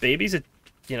 if its babies are,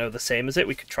 you know, the same as it,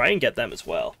 we could try and get them as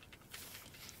well.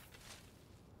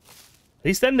 At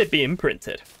least then they'd be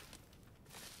imprinted.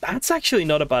 That's actually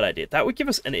not a bad idea. That would give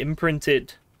us an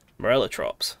imprinted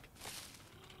Morellotrops.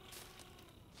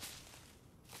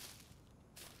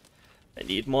 I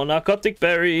need more narcotic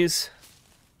berries.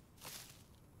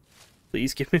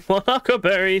 Please give me more narco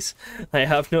berries. I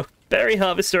have no berry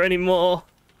harvester anymore.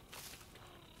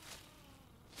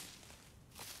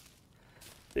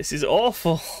 This is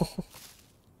awful.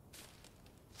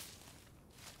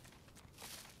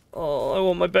 Oh, I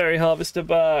want my berry harvester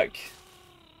back.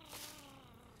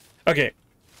 Okay.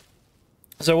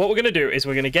 So what we're going to do is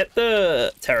we're going to get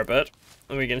the terror bird,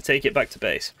 and we're going to take it back to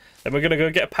base. Then we're going to go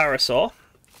get a parasaur,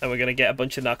 and we're going to get a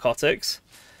bunch of narcotics.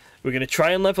 We're going to try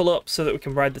and level up so that we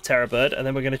can ride the terror bird, and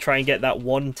then we're going to try and get that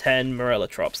 110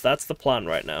 Morellotrops. That's the plan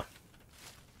right now.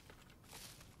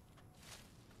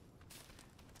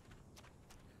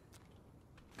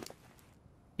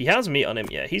 He has meat on him.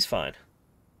 Yeah, he's fine.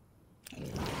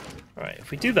 Alright, if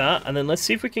we do that, and then let's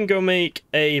see if we can go make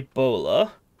a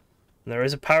bowler. And there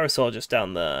is a parasaur just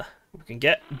down there. We can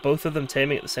get both of them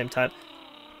taming at the same time.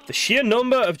 The sheer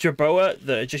number of Jerboa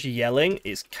that are just yelling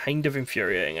is kind of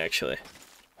infuriating, actually.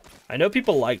 I know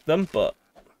people like them, but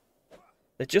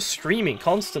they're just screaming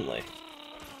constantly.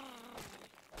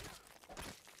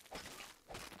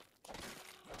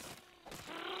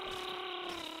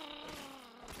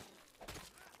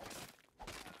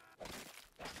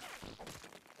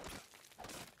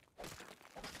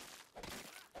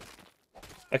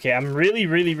 Okay, I'm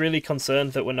really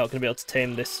concerned that we're not going to be able to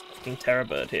tame this fucking terror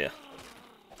bird here.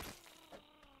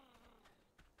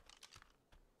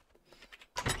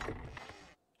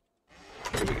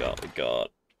 What do we got? We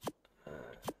got...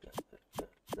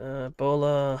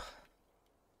 Bola...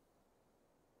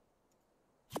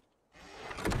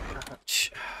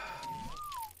 Ouch.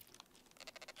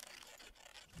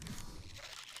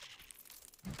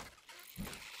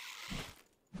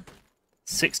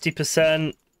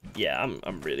 60%. Yeah,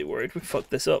 I'm really worried we fucked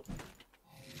this up.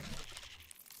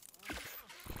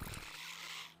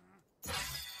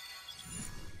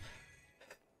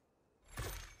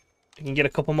 We can get a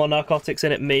couple more narcotics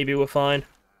in it, maybe we're fine.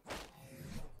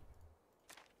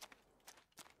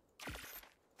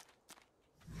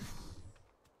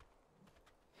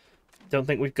 Don't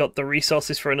think we've got the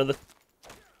resources for another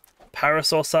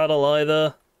parasaur saddle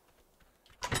either.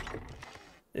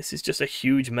 This is just a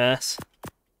huge mess.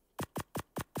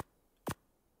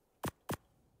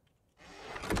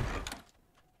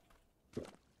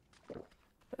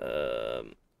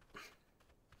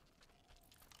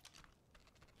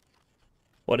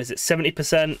 What is it,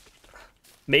 70%?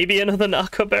 Maybe another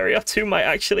narco berry or two might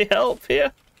actually help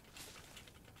here.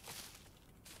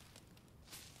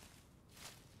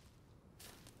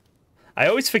 I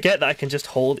always forget that I can just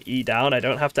hold E down. I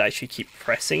don't have to actually keep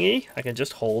pressing E. I can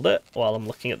just hold it while I'm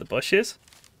looking at the bushes.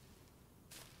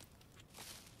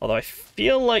 Although I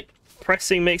feel like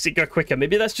pressing makes it go quicker.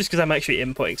 Maybe that's just because I'm actually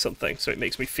inputting something, so it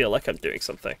makes me feel like I'm doing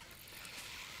something.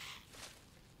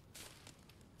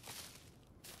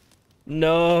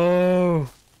 No!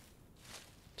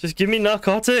 Just give me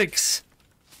narcotics!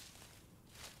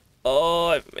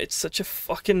 Oh, it's such a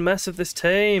fucking mess of this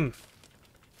tame.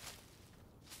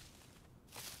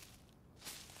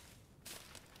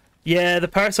 Yeah, the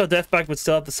Parasaur Deathbag would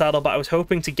still have the saddle, but I was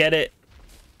hoping to get it...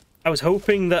 I was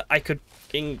hoping that I could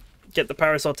get the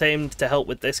Parasaur tamed to help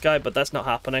with this guy, but that's not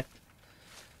happening.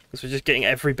 Because we're just getting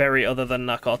every berry other than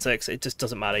narcotics. It just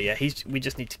doesn't matter. Yeah, we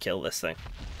just need to kill this thing.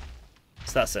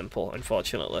 It's that simple,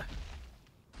 unfortunately.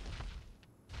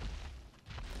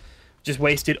 Just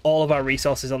wasted all of our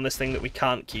resources on this thing that we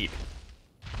can't keep.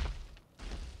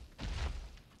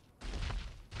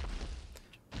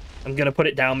 I'm gonna put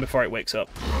it down before it wakes up.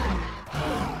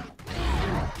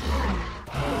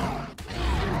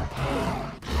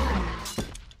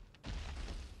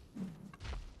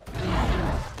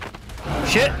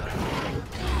 Shit!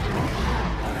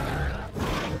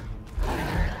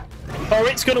 Or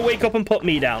it's gonna wake up and put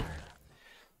me down.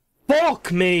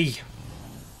 Fuck me!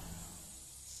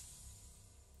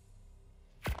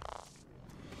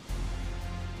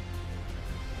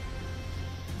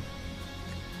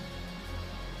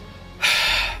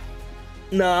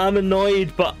 No, I'm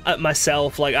annoyed but at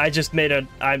myself. Like, I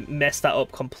messed that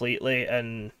up completely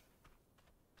and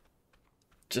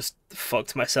just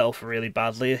fucked myself really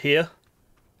badly here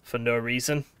for no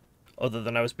reason other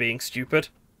than I was being stupid.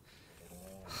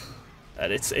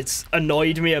 And it's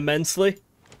annoyed me immensely.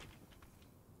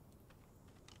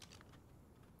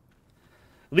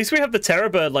 At least we have the Terror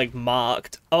Bird, like,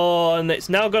 marked. Oh, and it's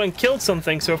now gone and killed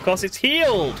something, so of course it's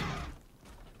healed!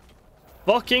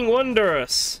 Fucking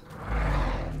wondrous!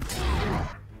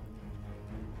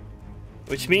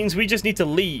 Which means we just need to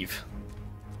leave.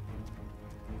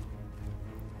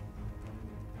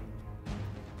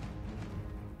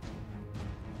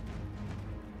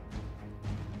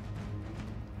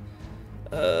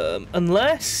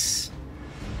 Unless...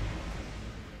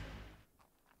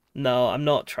 No, I'm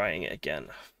not trying it again.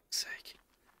 For fuck's sake.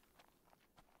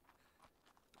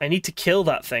 I need to kill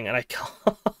that thing and I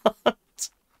can't.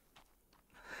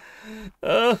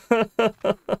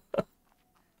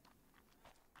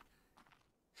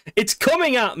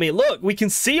 coming at me. Look, we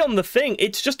can see on the thing.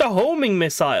 It's just a homing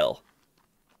missile.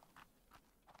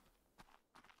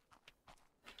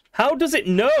 How does it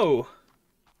know?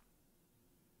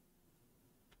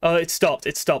 Oh, it stopped.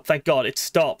 It stopped. Thank God, it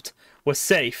stopped. We're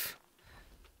safe.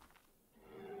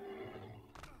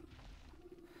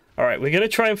 Alright, we're going to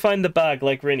try and find the bag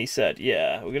like Rinny said.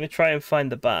 Yeah, we're going to try and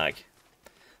find the bag.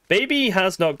 Baby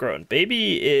has not grown.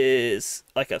 Baby is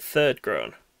like a third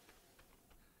grown.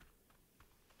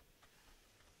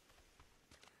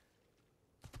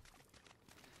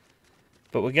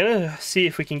 But we're going to see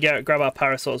if we can grab our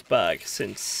Parasaur's bag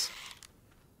since...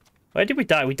 Where did we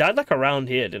die? We died like around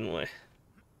here, didn't we?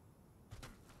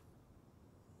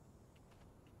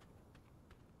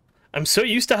 I'm so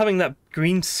used to having that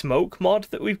green smoke mod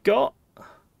that we've got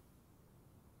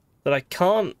that I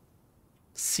can't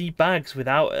see bags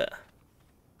without it.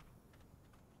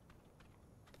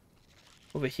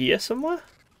 Over here somewhere?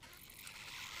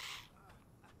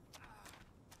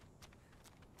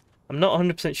 I'm not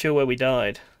 100% sure where we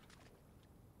died.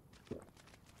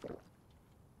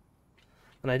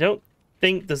 And I don't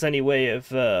think there's any way of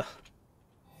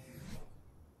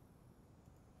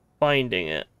finding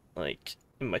it, like,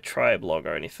 in my tribe log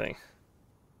or anything.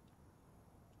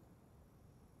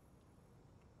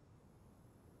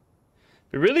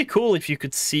 It'd be really cool if you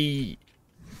could see,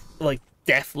 like,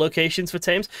 death locations for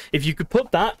tames. If you could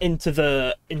put that into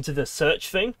the search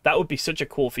thing, that would be such a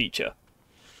cool feature.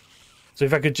 So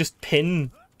if I could just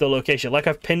pin the location, like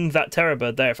I've pinned that terror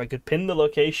bird there, if I could pin the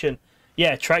location,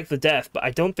 yeah, track the death, but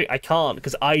I don't think I can't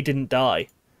because I didn't die.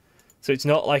 So it's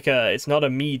not like it's not a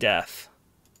me death.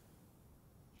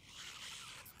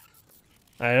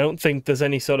 I don't think there's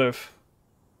any sort of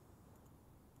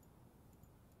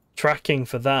tracking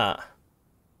for that.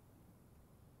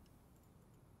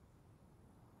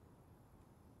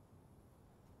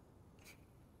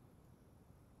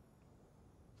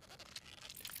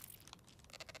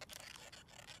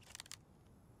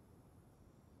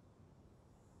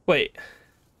 Wait.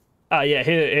 Ah, yeah,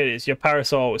 here it is. Your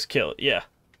parasaur was killed. Yeah.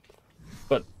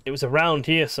 But it was around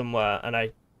here somewhere, and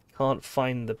I can't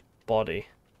find the body.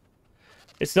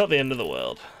 It's not the end of the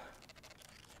world.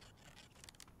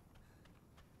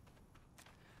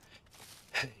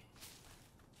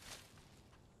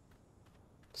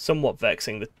 Somewhat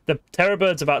vexing. The terror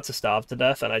bird's about to starve to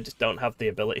death, and I just don't have the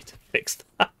ability to fix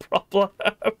that problem.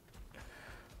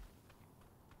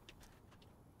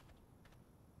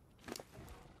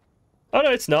 Oh,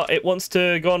 no, it's not. It wants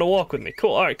to go on a walk with me.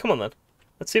 Cool. All right, come on, then.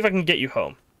 Let's see if I can get you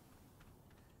home.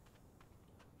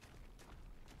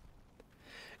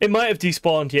 It might have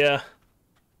despawned, yeah.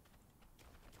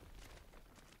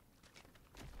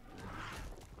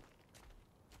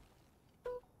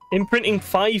 Imprinting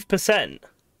 5%.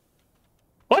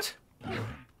 What?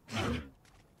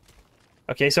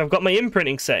 Okay, so I've got my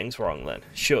imprinting settings wrong, then.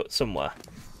 Sure, somewhere.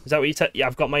 Is that what you said? Yeah,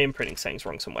 I've got my imprinting settings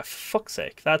wrong somewhere. For fuck's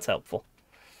sake, that's helpful.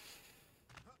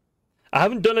 I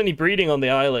haven't done any breeding on the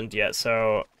island yet,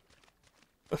 so...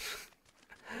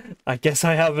 I guess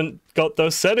I haven't got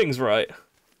those settings right.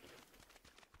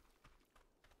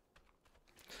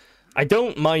 I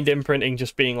don't mind imprinting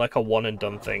just being like a one and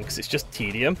done thing, because it's just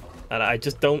tedium. And I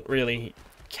just don't really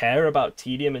care about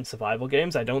tedium in survival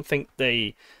games. I don't think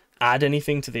they add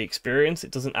anything to the experience.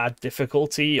 It doesn't add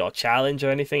difficulty or challenge or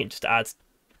anything. It just adds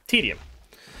tedium.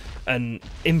 And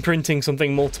imprinting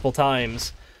something multiple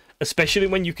times... especially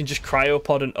when you can just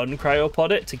cryopod and uncryopod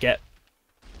it to get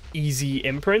easy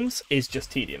imprints, is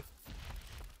just tedium.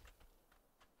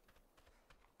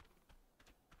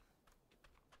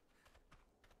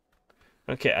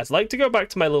 Okay, I'd like to go back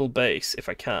to my little base, if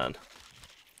I can.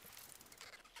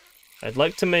 I'd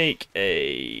like to make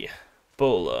a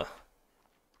bowler.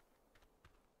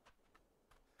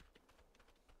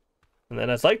 And then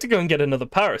I'd like to go and get another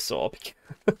parasaur,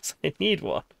 because I need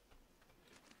one.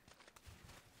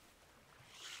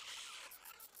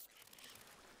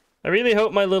 I really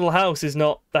hope my little house is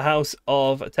not the house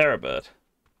of a terror bird.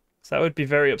 So that would be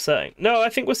very upsetting. No, I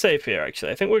think we're safe here,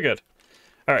 actually. I think we're good.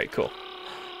 Alright, cool.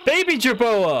 Baby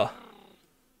Jerboa!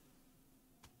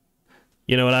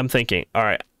 You know what I'm thinking?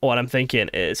 Alright, what I'm thinking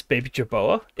is Baby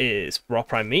Jerboa is raw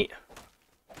prime meat.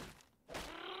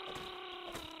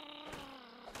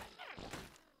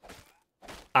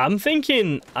 I'm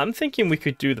thinking we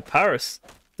could do the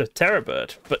terror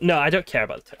bird. But no, I don't care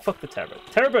about the fuck the terror bird.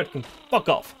 Terror bird can fuck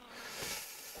off.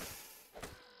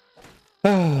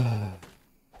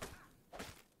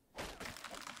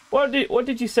 What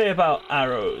did you say about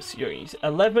arrows?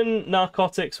 11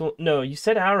 narcotics. Well, no, you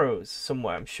said arrows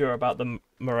somewhere. I'm sure about the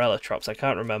Morellotrops. I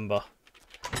can't remember.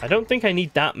 I don't think I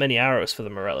need that many arrows for the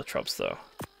Morellotrops though.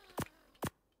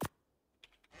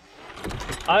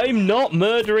 I'm not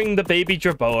murdering the baby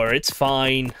Jerboa. It's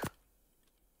fine.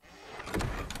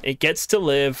 It gets to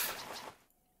live.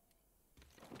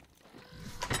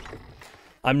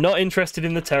 I'm not interested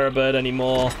in the terror bird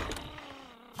anymore.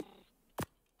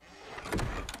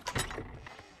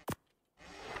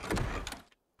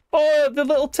 Oh, the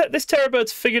little this terror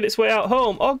bird's figured its way out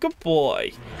home. Oh, good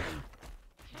boy.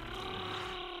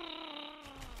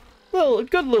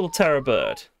 Good little terror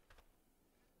bird.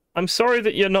 I'm sorry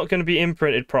that you're not going to be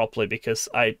imprinted properly because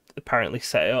I apparently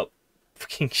set it up.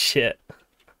 Fucking shit.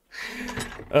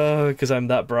 Oh, because I'm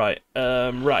that bright.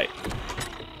 Right.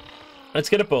 Let's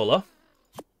get a bowler.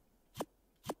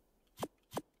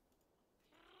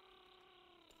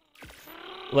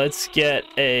 Let's get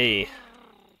a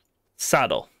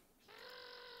saddle.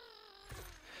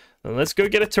 And let's go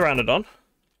get a pteranodon.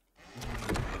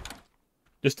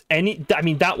 Just any... I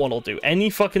mean, that one will do. Any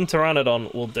fucking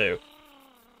pteranodon will do.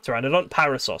 Pteranodon?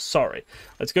 Parasaur, sorry.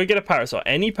 Let's go get a parasaur.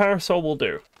 Any parasaur will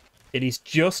do. It is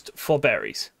just for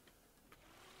berries.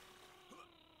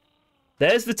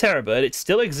 There's the terror bird. It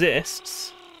still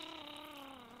exists.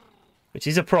 Which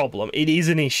is a problem. It is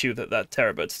an issue that that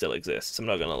terror bird still exists. I'm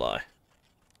not going to lie.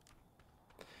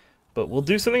 But we'll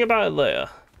do something about it later.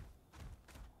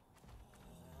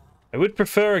 I would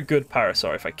prefer a good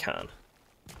parasaur if I can.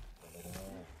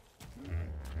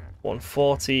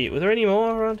 140. Were there any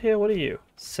more around here? What are you?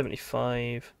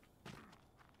 75.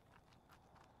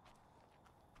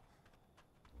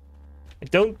 I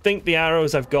don't think the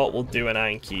arrows I've got will do an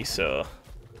Anki, so...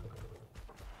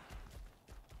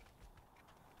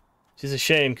 Which is a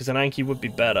shame, because an Anki would be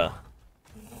better.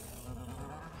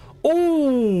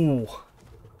 Oh!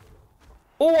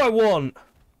 Oh, I want!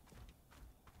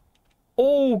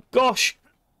 Oh, gosh.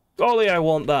 Golly, I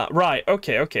want that. Right,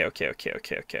 okay.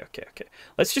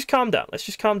 Let's just calm down. Let's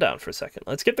just calm down for a second.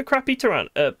 Let's get the crappy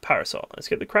parasaur. Let's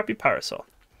get the crappy parasaur.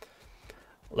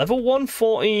 Level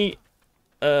 140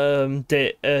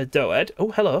 Doed.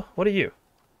 Oh, hello. What are you?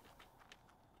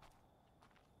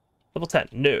 Level 10.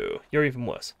 No, you're even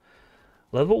worse.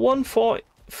 Level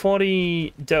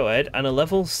 140 Doed and a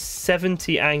level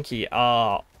 70 Anki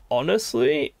are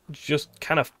honestly just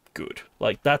kind of good.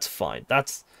 Like, that's fine.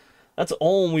 That's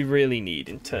all we really need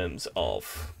in terms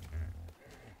of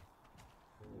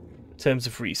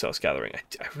resource gathering.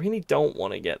 I really don't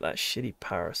want to get that shitty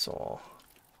parasaur.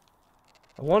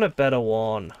 I want a better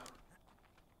one.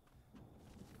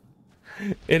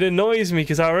 It annoys me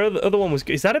because our other one was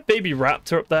good. Is that a baby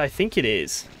raptor up there? I think it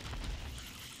is.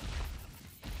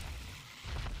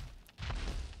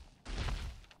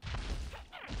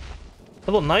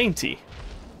 Level 90.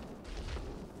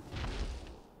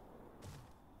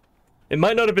 It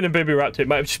might not have been a baby raptor. It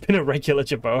might have just been a regular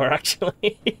Jerboa,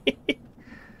 actually.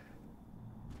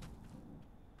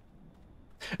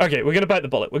 Okay, we're going to bite the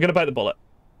bullet. We're going to bite the bullet.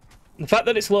 The fact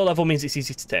that it's low level means it's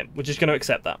easy to tame. We're just going to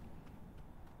accept that.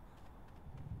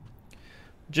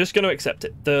 Just going to accept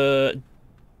it. The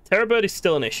terror bird is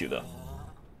still an issue, though.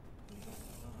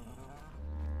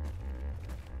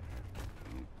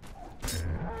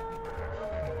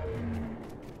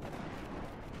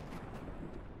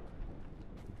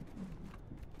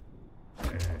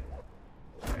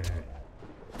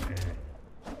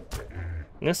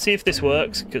 Let's see if this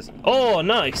works, because... Oh,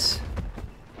 nice!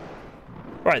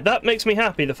 Right, that makes me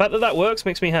happy. The fact that that works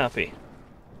makes me happy.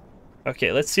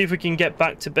 Okay, let's see if we can get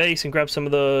back to base and grab some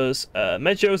of those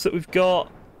Medjos that we've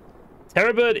got.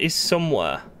 Terror bird is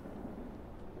somewhere.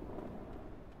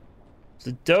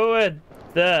 The Doed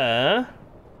there.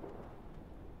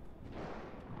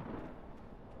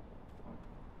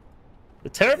 The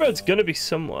terror bird's gonna be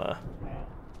somewhere.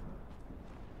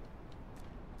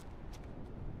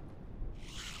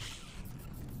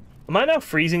 Am I now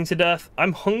freezing to death?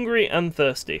 I'm hungry and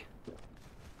thirsty.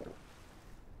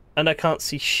 And I can't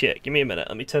see shit. Give me a minute.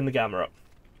 Let me turn the gamma up.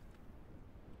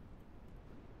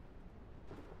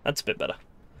 That's a bit better.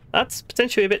 That's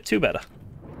potentially a bit too better.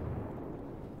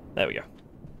 There we go.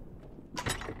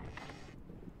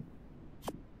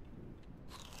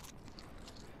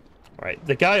 Right,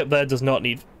 the guy up there does not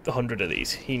need 100 of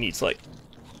these. He needs like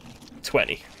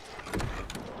 20.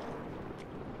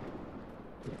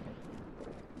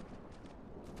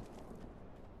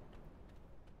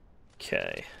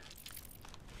 Okay.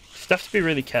 Just have to be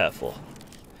really careful.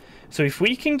 So if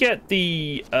we can get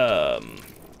the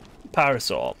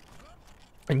parasaur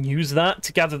and use that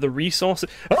to gather the resources...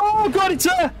 Oh god, it's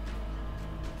there!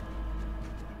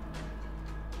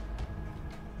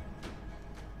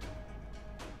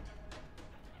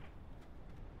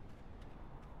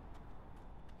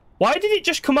 Why did it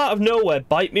just come out of nowhere,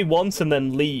 bite me once, and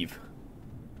then leave?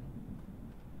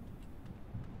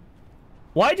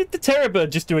 Why did the terror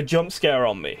bird just do a jump scare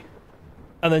on me?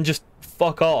 And then just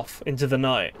fuck off into the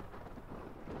night?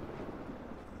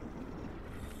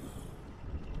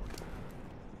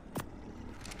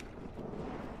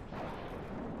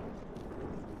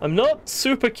 I'm not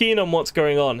super keen on what's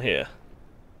going on here.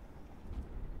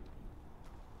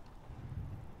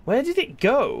 Where did it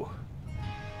go?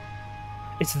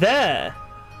 It's there.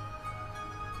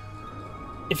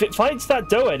 If it fights that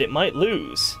doed, it might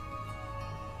lose.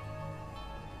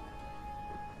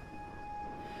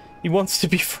 He wants to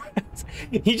be friends.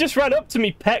 He just ran up to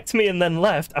me, pecked me, and then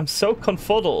left. I'm so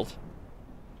confuddled.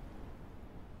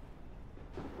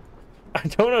 I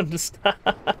don't understand.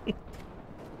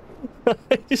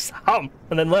 Just and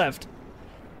then left.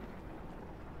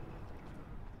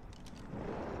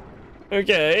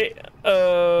 Okay,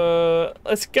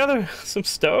 let's gather some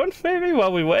stone, maybe,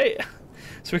 while we wait.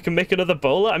 So we can make another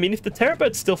bowler. I mean, if the terror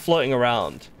bird's still floating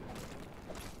around,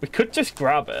 we could just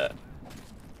grab it.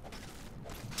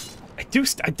 I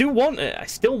do want it. I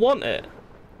still want it.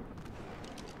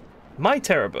 My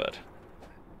terror bird.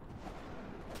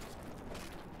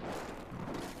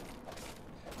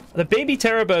 The baby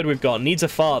terror bird we've got needs a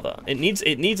father. It needs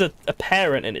a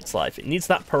parent in its life. It needs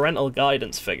that parental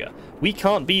guidance figure. We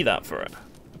can't be that for it.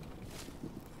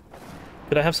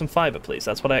 Could I have some fiber, please?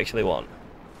 That's what I actually want.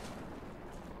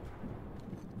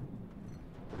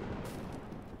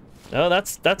 No,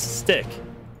 that's a stick.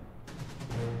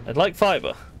 I'd like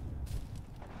fiber.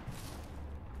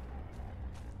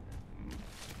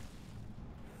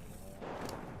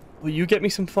 Will you get me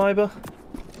some fiber?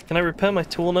 Can I repair my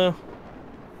tool now?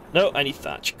 No, I need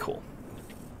thatch. Cool.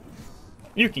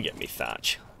 You can get me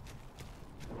thatch.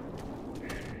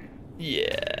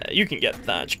 Yeah, you can get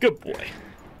thatch. Good boy.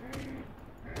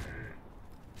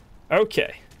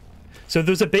 Okay. So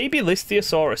there's a baby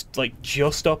Listhiosaurus, like,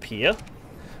 just up here.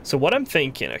 So what I'm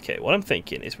thinking, okay, what I'm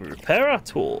thinking is we repair our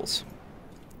tools.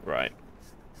 Right.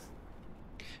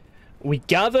 We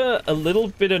gather a little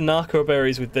bit of narco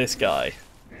berries with this guy.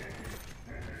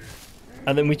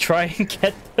 And then we try and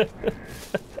get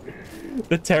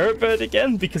the terror bird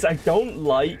again, because I don't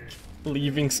like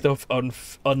leaving stuff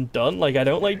undone. Like, I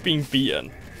don't like being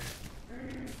beaten.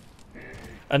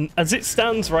 And as it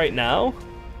stands right now,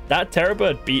 that terror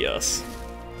bird beat us.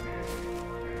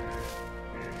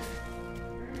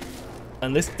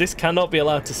 And this cannot be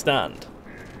allowed to stand.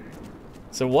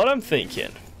 So what I'm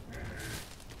thinking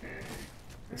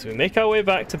is we make our way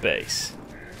back to base.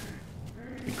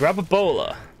 We grab a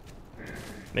bowler.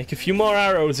 Make a few more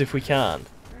arrows if we can.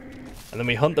 And then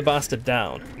we hunt the bastard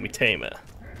down and we tame it.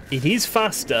 It is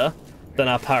faster than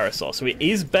our parasaur, so it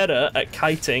is better at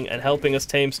kiting and helping us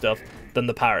tame stuff than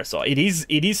the parasaur. It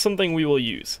is something we will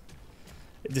use.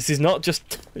 This is not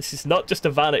just a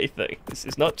vanity thing. This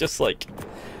is not just like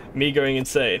me going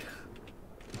insane.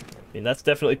 I mean, that's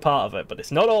definitely part of it, but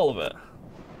it's not all of it.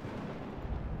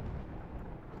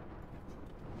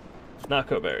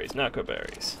 Narco berries, narco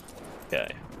berries.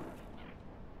 Okay.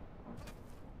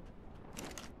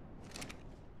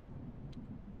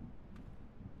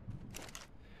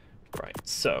 Right,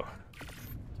 so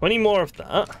 20 more of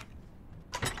that.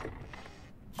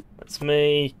 Let's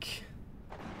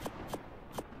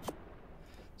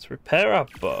repair our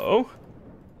bow.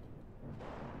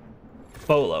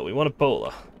 Bowler, we want a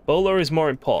bowler. Bowler is more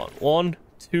important. 1,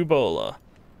 2 bowler.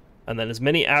 And then as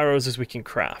many arrows as we can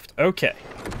craft. Okay.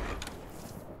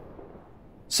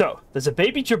 So, there's a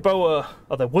baby jerboa,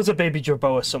 or there was a baby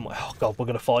jerboa somewhere. Oh god, we're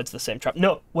going to fall into the same trap.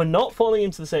 No, we're not falling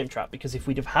into the same trap, because if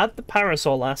we'd have had the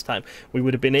parasaur last time, we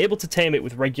would have been able to tame it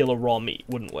with regular raw meat,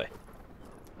 wouldn't we?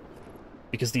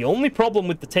 Because the only problem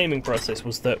with the taming process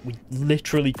was that we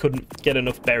literally couldn't get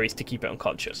enough berries to keep it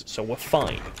unconscious, so we're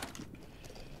fine.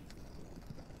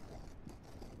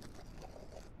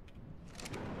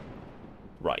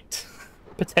 Right.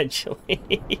 Potentially.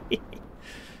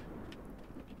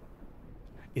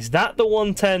 Is that the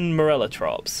 110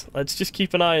 Morellotrops? Let's just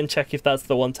keep an eye and check if that's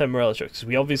the 110 Morellotrops, because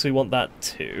we obviously want that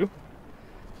too.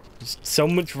 There's so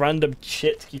much random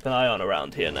shit to keep an eye on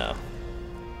around here now.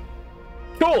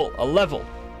 Cool! A level.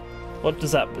 What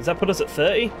does that put us at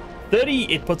 30?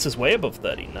 30, it puts us way above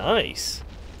 30. Nice.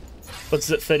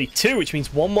 Puts us at 32, which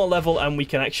means one more level and we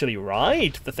can actually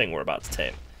ride the thing we're about to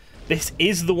tame. This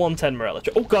is the 110 Morellotrop.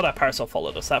 Oh god, our parasaur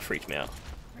followed us. That freaked me out.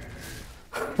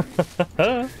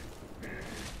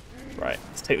 Right,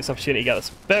 let's take this opportunity to gather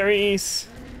some berries.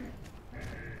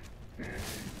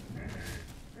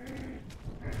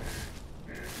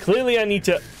 Clearly I need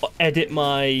to edit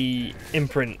my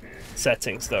imprint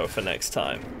settings though for next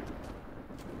time.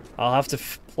 I'll have to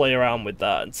play around with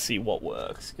that and see what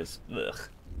works, because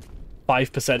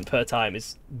 5% per time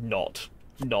is not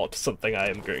not something I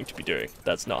am going to be doing.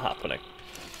 That's not happening.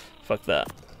 Fuck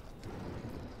that.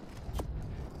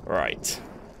 Right.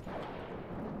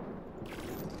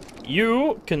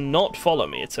 You cannot follow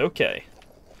me. It's okay.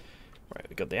 Right,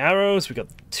 we got the arrows. We got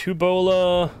the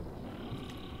tubola.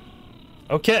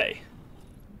 Okay.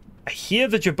 I hear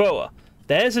the jerboa.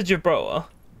 There's a jerboa.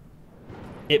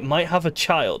 It might have a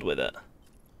child with it.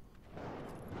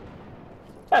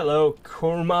 Hello,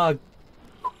 Kurama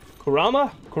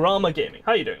Gaming.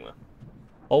 How you doing, man?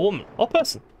 Or woman. Or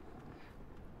person.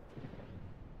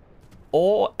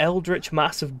 Or Eldritch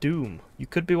Mass of Doom. You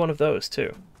could be one of those,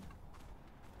 too.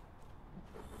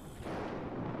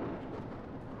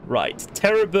 Right.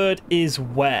 Terrorbird is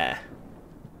where?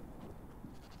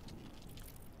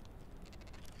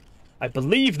 I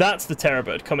believe that's the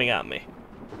Terrorbird coming at me.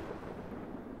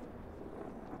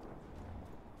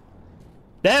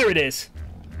 There it is!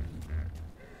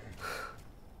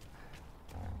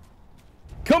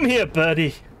 Come here,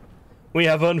 birdie. We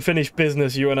have unfinished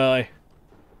business, you and I.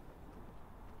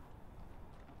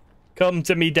 Come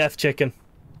to me, death chicken.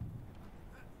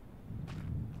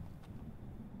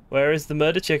 Where is the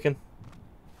murder chicken?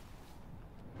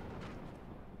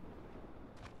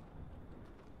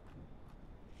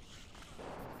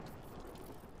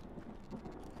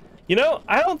 You know,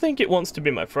 I don't think it wants to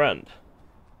be my friend.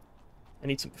 I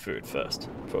need some food first,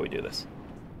 before we do this.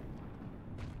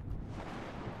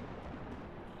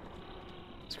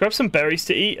 Let's grab some berries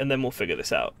to eat, and then we'll figure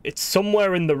this out. It's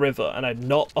somewhere in the river, and I'm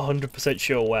not 100%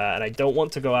 sure where, and I don't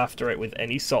want to go after it with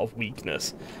any sort of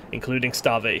weakness, including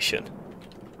starvation.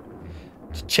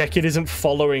 Just check it isn't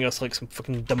following us like some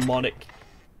fucking demonic...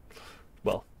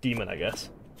 Well, demon, I guess.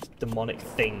 Demonic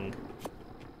thing.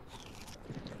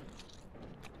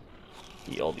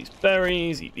 Eat all these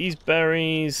berries, eat these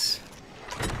berries.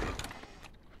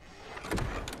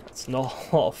 That's not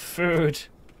a lot of food.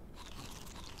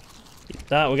 Eat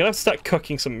that. We're gonna have to start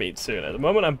cooking some meat soon. At the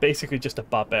moment, I'm basically just a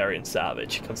barbarian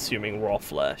savage, consuming raw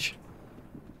flesh.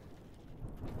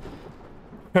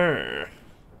 I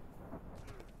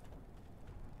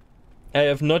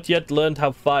have not yet learned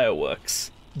how fire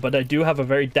works, but I do have a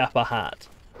very dapper hat.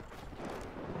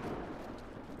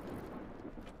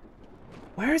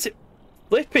 Where is it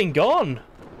flipping gone?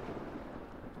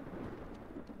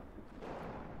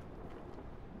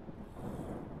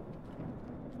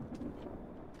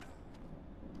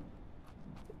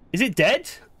 Is it dead?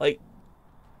 Like...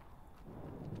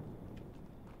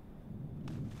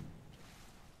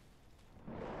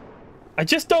 I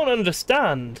just don't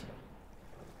understand.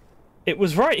 It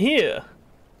was right here.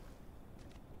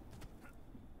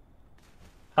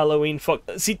 Halloween fuck.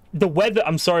 See, the weather...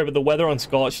 I'm sorry, but the weather on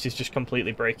Scorched is just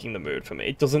completely breaking the mood for me.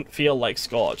 It doesn't feel like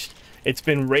Scorched. It's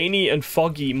been rainy and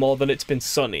foggy more than it's been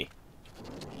sunny.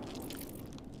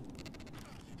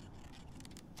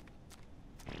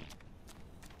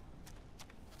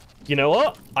 You know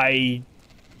what? I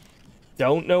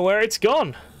don't know where it's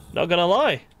gone. Not gonna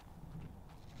lie.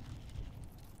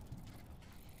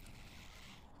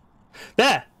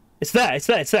 There! It's there, it's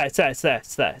there, it's there, it's there, it's there,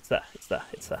 it's there, it's there, it's there,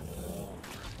 it's there.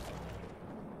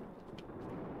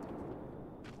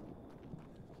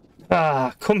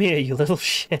 Ah, come here, you little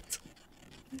shit.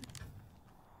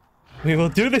 We will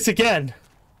do this again.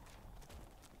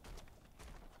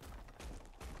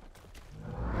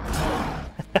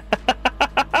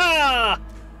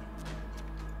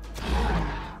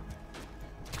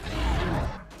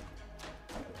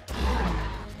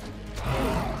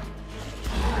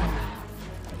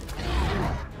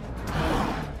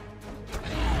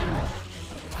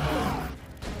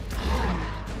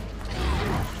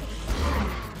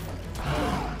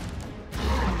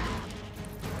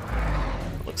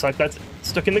 Looks like that's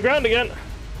stuck in the ground again.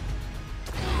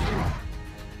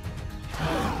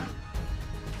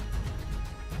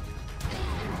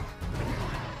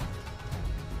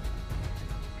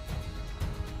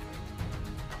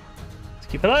 Let's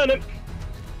keep an eye on him.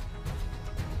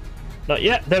 Not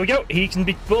yet. There we go. He can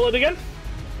be bullied again.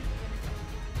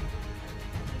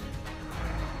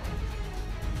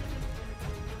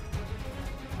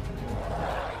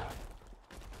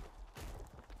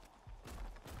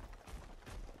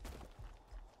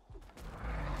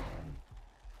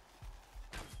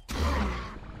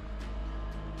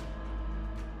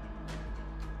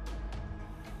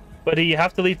 But you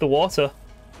have to leave the water.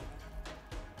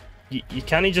 You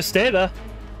can't just stay there.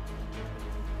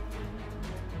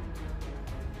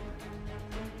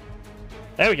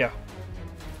 There we go.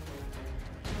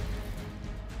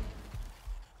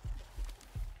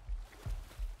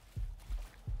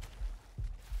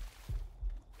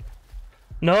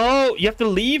 No, you have to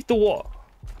leave the water.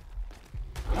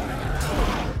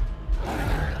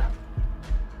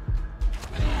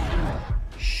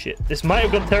 This might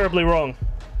have gone terribly wrong.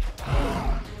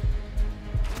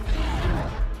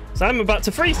 So I'm about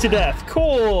to freeze to death.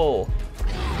 Cool.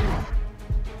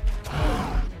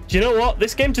 Do you know what?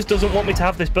 This game just doesn't want me to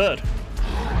have this bird.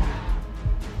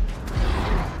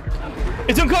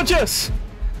 It's unconscious!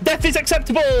 Death is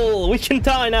acceptable! We can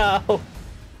die now!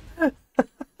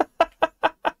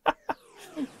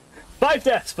 5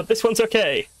 deaths, but this one's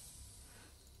okay.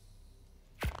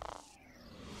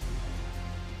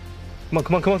 Come on,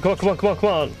 come on, come on, come on, come on, come on, come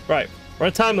on. Right, we're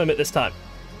on a time limit this time.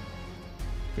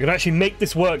 We're gonna actually make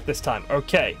this work this time.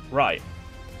 Okay, right.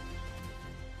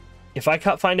 If I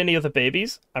can't find any other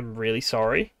babies, I'm really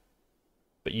sorry.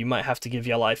 But you might have to give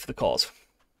your life for the cause.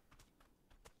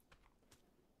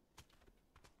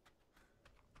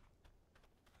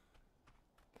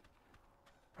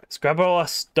 Let's grab all our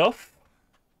stuff.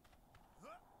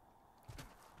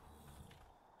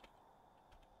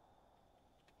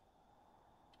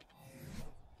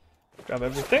 Grab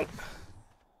everything.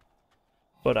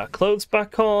 Put our clothes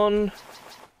back on.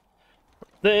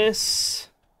 This.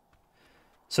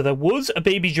 So there was a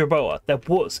baby jerboa. There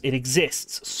was. It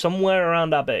exists somewhere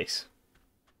around our base.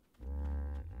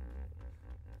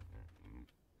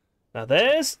 Now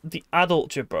there's the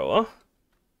adult jerboa.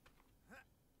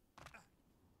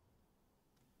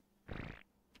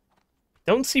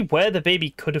 Don't see where the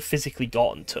baby could have physically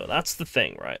gotten to. That's the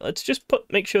thing, right? Let's just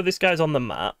make sure this guy's on the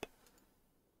map.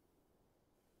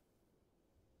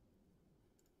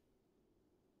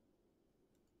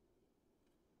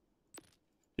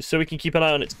 Just so we can keep an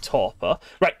eye on its topper.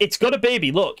 Right, it's got a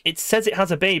baby. Look, it says it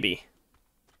has a baby.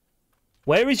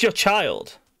 Where is your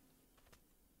child?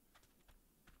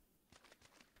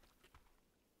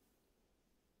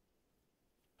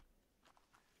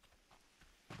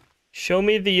 Show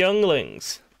me the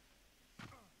younglings.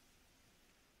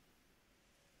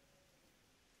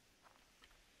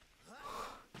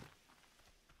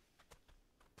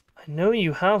 I know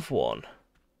you have one.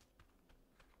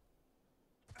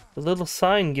 The little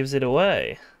sign gives it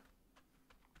away.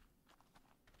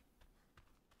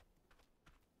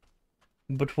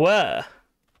 But where?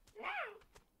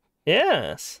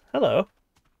 Yes. Hello.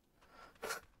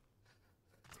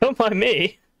 Don't mind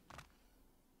me.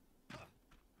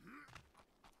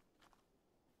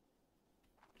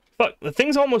 Fuck, the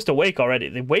thing's almost awake already.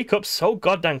 They wake up so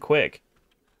goddamn quick.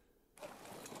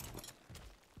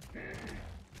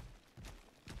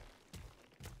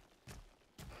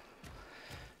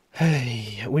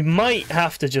 Hey, we might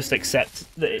have to just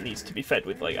accept that it needs to be fed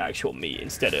with, like, actual meat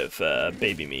instead of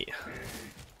baby meat.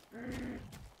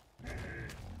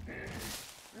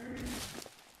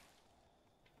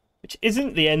 Which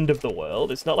isn't the end of the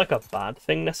world. It's not like a bad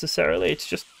thing necessarily. It's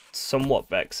just somewhat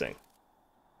vexing.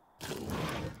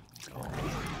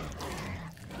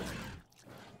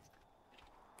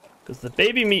 Because the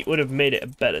baby meat would have made it a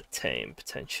better tame,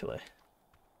 potentially.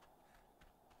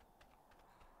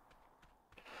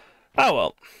 Oh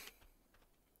well.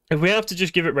 If we have to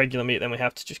just give it regular meat, then we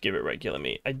have to just give it regular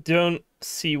meat. I don't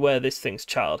see where this thing's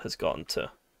child has gone to.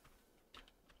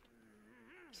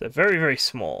 So they're very, very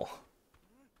small.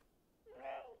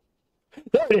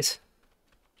 There it is!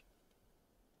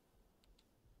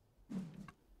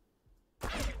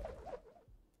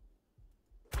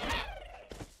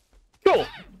 Cool!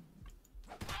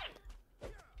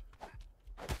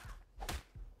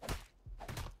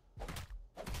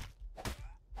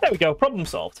 There we go, problem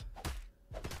solved.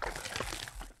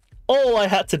 All I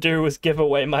had to do was give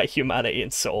away my humanity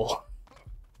and soul.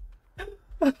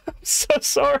 I'm so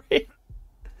sorry.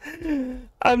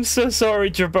 I'm so sorry,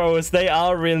 jerboas. They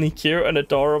are really cute and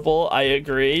adorable, I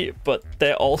agree, but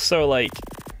they're also, like,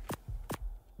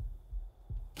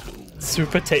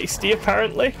 super tasty,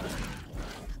 apparently.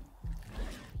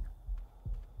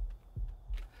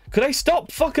 Could I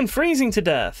stop fucking freezing to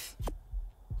death?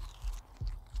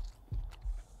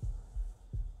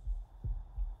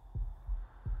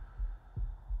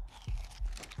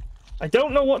 I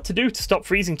don't know what to do to stop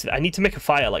freezing to death. I need to make a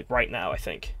fire, like, right now, I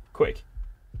think. Quick.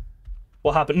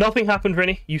 What happened? Nothing happened,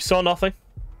 Rinny. You saw nothing.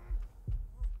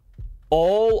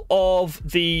 All of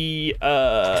the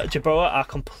jerboa are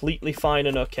completely fine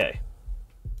and okay.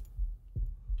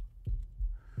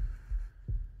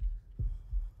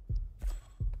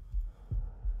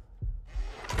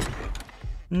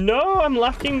 No, I'm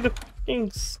lacking the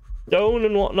fucking stone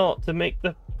and whatnot to make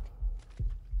the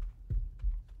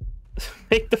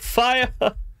fire.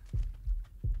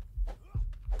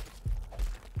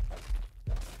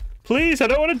 Please, I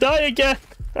don't want to die again.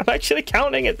 I'm actually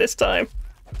counting it this time.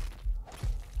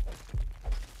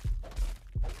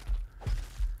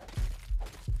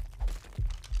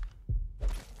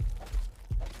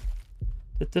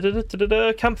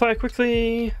 Campfire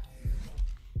quickly.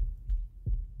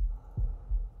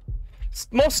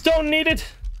 More stone needed.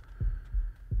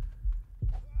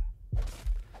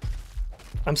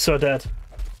 I'm so dead.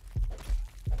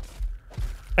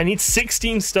 I need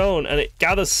 16 stone, and it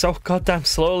gathers so goddamn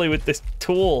slowly with this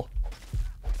tool.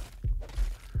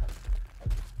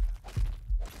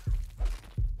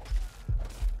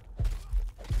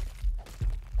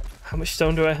 How much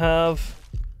stone do I have?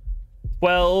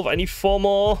 12. I need 4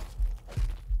 more.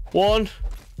 1.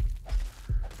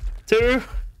 2.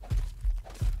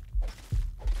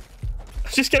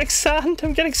 I'm just getting sand.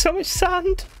 I'm getting so much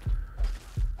sand.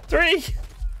 3.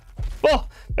 4.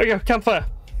 There we go. Campfire.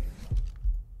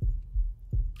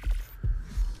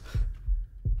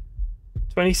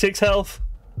 26 health.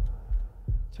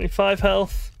 25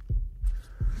 health.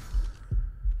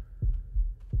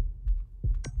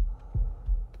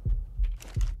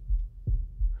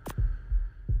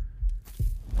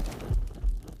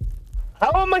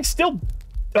 How am I still...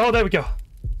 Oh, there we go.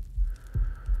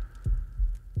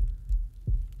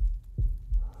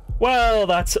 Well,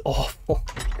 that's awful.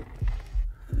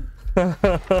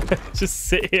 Just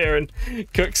sit here and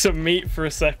cook some meat for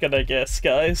a second, I guess,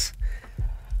 guys.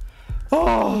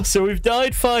 Oh, so we've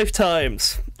died 5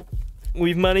 times.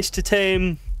 We've managed to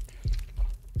tame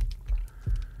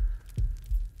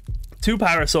 2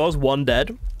 parasaurs, 1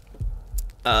 dead.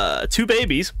 2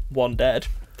 babies, 1 dead.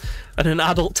 And an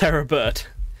adult terror bird.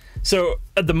 So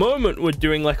at the moment we're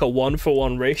doing like a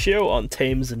 1-for-1 ratio on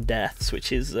tames and deaths,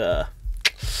 which is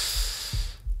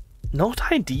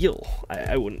not ideal.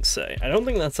 I wouldn't say. I don't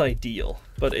think that's ideal,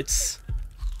 but it's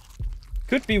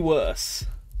could be worse.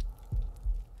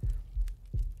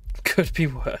 Could be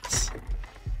worse.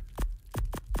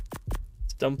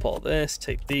 Let's dump all this.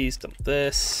 Take these. Dump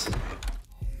this.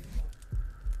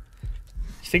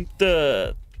 You think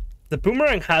the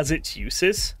boomerang has its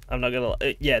uses. I'm not gonna...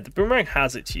 yeah, the boomerang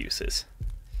has its uses.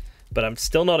 But I'm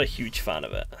still not a huge fan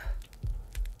of it.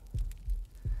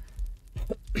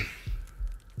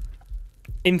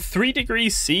 In 3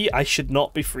 degrees C, I should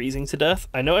not be freezing to death.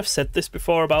 I know I've said this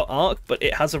before about ARK, but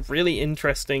it has a really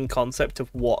interesting concept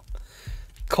of what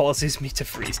causes me to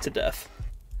freeze to death.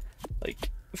 Like,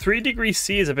 3 degrees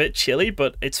C is a bit chilly,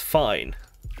 but it's fine.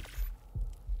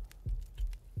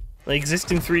 I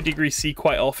exist in 3 degrees C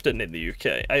quite often in the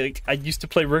UK. I used to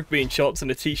play rugby in shorts and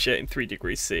a t-shirt in 3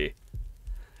 degrees C.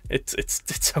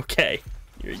 It's okay.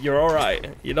 You're all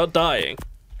right. You're not dying.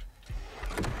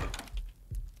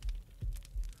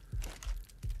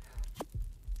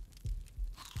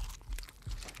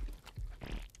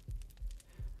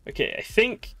 Okay, I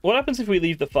think... What happens if we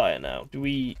leave the fire now? Do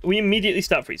we immediately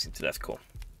start freezing to death? Cool.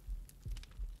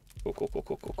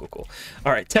 Cool.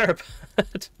 Alright,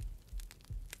 Terrorbird.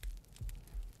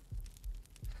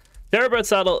 Terrorbird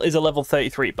saddle is a level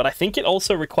 33, but I think it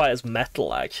also requires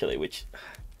metal, actually, which...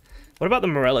 What about the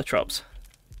Morellotrops?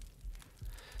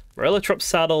 Morellotrop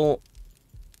saddle,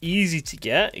 easy to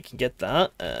get. You can get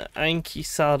that. Anki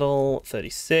saddle,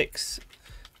 36.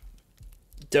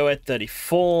 Doed,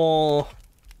 34.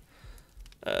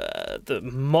 The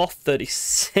Moth,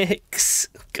 36.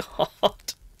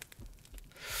 God.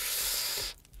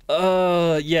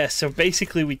 Yeah, so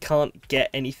basically we can't get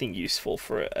anything useful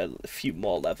for a few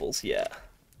more levels yet.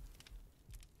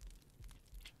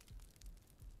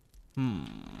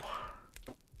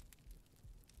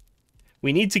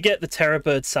 We need to get the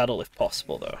Terrorbird saddle if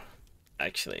possible, though.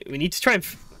 Actually, we need to try and...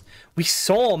 We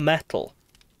saw metal.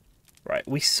 Right,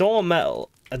 we saw metal,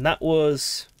 and that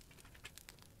was...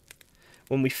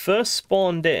 when we first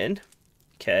spawned in.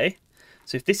 Okay,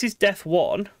 so if this is Death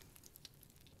 1...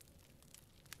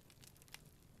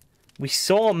 we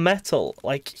saw metal,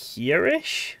 like,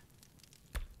 here-ish?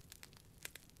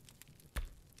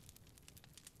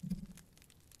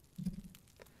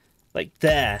 Like,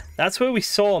 there. That's where we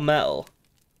saw metal.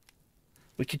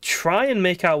 We could try and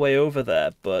make our way over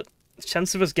there, but the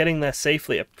chances of us getting there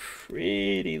safely are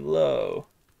pretty low.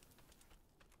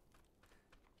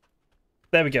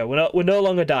 There we go. We're no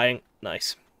longer dying.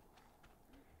 Nice.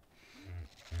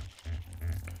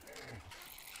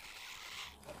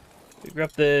 We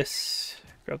grab this.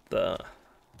 Grab that.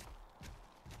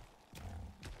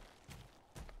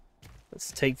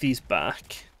 Let's take these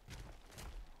back.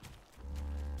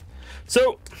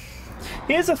 So,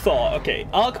 here's a thought. Okay,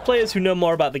 ARK players who know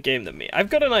more about the game than me. I've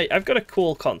got a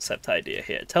cool concept idea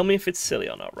here. Tell me if it's silly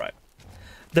or not, right?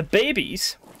 The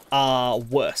babies are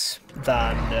worse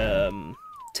than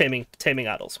taming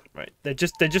adults, right? They're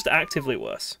just actively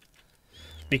worse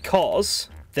because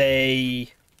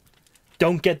they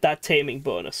don't get that taming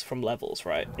bonus from levels,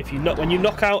 right? If you when you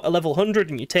knock out a level 100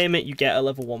 and you tame it, you get a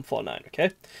level 149, okay?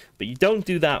 But you don't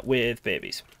do that with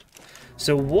babies.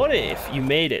 So what if you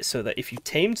made it so that if you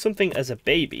tamed something as a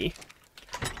baby,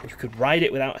 you could ride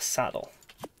it without a saddle?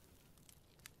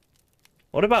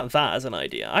 What about that as an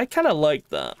idea? I kind of like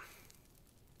that.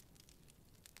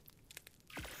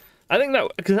 I think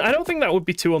that, because I don't think that would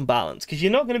be too unbalanced, because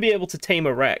you're not going to be able to tame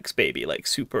a Rex baby like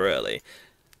super early,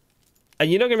 and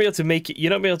you're not going to be able to make it.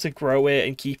 You're not going to be able to grow it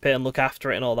and keep it and look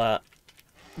after it and all that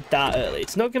early.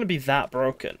 It's not going to be that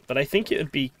broken, but I think it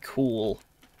would be cool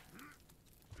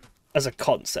as a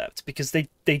concept, because they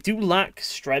do lack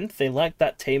strength. They lack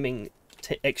that taming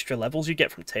extra levels you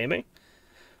get from taming,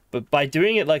 but by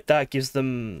doing it like that gives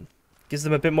them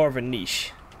a bit more of a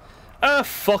niche. A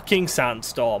fucking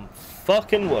sandstorm.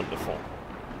 Fucking wonderful.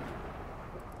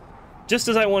 Just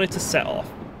as I wanted to set off.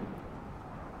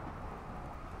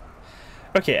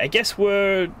 Okay, I guess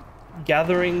we're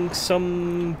gathering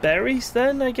some berries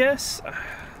then, I guess?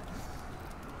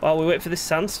 While we wait for this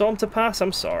sandstorm to pass,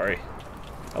 I'm sorry.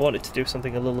 I wanted to do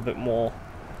something a little bit more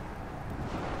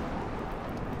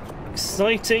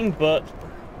exciting, but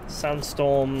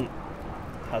sandstorm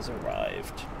has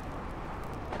arrived.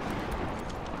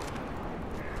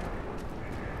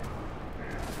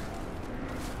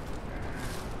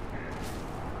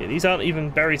 Yeah, these aren't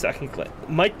even berries that I can collect.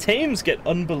 My tames get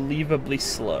unbelievably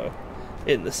slow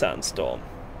in the sandstorm.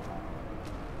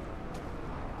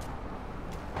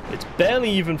 It's barely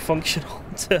even functional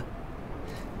to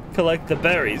collect the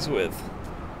berries with.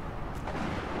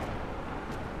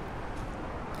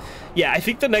 Yeah, I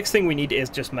think the next thing we need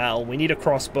is just metal. We need a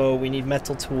crossbow, we need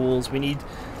metal tools, we need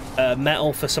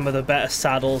metal for some of the better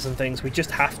saddles and things. We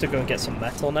just have to go and get some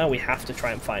metal now. We have to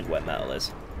try and find where metal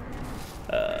is.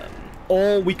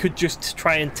 Or we could just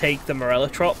try and take the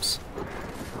Morellotrops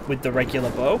with the regular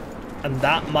bow, and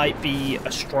that might be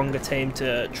a stronger tame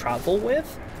to travel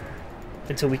with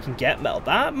until we can get metal.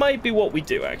 That might be what we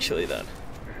do, actually, then.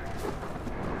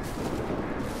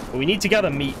 But we need to gather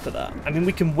meat for that. I mean,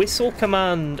 we can whistle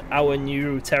command our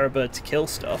new Terrorbird to kill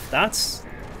stuff. That's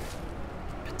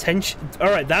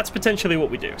Alright, that's potentially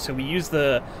what we do. So we use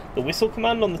the whistle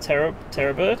command on the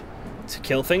Terrorbird to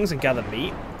kill things and gather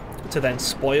meat, to then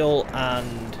spoil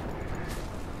and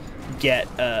get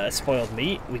spoiled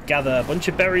meat. We gather a bunch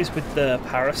of berries with the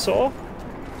Parasaur.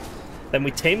 Then we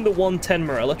tame the 110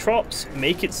 Morellotrops,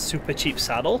 make it super cheap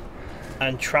saddle,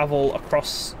 and travel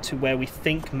across to where we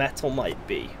think metal might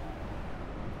be.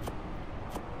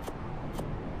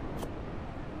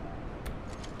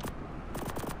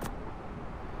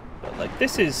 But like,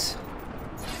 this is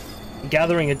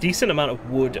gathering a decent amount of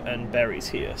wood and berries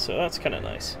here, so that's kind of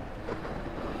nice.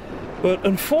 But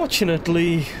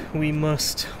unfortunately, we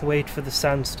must wait for the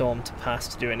sandstorm to pass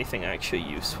to do anything actually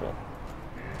useful.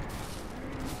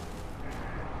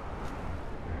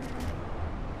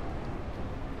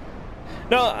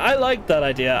 No, I like that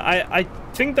idea. I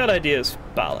think that idea is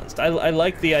balanced. I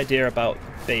like the idea about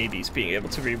babies being able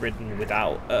to be ridden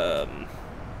without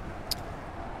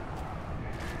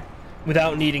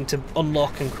needing to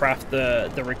unlock and craft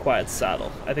the required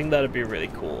saddle. I think that'd be a really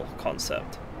cool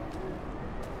concept.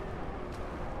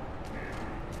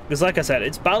 Because like I said,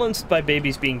 it's balanced by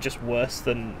babies being just worse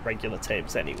than regular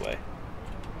tames anyway.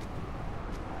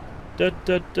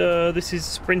 This is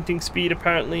sprinting speed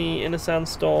apparently in a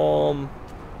sandstorm.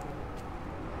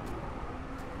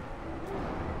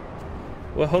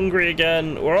 We're hungry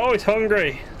again. We're always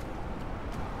hungry.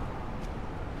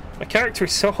 My character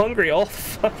is so hungry all the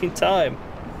fucking time.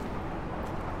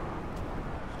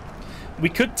 We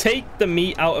could take the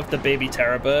meat out of the baby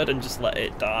Terrorbird and just let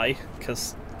it die,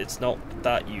 because it's not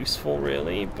that useful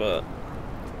really, but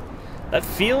that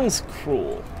feels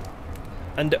cruel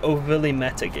and overly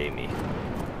metagamey.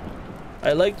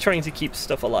 I like trying to keep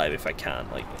stuff alive if I can.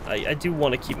 Like, I do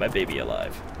want to keep my baby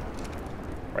alive.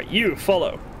 Right, you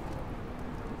follow.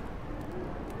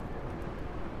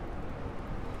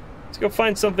 Let's go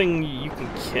find something you can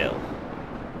kill.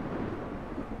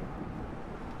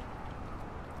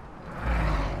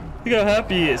 Look how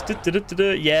happy he is.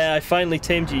 Yeah, I finally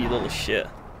tamed you, you little shit.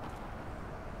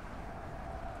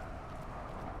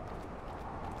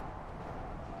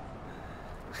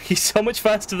 He's so much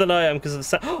faster than I am because of the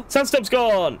sand. Oh, sandstorm's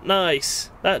gone! Nice!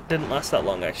 That didn't last that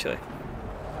long, actually.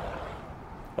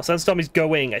 Well, sandstorm is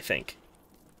going, I think.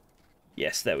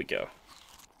 Yes, there we go.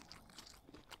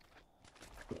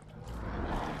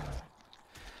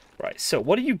 Right, so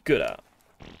what are you good at?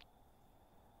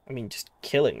 I mean, just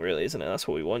killing, really, isn't it? That's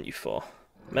what we want you for.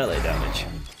 Melee damage.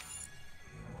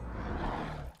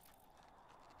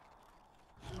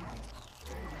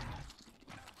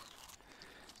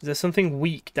 Is there something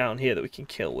weak down here that we can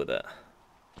kill with it?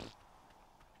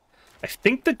 I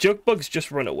think the jug bugs just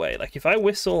run away. Like, if I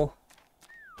whistle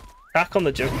back on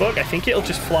the jug bug, I think it'll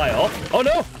just fly off. Oh,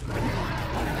 no!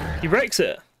 He wrecks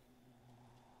it.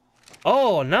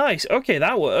 Oh, nice. Okay,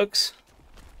 that works.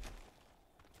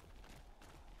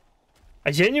 I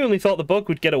genuinely thought the bug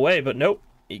would get away, but nope.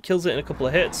 He kills it in a couple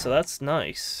of hits, so that's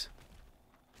nice.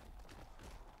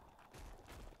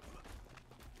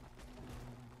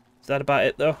 Is that about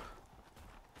it, though?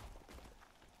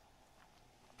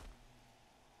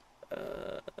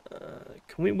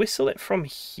 Can we whistle it from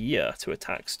here to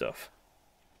attack stuff?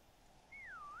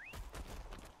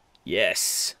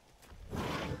 Yes.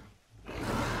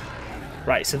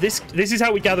 Right, so this is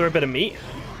how we gather a bit of meat.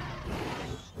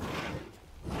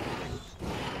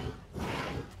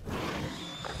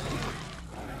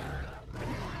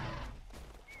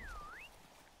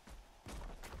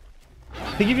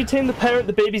 I think if you tame the parent,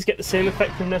 the babies get the same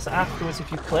effectiveness afterwards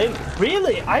if you claim it.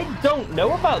 Really? I don't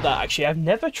know about that, actually. I've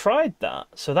never tried that.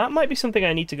 So that might be something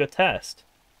I need to go test.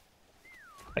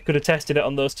 I could have tested it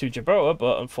on those two Jerboa,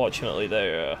 but unfortunately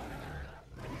I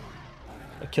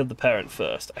killed the parent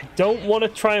first. I don't want to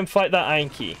try and fight that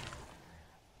Anki.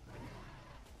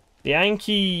 The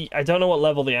Anki, I don't know what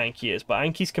level the Anki is, but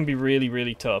Ankis can be really,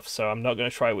 really tough, so I'm not going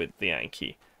to try with the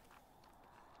Anki.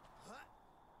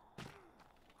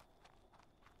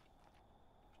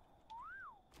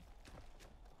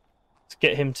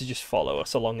 Get him to just follow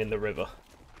us along in the river.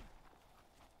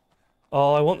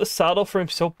 Oh, I want the saddle for him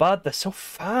so bad. They're so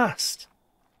fast.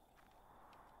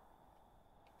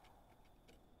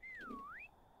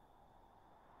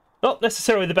 Not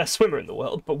necessarily the best swimmer in the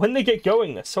world, but when they get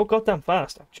going, they're so goddamn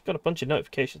fast. I've just got a bunch of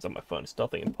notifications on my phone. It's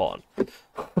nothing important.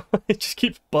 It just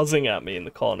keeps buzzing at me in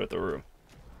the corner of the room.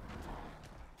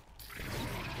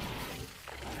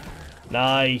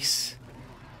 Nice.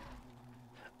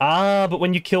 Ah, but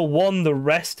when you kill one, the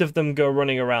rest of them go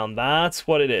running around. That's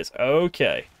what it is.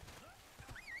 Okay.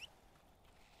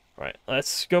 Right,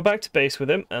 let's go back to base with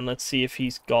him, and let's see if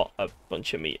he's got a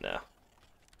bunch of meat now.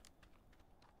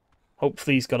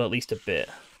 Hopefully he's got at least a bit.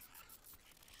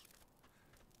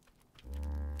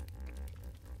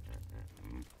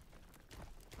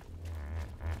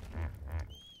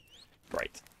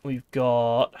 Right, we've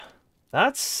got...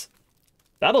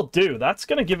 That'll do. That's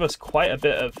going to give us quite a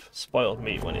bit of spoiled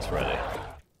meat when it's ready.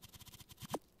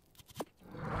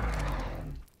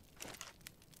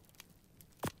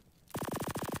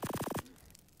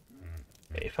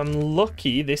 If I'm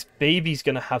lucky, this baby's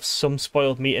going to have some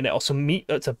spoiled meat in it, or some meat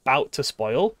that's about to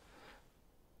spoil.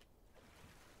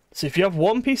 So if you have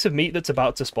one piece of meat that's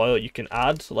about to spoil, you can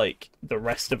add, like, the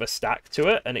rest of a stack to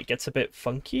it, and it gets a bit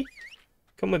funky.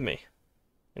 Come with me.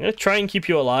 I'm going to try and keep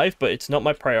you alive, but it's not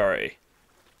my priority.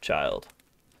 Child.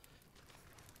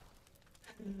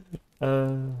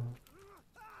 So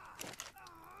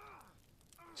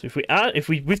if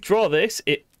we withdraw this,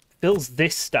 it fills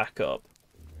this stack up.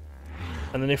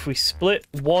 And then if we split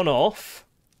one off,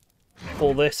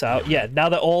 pull this out. Yeah, now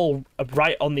they're all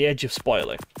right on the edge of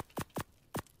spoiling.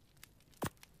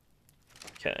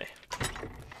 Okay.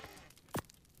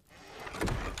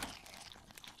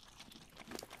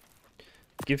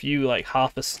 Give you like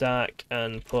half a stack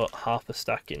and put half a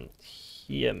stack in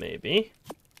here maybe.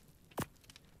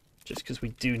 Just because we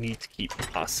do need to keep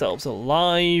ourselves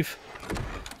alive.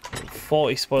 And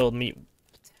 40 spoiled meat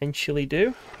potentially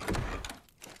do.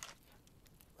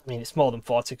 I mean, it's more than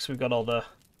 40 because we've got all the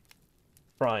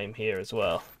prime here as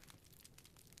well.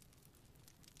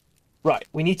 Right,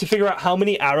 we need to figure out how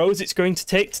many arrows it's going to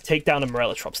take down a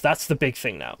Morellotrops. That's the big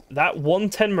thing now. That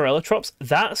 110 Morellotrops,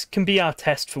 that can be our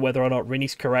test for whether or not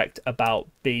Rinny's correct about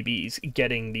babies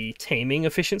getting the taming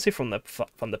efficiency from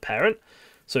the parent.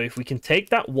 So if we can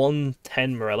take that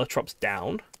 110 Morellotrops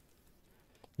down,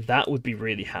 that would be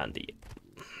really handy.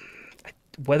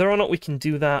 Whether or not we can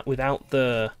do that without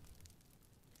the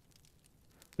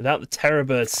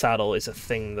Terrorbird saddle is a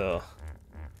thing, though.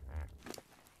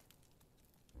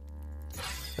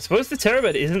 I suppose the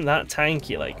Terrorbird isn't that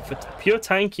tanky. Like, for pure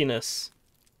tankiness,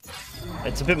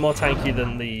 it's a bit more tanky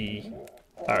than the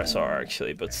Parasaur,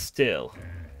 actually, but still.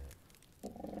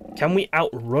 Can we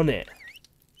outrun it?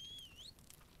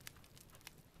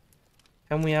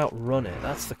 Can we outrun it?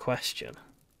 That's the question.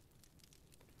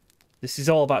 This is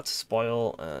all about to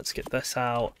spoil. Let's get this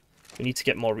out. We need to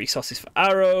get more resources for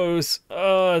arrows.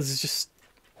 Oh, it's just...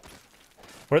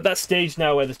 We're at that stage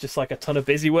now where there's just like a ton of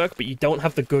busy work, but you don't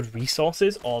have the good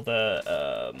resources or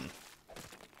the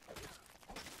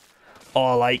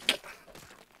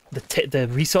the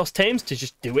resource tames to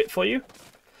just do it for you.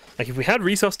 Like if we had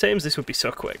resource tames, this would be so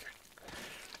quick.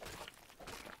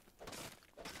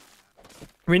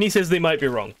 Rini says they might be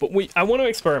wrong, but I want to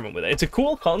experiment with it. It's a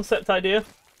cool concept idea.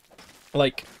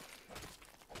 Like,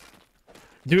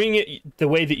 doing it the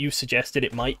way that you suggested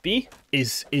it might be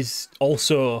is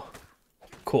also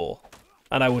cool.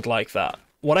 And I would like that.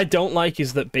 What I don't like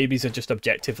is that babies are just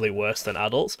objectively worse than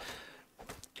adults.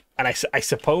 And I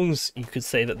suppose you could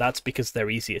say that that's because they're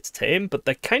easier to tame, but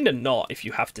they're kind of not if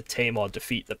you have to tame or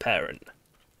defeat the parent.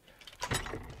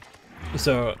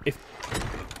 So if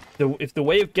the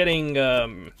way of getting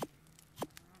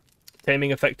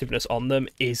taming effectiveness on them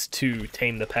is to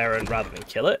tame the parent rather than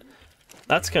kill it,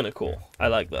 that's kind of cool. I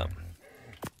like that.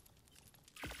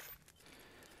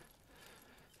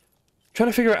 Trying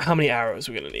to figure out how many arrows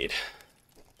we're gonna need.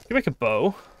 We can make a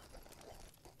bow.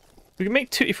 We can make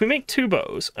two. If we make 2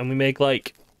 bows and we make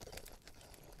like,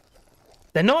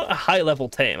 they're not a high level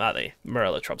tame, are they?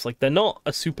 Morellotrops. Like, they're not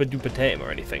a super duper tame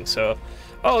or anything. So,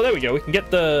 oh, there we go. We can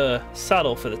get the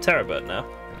saddle for the terrorbird now.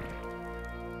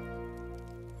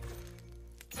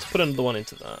 Let's put another one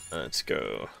into that. Let's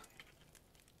go.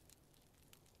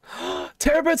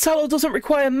 Terrorbird saddle doesn't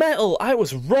require metal. I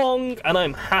was wrong, and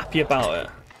I'm happy about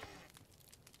it.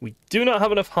 We do not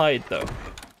have enough hide though.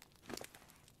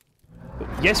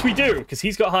 Yes, we do, because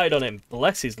he's got hide on him.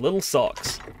 Bless his little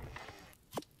socks.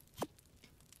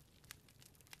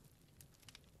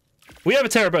 We have a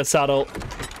terrorbird saddle.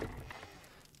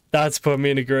 That's put me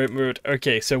in a great mood.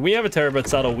 Okay, so we have a terrorbird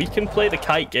saddle. We can play the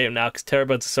kite game now, because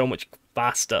terrorbirds are so much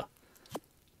faster.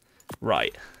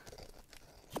 Right.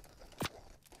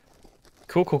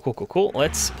 Cool, cool, cool, cool, cool.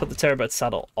 Let's put the terrorbird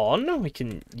saddle on. We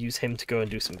can use him to go and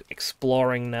do some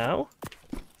exploring now.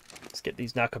 Let's get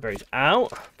these knackerberries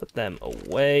out. Put them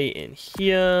away in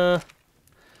here.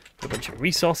 Put a bunch of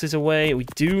resources away. We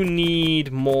do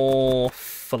need more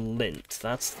flint.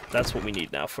 That's what we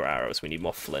need now for arrows. We need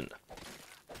more flint.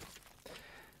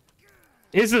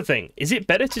 Here's the thing. Is it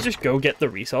better to just go get the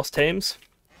resource tames?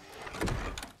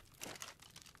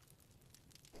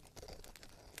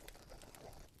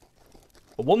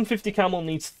 A 150 camel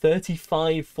needs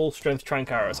 35 full strength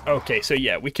trank arrows. Okay, so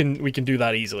yeah, we can do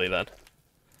that easily then.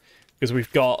 Because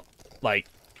we've got like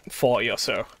 40 or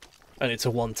so. And it's a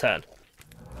 110.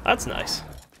 That's nice.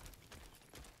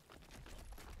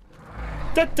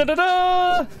 Da da da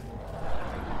da!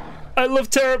 I love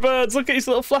terrorbirds! Look at his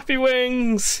little flappy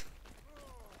wings!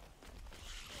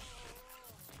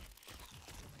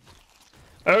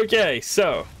 Okay,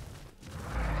 so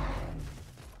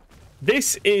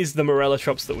this is the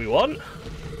Morellotrops that we want.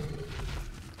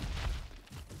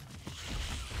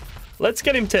 Let's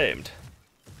get him tamed.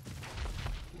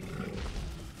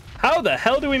 How the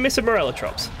hell do we miss a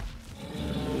Morellotrops?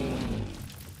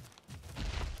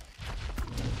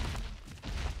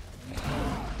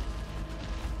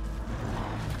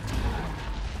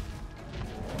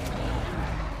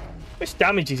 How much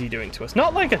damage is he doing to us?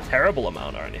 Not like a terrible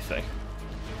amount or anything.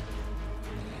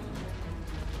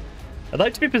 I'd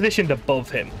like to be positioned above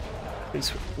him.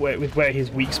 With where his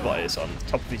weak spot is, on the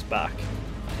top of his back.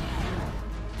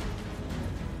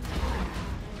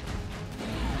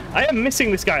 I am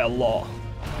missing this guy a lot.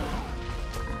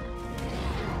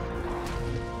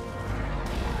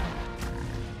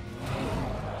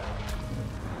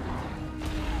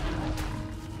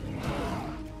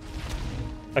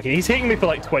 Okay, he's hitting me for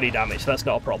like 20 damage, so that's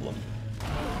not a problem.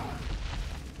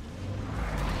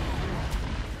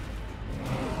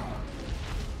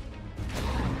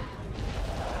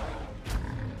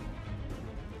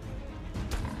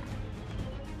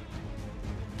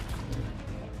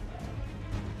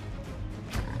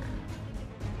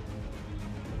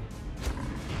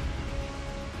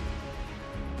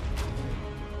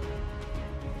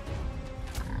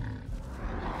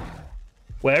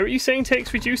 Where are you saying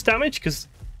takes reduced damage? Because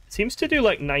it seems to do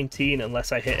like 19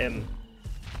 unless I hit him.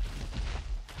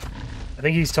 I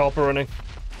think he's topper running.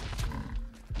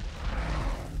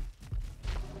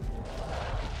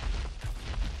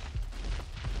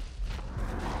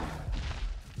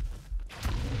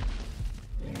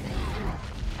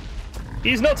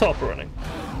 He's not topper running.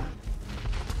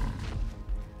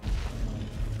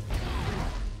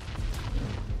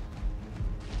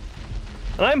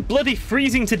 And I'm bloody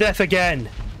freezing to death again.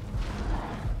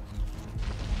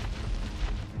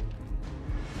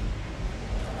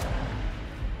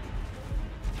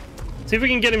 See if we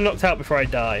can get him knocked out before I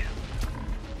die.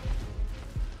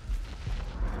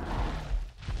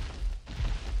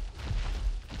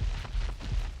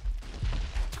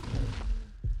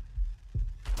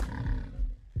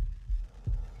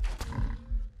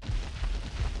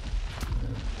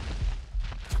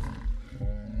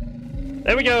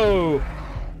 There we go.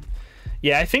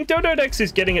 Yeah, I think Dododex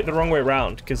is getting it the wrong way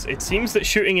around, because it seems that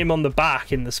shooting him on the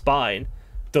back in the spine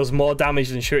does more damage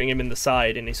than shooting him in the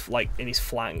side in his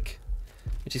flank,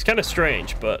 which is kind of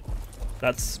strange, but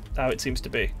that's how it seems to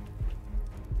be.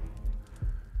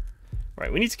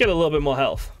 Right, we need to get a little bit more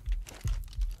health.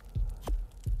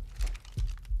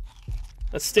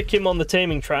 Let's stick him on the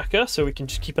taming tracker so we can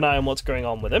just keep an eye on what's going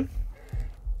on with him.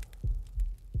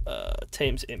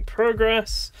 Tames in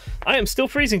progress. I am still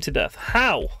freezing to death.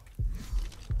 How?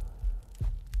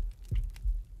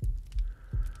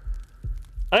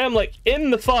 I am like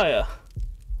in the fire.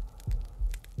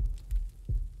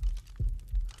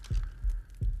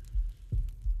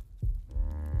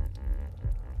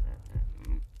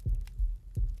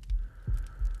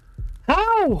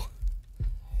 How? Alright,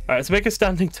 let's make a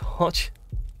standing torch.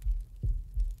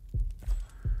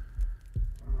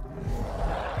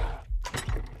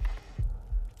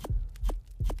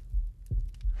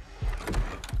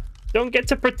 Don't get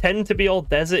to pretend to be all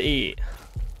deserty.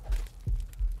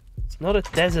 It's not a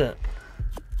desert.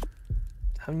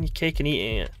 Having your cake and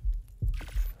eating it.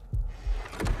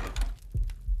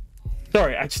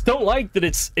 Sorry, I just don't like that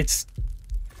it's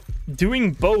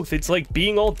doing both. It's like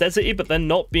being all deserty, but then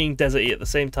not being deserty at the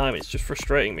same time. It's just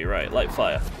frustrating me, right? Light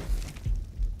fire.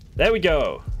 There we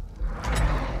go.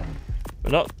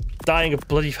 We're not dying of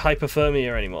bloody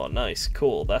hypothermia anymore. Nice,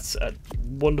 cool. That's a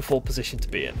wonderful position to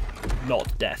be in.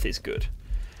 Not death is good.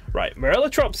 Right,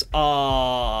 Morellotrops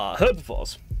are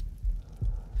herbivores.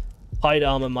 Hide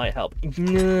armor might help.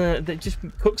 Nah, that just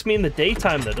cooks me in the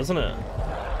daytime though, doesn't it?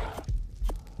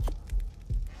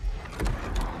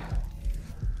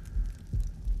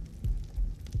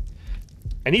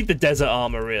 I need the desert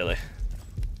armor, really.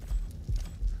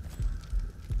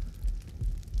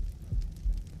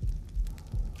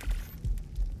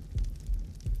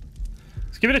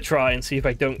 Let's give it a try and see if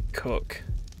I don't cook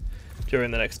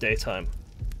during the next daytime.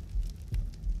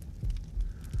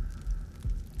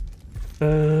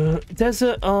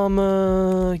 Desert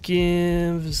armor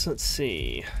gives... let's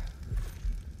see.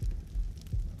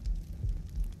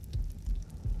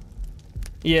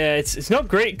 Yeah, it's not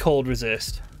great cold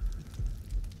resist.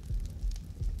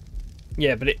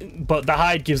 Yeah, but the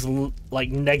hide gives like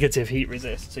negative heat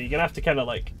resist, so you're gonna have to kind of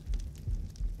like.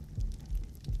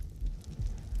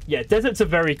 Yeah, deserts are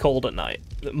very cold at night.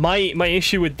 My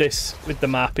issue with the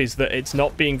map is that it's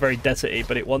not being very deserty,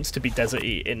 but it wants to be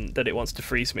deserty in that it wants to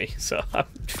freeze me. So I'm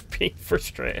being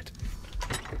frustrated.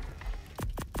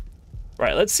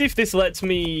 Right, let's see if this lets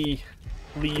me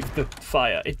leave the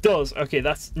fire. It does. Okay,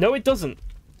 that's no, it doesn't.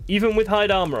 Even with hide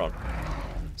armor on.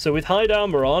 So with hide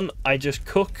armor on, I just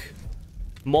cook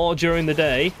more during the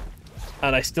day,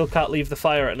 and I still can't leave the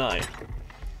fire at night.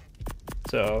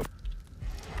 So,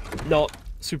 not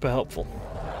super helpful,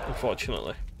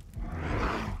 unfortunately.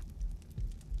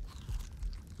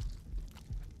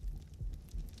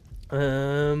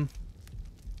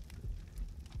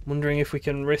 Wondering if we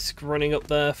can risk running up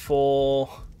there for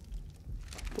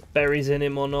berries in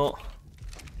him or not.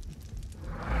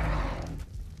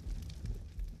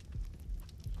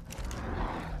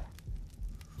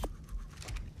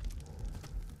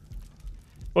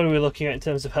 What are we looking at in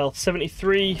terms of health?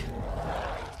 73.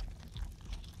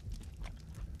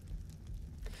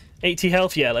 80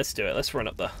 health? Yeah, let's do it. Let's run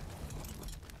up there.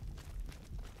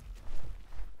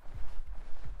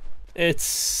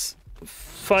 It's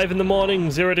 5 in the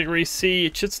morning, 0 degrees C.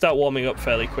 It should start warming up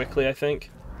fairly quickly, I think.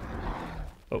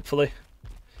 Hopefully.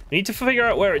 We need to figure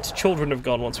out where its children have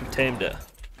gone once we've tamed it.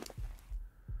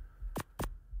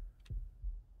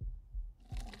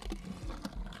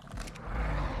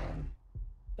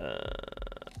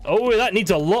 Oh, that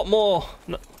needs a lot more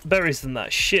berries than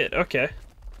that. Shit, okay.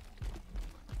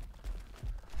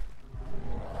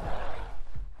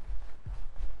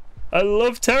 I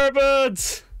love terror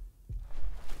birds!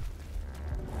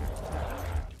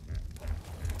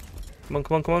 Come on,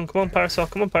 come on, come on, come on, Parasol,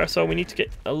 come on, Parasol. We need to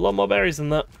get a lot more berries than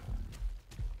that.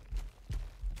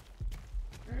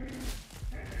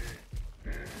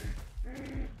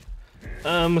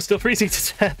 We're still freezing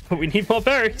to death, but we need more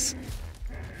berries.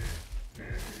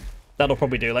 That'll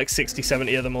probably do, like 60,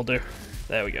 70 of them will do.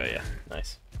 There we go, yeah.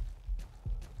 Nice.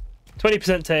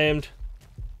 20% tamed.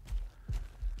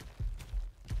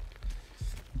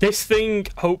 This thing,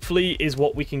 hopefully, is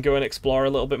what we can go and explore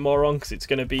a little bit more on, because it's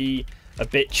going to be a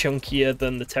bit chunkier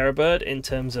than the Terror Bird in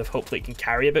terms of hopefully it can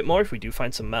carry a bit more if we do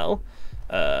find some metal.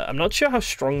 I'm not sure how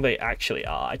strong they actually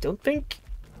are. I don't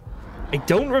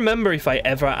remember if I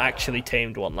ever actually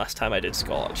tamed one last time I did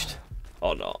Scorched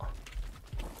or not.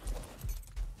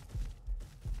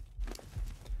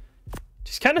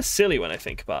 It's kind of silly when I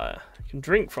think about it. You can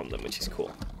drink from them, which is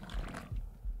cool.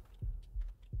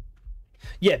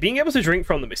 Yeah, being able to drink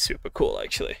from them is super cool,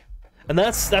 actually. And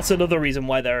that's another reason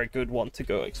why they're a good one to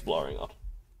go exploring on.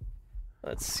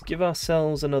 Let's give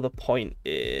ourselves another point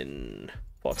in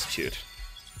fortitude.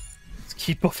 Let's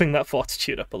keep buffing that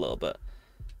fortitude up a little bit.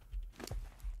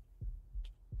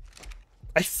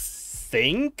 I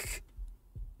think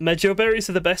Mejo berries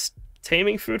are the best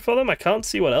taming food for them. I can't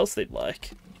see what else they'd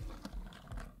like.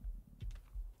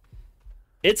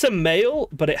 It's a male,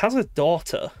 but it has a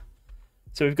daughter.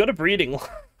 So we've got a breeding line.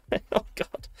 Oh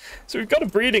god. So we've got a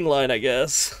breeding line, I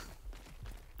guess.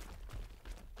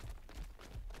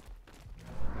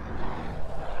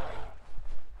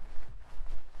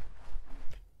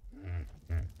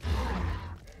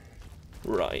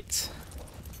 Right.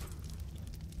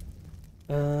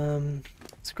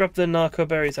 Let's grab the narco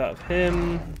berries out of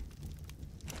him.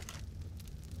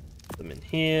 Put them in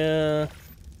here.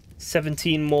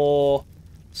 17 more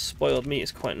spoiled meat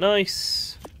is quite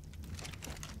nice.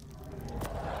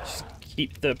 Just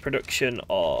keep the production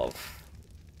of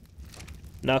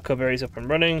narco berries up and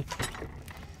running.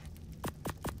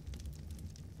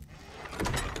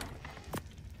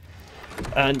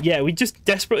 And yeah, we just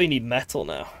desperately need metal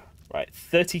now. Right,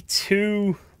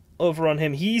 32 over on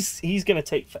him. He's gonna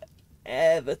take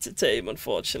forever to tame,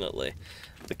 unfortunately.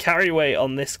 The carry weight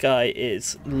on this guy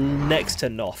is next to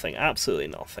nothing, absolutely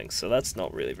nothing, so that's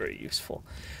not really very useful.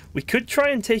 We could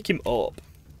try and take him up.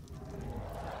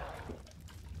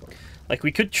 Like,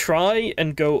 we could try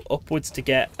and go upwards to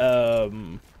get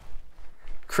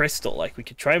crystal. Like, we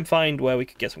could try and find where we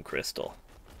could get some crystal.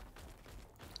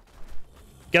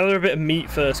 Gather a bit of meat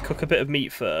first, cook a bit of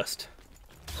meat first.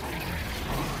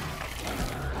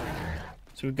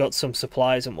 So we've got some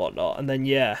supplies and whatnot, and then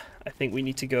yeah, I think we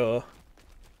need to go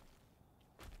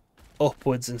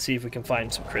upwards and see if we can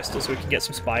find some crystal so we can get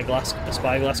some spyglass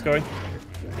going.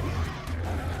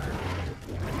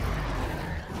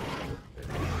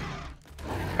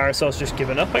 Parasol's just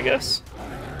given up, I guess.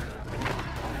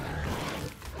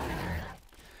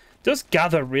 Does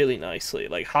gather really nicely,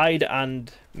 like hide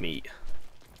and meat.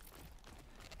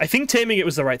 I think taming it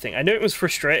was the right thing. I know it was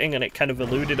frustrating and it kind of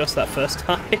eluded us that first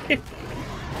time.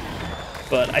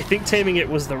 But I think taming it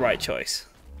was the right choice.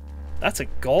 That's a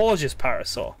gorgeous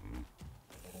parasol.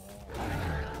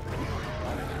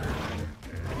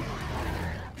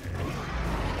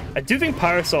 I do think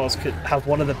parasols could have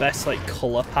one of the best like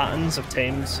color patterns of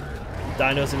tames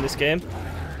dinos in this game.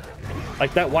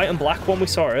 Like that white and black one we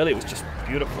saw earlier was just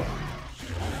beautiful.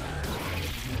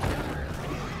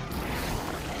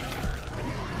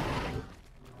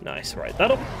 Nice, right,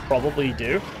 that'll probably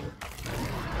do.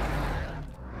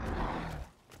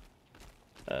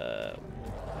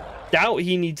 Doubt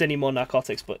he needs any more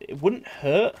narcotics, but it wouldn't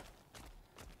hurt.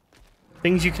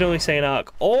 Things you can only say in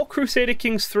ARK. Or Crusader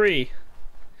Kings 3.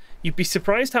 You'd be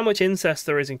surprised how much incest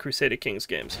there is in Crusader Kings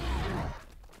games.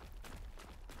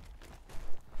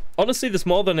 Honestly, there's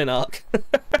more than in ARK.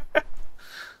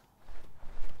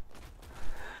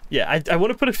 Yeah, I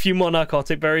want to put a few more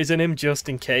narcotic berries in him just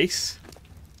in case.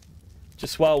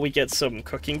 Just while we get some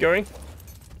cooking going.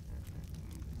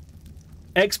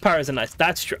 Egg paras are nice.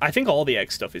 That's true. I think all the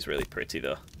egg stuff is really pretty,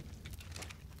 though.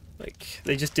 Like,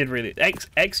 they just did really... Egg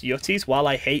yutties, while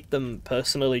I hate them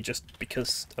personally just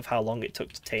because of how long it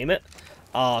took to tame it,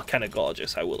 are kind of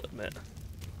gorgeous, I will admit.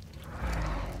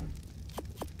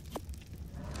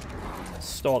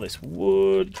 Store this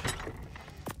wood.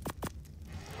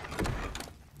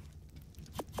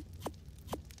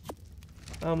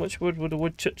 How much wood would a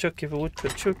woodchuck give a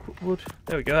woodchuck wood?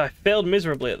 There we go. I failed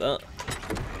miserably at that.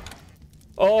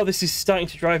 Oh, this is starting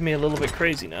to drive me a little bit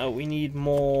crazy now. We need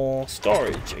more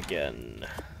storage again.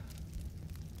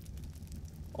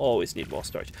 Always need more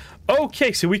storage.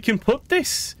 Okay, so we can put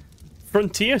this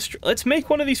frontier... Let's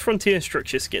make one of these frontier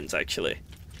structure skins, actually.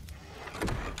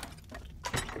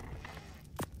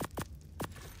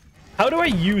 How do I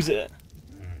use it?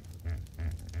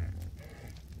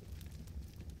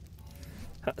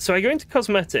 So I go into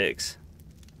cosmetics.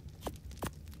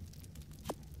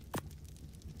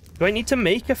 Do I need to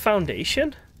make a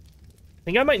foundation? I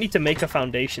think I might need to make a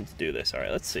foundation to do this.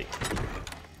 Alright, let's see.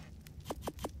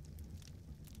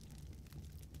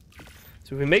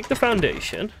 So if we make the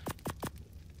foundation...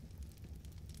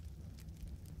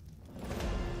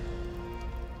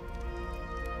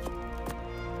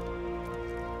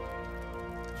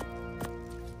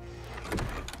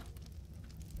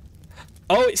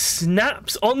 Oh, it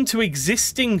snaps onto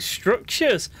existing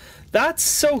structures. That's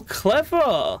so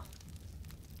clever.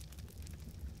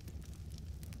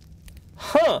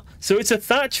 Huh. So it's a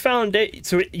thatch foundation.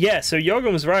 So so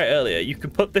Jorgen was right earlier. You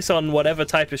could put this on whatever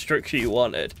type of structure you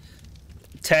wanted.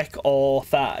 Tech or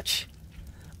thatch.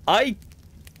 I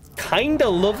kind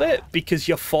of love it because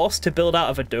you're forced to build out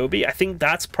of Adobe. I think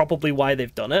that's probably why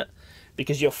they've done it,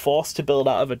 because you're forced to build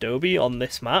out of Adobe on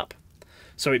this map.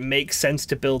 So it makes sense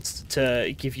to build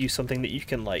to give you something that you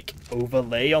can like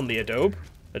overlay on the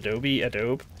Adobe,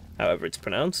 however it's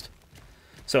pronounced.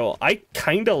 So I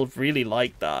kind of really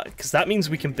like that, because that means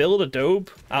we can build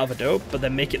Adobe out of Adobe, but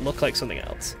then make it look like something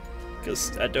else,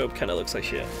 because Adobe kind of looks like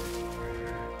shit.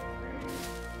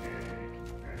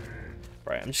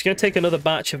 Right, I'm just going to take another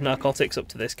batch of narcotics up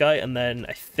to this guy, and then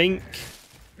I think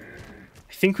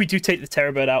we do take the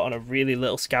Terrorbird out on a really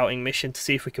little scouting mission to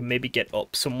see if we can maybe get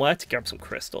up somewhere to grab some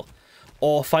crystal.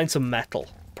 Or find some metal.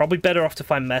 Probably better off to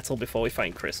find metal before we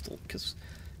find crystal, because,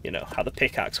 you know, how the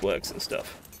pickaxe works and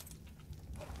stuff.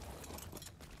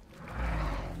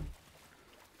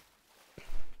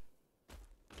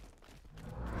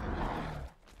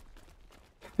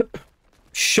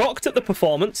 Shocked at the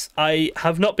performance. I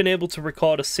have not been able to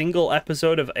record a single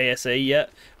episode of ASA yet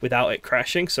without it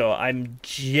crashing, so I'm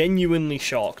genuinely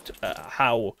shocked at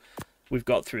how we've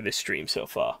got through this stream so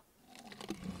far.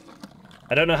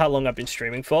 I don't know how long I've been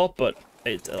streaming for, but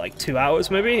it's like 2 hours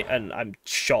maybe, and I'm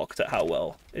shocked at how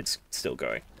well it's still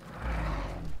going.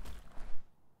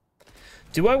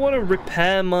 Do I want to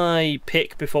repair my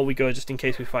pick before we go, just in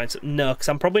case we find something? No, because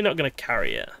I'm probably not going to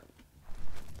carry it.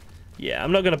 Yeah,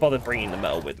 I'm not going to bother bringing the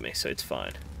metal with me, so it's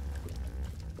fine.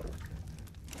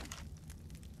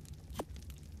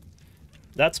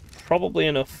 That's probably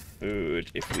enough food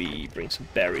if we bring some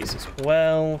berries as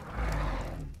well.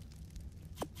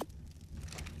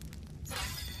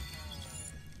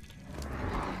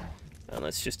 And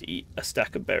let's just eat a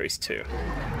stack of berries too.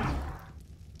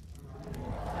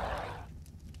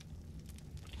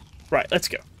 Right, let's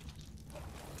go.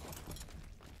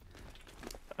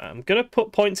 I'm going to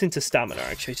put points into stamina,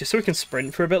 actually, just so we can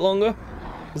sprint for a bit longer.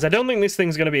 Because I don't think this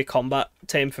thing's going to be a combat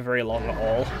tame for very long at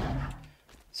all.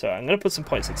 So I'm going to put some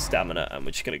points into stamina, and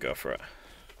we're just going to go for it.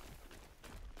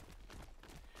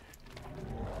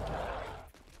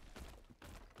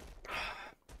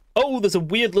 Oh, there's a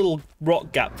weird little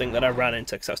rock gap thing that I ran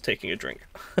into because I was taking a drink.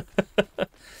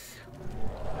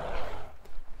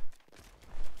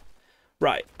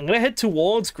 Right, I'm going to head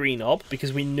towards Green Orb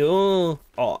because we know,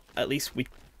 or at least we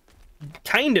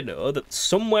kind of know, that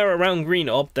somewhere around Green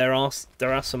Orb there are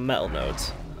some metal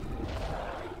nodes.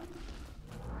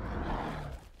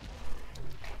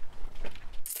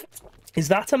 Is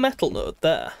that a metal node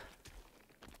there?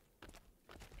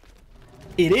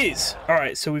 It is!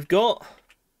 Alright, so we've got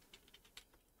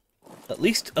at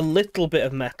least a little bit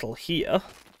of metal here.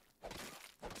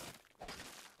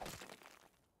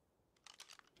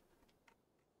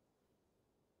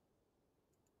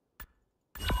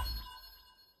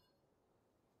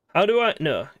 How do I...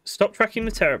 No. Stop tracking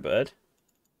the Terrorbird.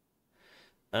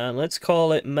 And let's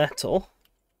call it metal.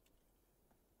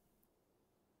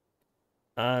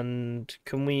 And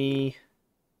can we...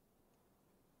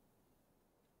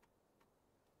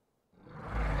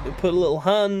 We'll put a little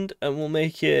hand and we'll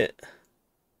make it...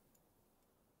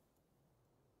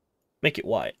 Make it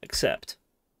white. Accept.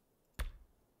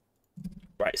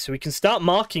 Right, so we can start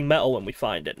marking metal when we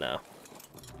find it now.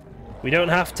 We don't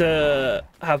have to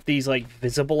have these, like,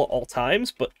 visible at all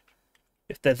times, but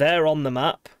if they're there on the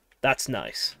map, that's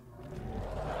nice.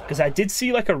 Because I did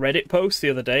see, like, a Reddit post the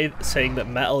other day saying that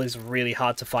metal is really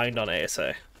hard to find on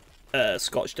ASA.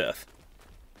 Scorched Earth.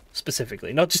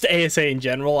 Specifically. Not just ASA in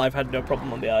general, I've had no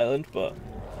problem on the island, but...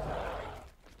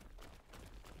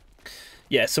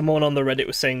 Yeah, someone on the Reddit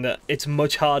was saying that it's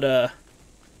much harder...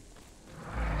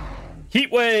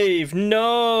 Heatwave!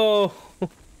 No!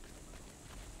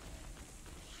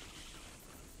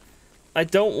 I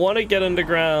don't want to get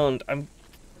underground. I'm...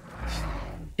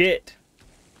 Shit.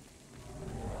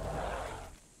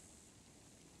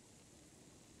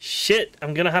 Shit,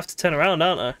 I'm gonna have to turn around,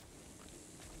 aren't I?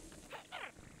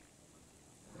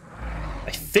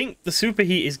 I think the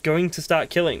superheat is going to start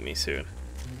killing me soon.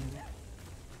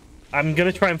 I'm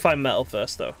gonna try and find metal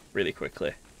first, though, really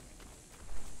quickly.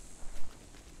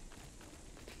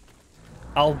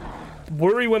 I'll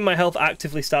worry when my health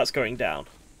actively starts going down.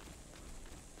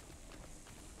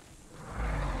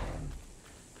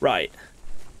 Right.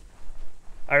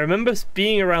 I remember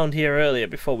being around here earlier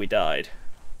before we died.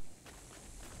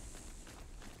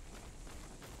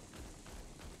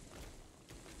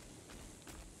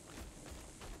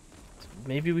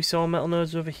 Maybe we saw metal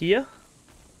nodes over here?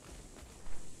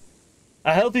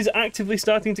 Our health is actively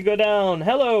starting to go down.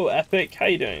 Hello, Epic. How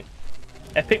you doing?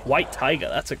 Epic White Tiger.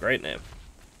 That's a great name.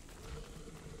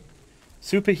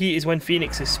 Superheat is when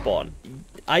phoenixes spawn.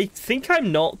 I think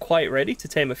I'm not quite ready to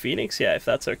tame a phoenix yet, if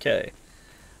that's okay.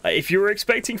 If you were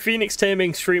expecting Phoenix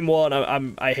taming stream 1,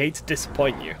 I hate to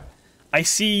disappoint you. I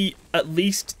see at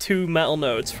least 2 metal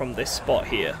nodes from this spot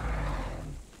here.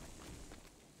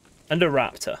 And a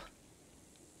raptor.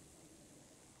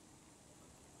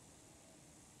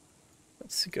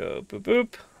 Let's go boop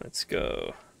boop. Let's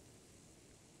go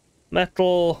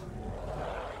metal.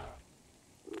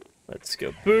 Let's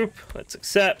go boop. Let's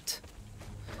accept.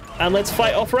 And let's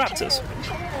fight off raptors.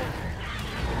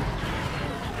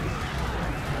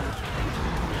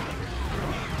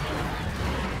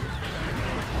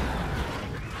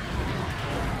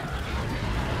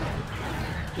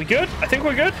 We good? I think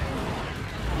we're good.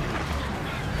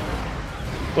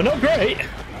 We're not great.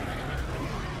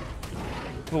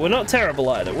 But we're not terrible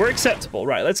either. We're acceptable.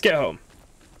 Right, let's get home.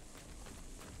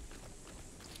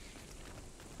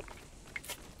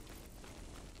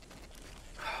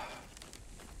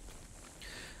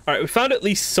 Alright, we found at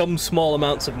least some small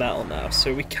amounts of metal now,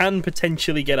 so we can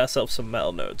potentially get ourselves some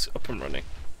metal nodes up and running.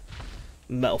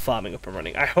 Metal farming up and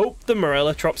running. I hope the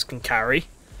Morellotrops can carry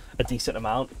a decent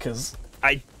amount, because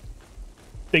I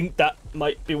think that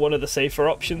might be one of the safer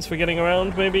options for getting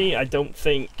around, maybe. I don't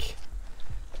think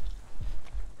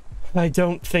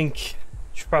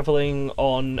traveling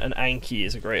on an Anki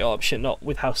is a great option, not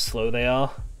with how slow they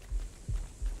are.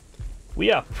 We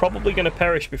are probably going to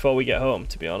perish before we get home,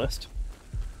 to be honest.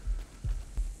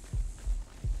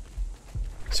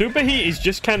 Superheat is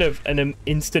just kind of an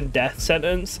instant death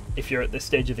sentence if you're at this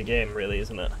stage of the game, really,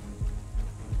 isn't it?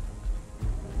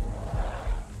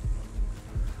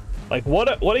 Like,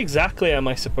 what exactly am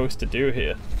I supposed to do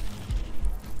here?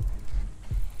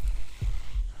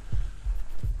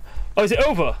 Oh, is it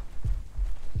over?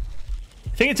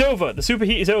 I think it's over. The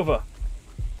superheat is over.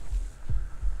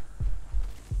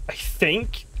 I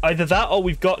think either that or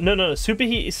we've got... No,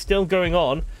 superheat is still going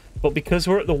on, but because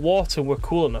we're at the water, we're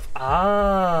cool enough.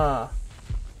 Ah.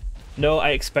 No, I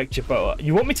expect Jerboa.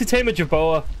 You want me to tame a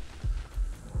Jerboa?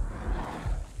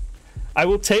 I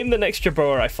will tame the next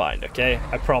Jerboa I find, okay?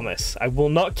 I promise. I will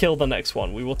not kill the next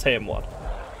one. We will tame one.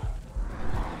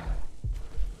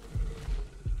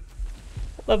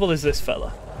 What level is this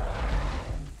fella?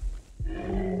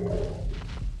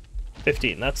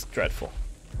 15. That's dreadful.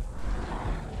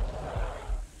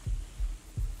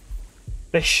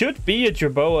 There should be a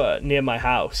Jerboa near my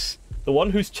house. The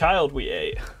one whose child we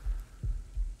ate.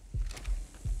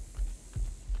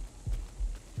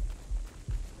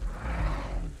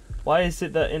 Why is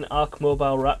it that in ARK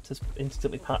Mobile Raptors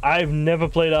instantly... I've never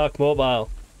played ARK Mobile,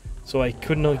 so I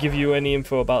could not give you any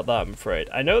info about that, I'm afraid.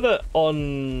 I know that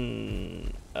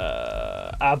on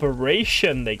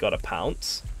Aberration they got a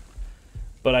pounce,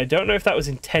 but I don't know if that was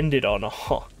intended or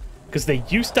not, because they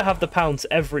used to have the pounce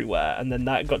everywhere, and then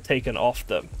that got taken off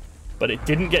them, but it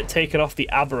didn't get taken off the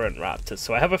Aberrant Raptors,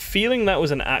 so I have a feeling that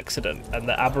was an accident, and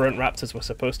the Aberrant Raptors were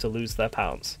supposed to lose their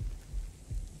pounce.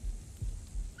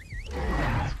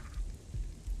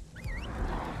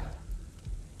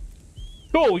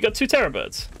 Cool, we got 2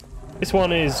 terabirds. This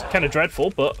one is kind of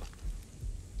dreadful, but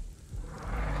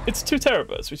it's 2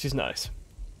 terabirds, which is nice.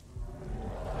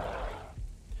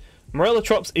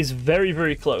 Morellotrops is very,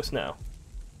 very close now.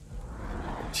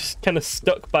 Just kind of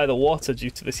stuck by the water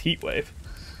due to this heat wave.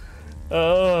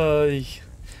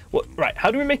 What? Right,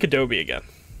 how do we make Adobe again?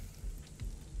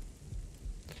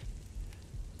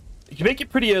 You can make it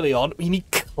pretty early on. We need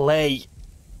clay.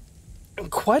 And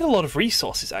quite a lot of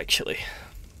resources, actually.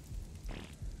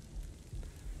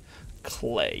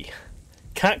 Clay.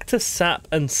 Cactus sap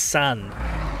and sand.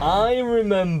 I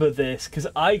remember this because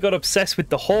I got obsessed with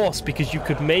the horse because you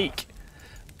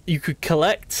could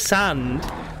collect sand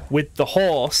with the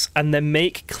horse and then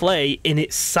make clay in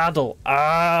its saddle.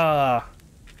 Ah,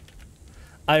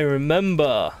 I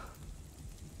remember.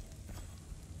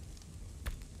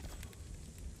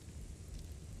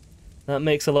 That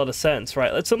makes a lot of sense.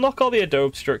 Right, let's unlock all the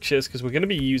adobe structures because we're going to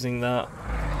be using that.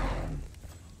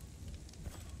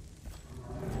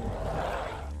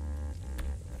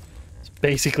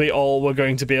 Basically all we're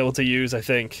going to be able to use, I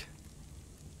think.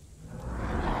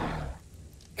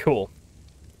 Cool.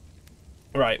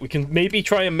 Right, we can maybe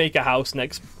try and make a house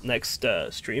next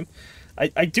stream.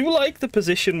 I do like the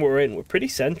position we're in. We're pretty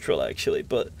central, actually,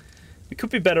 but we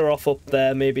could be better off up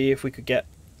there, maybe, if we could get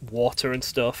water and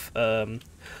stuff.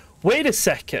 Wait a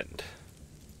second.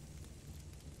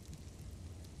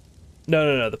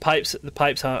 No. The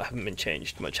pipes haven't been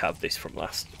changed much, have this from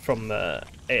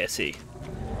ASE.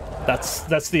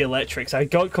 That's the electrics. I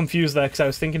got confused there because I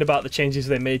was thinking about the changes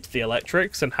they made to the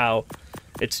electrics and how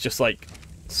it's just like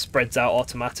spreads out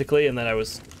automatically, and then I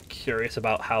was curious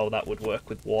about how that would work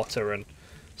with water and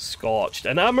Scorched.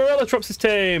 And our Morellotrops is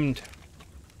tamed!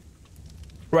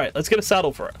 Right, let's get a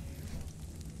saddle for it.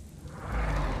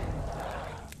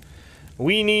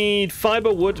 We need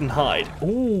fiber, wood, and hide.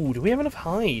 Ooh, do we have enough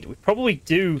hide? We probably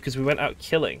do, because we went out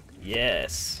killing.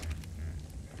 Yes.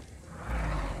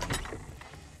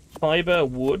 Fiber,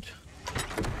 wood.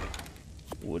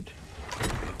 Wood.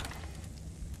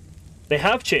 They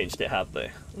have changed it, have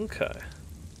they? Okay.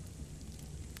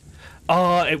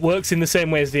 Ah, it works in the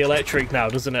same way as the electric now,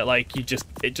 doesn't it? Like, it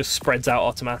just spreads out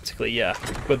automatically, yeah.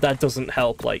 But that doesn't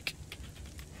help, like...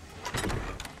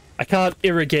 I can't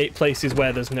irrigate places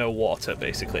where there's no water,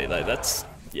 basically. Like, that's...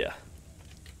 yeah.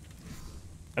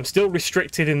 I'm still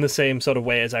restricted in the same sort of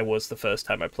way as I was the first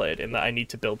time I played, in that I need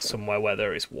to build somewhere where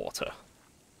there is water.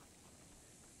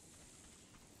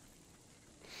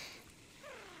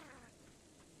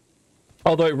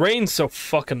 Although it rains so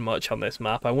fucking much on this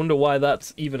map, I wonder why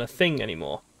that's even a thing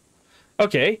anymore.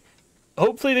 Okay,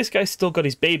 hopefully this guy's still got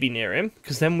his baby near him,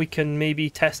 because then we can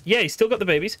maybe test... yeah, he's still got the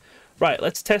babies. Right,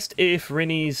 let's test if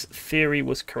Rinny's theory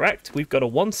was correct. We've got a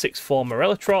 164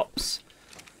 Morellotrops,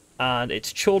 and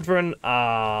its children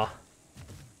are...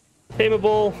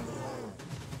 tameable.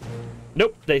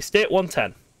 Nope, they stay at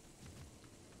 110.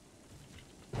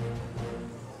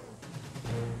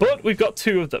 But we've got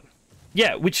 2 of them.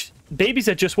 Yeah, which... babies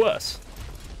are just worse.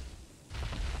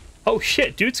 Oh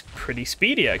shit, dude's pretty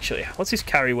speedy actually. What's his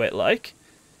carry weight like?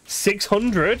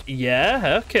 600?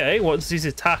 Yeah, okay. What's his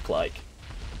attack like?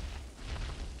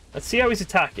 Let's see how his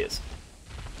attack is.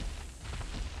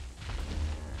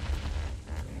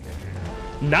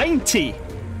 90!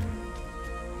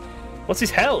 What's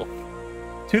his health?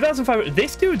 2,500.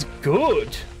 This dude's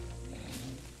good.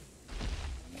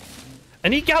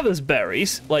 And he gathers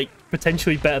berries, like,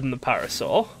 potentially better than the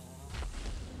Parasaur.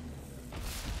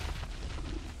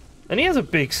 And he has a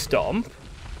big stomp.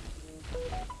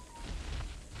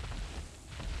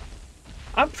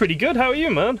 I'm pretty good. How are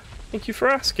you, man? Thank you for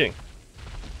asking.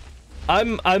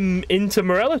 I'm into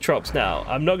Morellotrops now.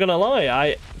 I'm not gonna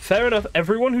lie. Fair enough.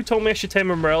 Everyone who told me I should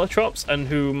tame a Morellotrops and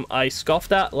whom I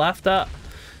scoffed at, laughed at,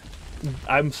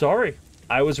 I'm sorry.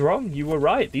 I was wrong. You were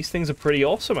right. These things are pretty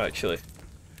awesome, actually.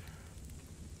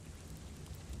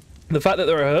 The fact that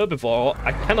they're a herbivore,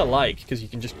 I kind of like, because you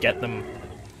can just get them.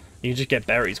 You can just get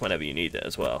berries whenever you need it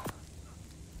as well.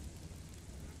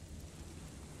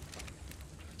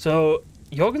 So,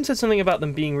 Jorgen said something about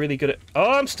them being really good at...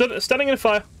 oh, I'm standing in a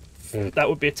fire. That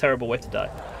would be a terrible way to die.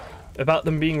 About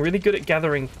them being really good at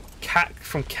gathering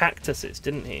from cactuses,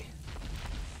 didn't he?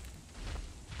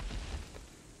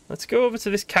 Let's go over to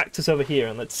this cactus over here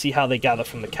and let's see how they gather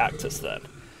from the cactus then.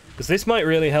 Because this might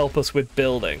really help us with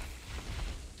building.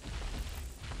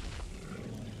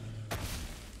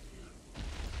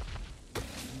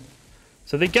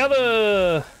 So they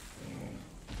gather...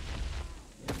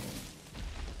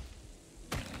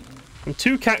 from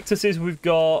 2 cactuses, we've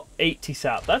got 80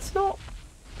 sap. That's not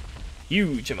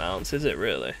huge amounts, is it,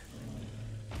 really?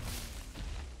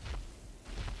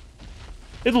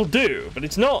 It'll do, but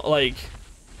it's not, like,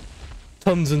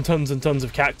 tons and tons and tons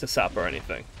of cactus sap or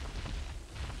anything.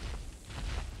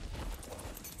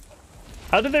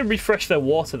 How do they refresh their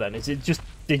water, then? Is it just...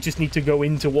 they just need to go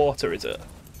into water, is it?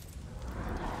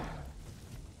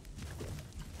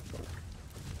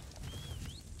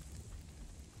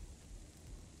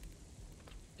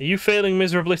 Are you failing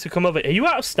miserably to come over? Are you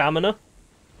out of stamina?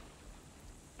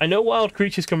 I know wild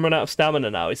creatures can run out of stamina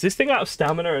now. Is this thing out of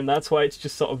stamina and that's why it's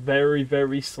just sort of very,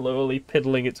 very slowly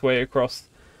piddling its way across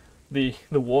the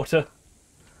water?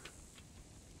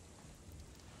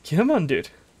 Come on, dude.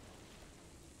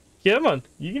 Come on,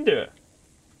 you can do it.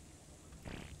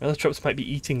 Morellotrops might be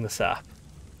eating the sap.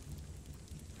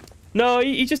 No,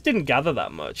 he just didn't gather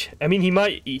that much. I mean, he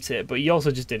might eat it, but he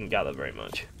also just didn't gather very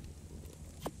much.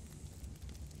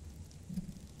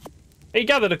 He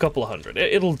gathered a couple of hundred.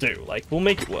 It'll do. Like, we'll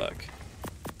make it work.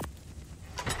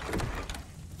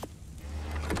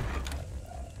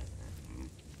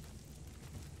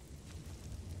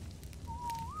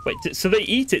 Wait, so they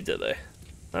eat it, do they?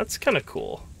 That's kind of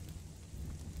cool.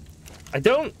 I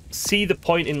don't see the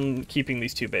point in keeping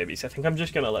these 2 babies. I think I'm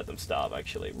just going to let them starve,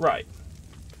 actually. Right.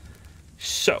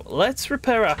 So, let's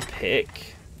repair our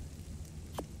pick.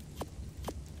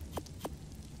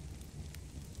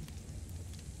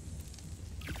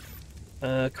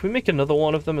 Can we make another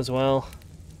one of them as well?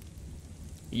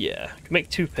 Yeah, can make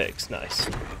 2 picks. Nice.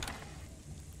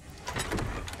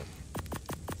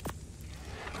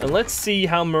 And let's see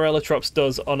how Morellotrops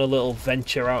does on a little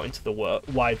venture out into the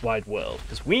wide, wide world.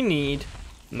 Because we need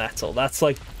metal. That's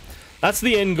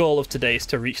the end goal of today, is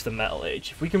to reach the metal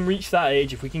age. If we can reach that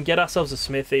age, if we can get ourselves a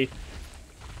smithy,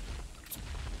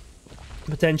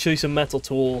 potentially some metal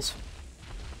tools,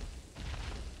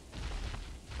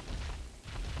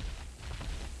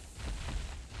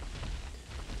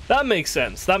 That makes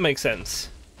sense. That makes sense.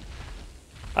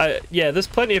 Yeah, there's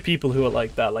plenty of people who are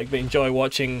like that. Like, they enjoy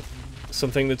watching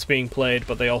something that's being played,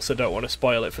 but they also don't want to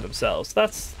spoil it for themselves.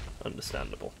 That's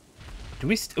understandable. Are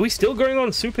we still going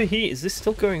on superheat? Is this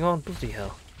still going on? Bloody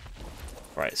hell.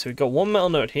 Right, so we've got one metal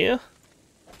node here.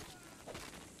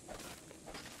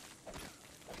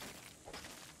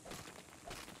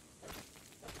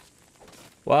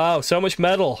 Wow, so much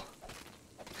metal.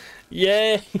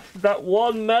 Yay, that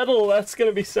one metal, that's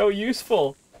gonna be so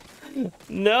useful.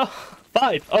 No,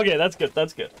 fine. Okay, that's good,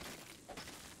 that's good.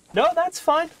 No, that's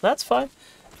fine, that's fine.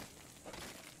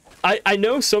 I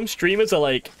know some streamers are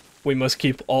like, we must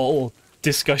keep all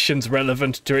discussions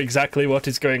relevant to exactly what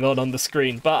is going on the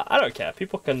screen, but I don't care.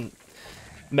 People can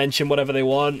mention whatever they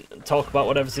want, talk about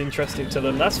whatever's interesting to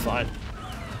them, that's fine.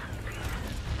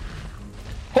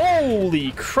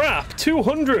 Holy crap,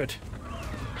 200!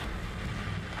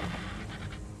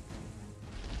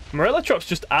 Morellotrops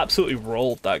just absolutely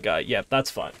rolled that guy. Yep, that's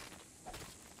fine.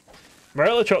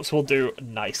 Morellotrops will do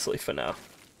nicely for now.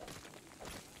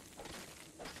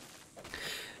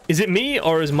 Is it me,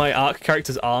 or is my ARK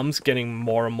character's arms getting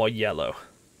more and more yellow?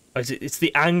 Or is it's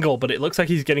the angle, but it looks like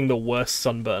he's getting the worst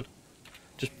sunburn.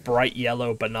 Just bright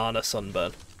yellow banana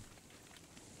sunburn.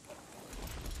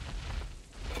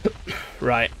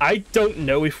 Right, I don't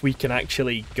know if we can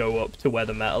actually go up to where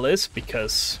the metal is,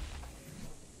 because...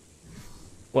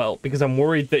 Well, because I'm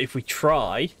worried that if we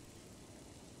try...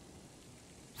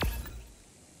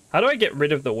 How do I get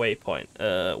rid of the waypoint?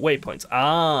 Waypoints.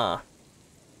 Ah!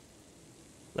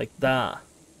 Like that.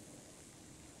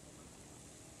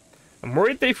 I'm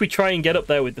worried that if we try and get up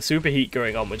there with the superheat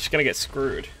going on, we're just gonna get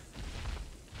screwed.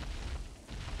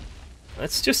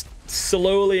 Let's just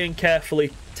slowly and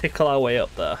carefully tickle our way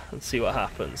up there and see what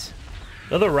happens.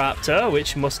 Another raptor,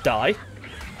 which must die.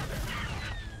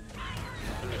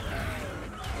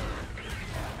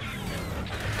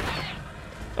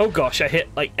 Oh gosh, I hit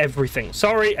like everything.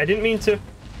 Sorry, I didn't mean to.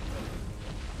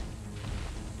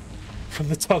 From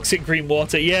the toxic green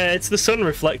water. Yeah, it's the sun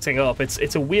reflecting up.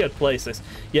 It's a weird place, this.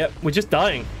 Yep, we're just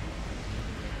dying.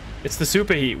 It's the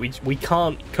superheat. We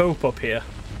can't cope up here.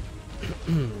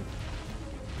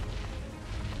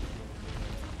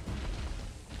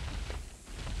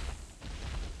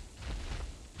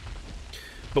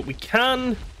 But we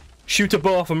can shoot a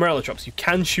bow off of Morellotrops. You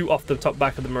can shoot off the top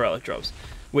back of the Morellotrops,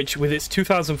 which with its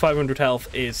 2,500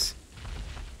 health is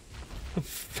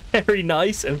very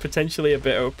nice and potentially a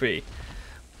bit OP.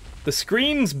 The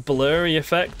screen's blurry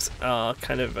effects are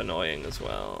kind of annoying as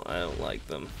well. I don't like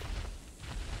them.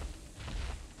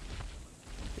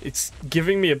 It's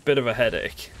giving me a bit of a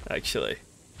headache, actually.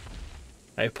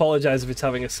 I apologize if it's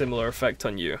having a similar effect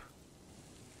on you.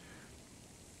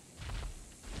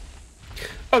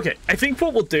 Okay, I think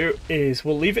what we'll do is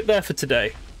we'll leave it there for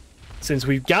today. Since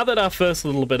we've gathered our first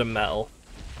little bit of metal,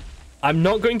 I'm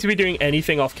not going to be doing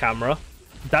anything off camera.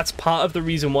 That's part of the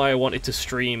reason why I wanted to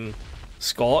stream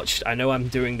Scorched. I know I'm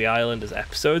doing the island as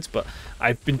episodes, but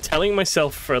I've been telling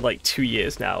myself for like 2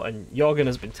 years now, and Jorgen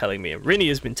has been telling me, and Rinny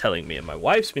has been telling me, and my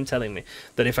wife's been telling me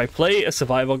that if I play a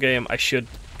survival game, I should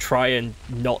try and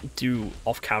not do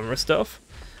off-camera stuff.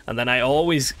 And then I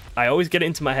always get it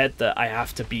into my head that I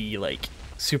have to be like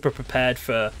super prepared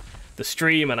for the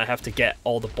stream, and I have to get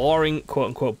all the boring,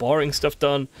 quote-unquote boring stuff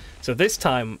done. So this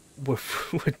time we're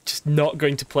just not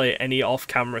going to play any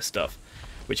off-camera stuff,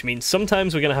 which means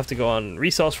sometimes we're going to have to go on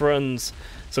resource runs,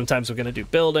 sometimes we're going to do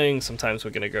building, sometimes we're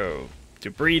going to go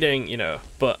do breeding, you know.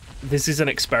 But this is an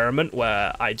experiment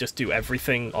where I just do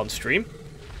everything on stream.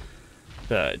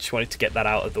 Just wanted to get that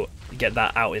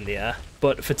out in the air.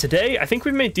 But for today, I think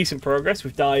we've made decent progress.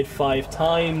 We've died 5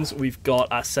 times. We've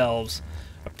got ourselves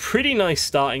a pretty nice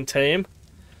starting tame.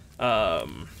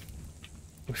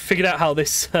 We figured out how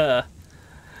this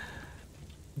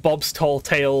Bob's Tall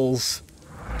Tales,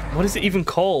 what is it even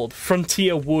called?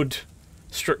 Frontier wood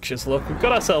structures look. We've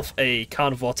got ourselves a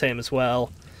carnivore tame as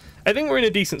well. I think we're in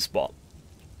a decent spot.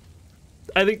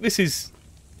 I think this is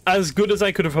as good as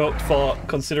I could have hoped for,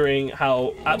 considering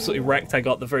how absolutely wrecked I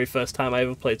got the very first time I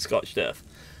ever played Scorched Earth.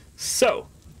 So,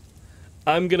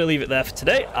 I'm going to leave it there for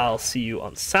today. I'll see you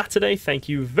on Saturday. Thank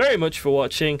you very much for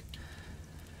watching.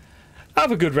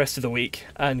 Have a good rest of the week,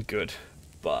 and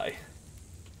goodbye.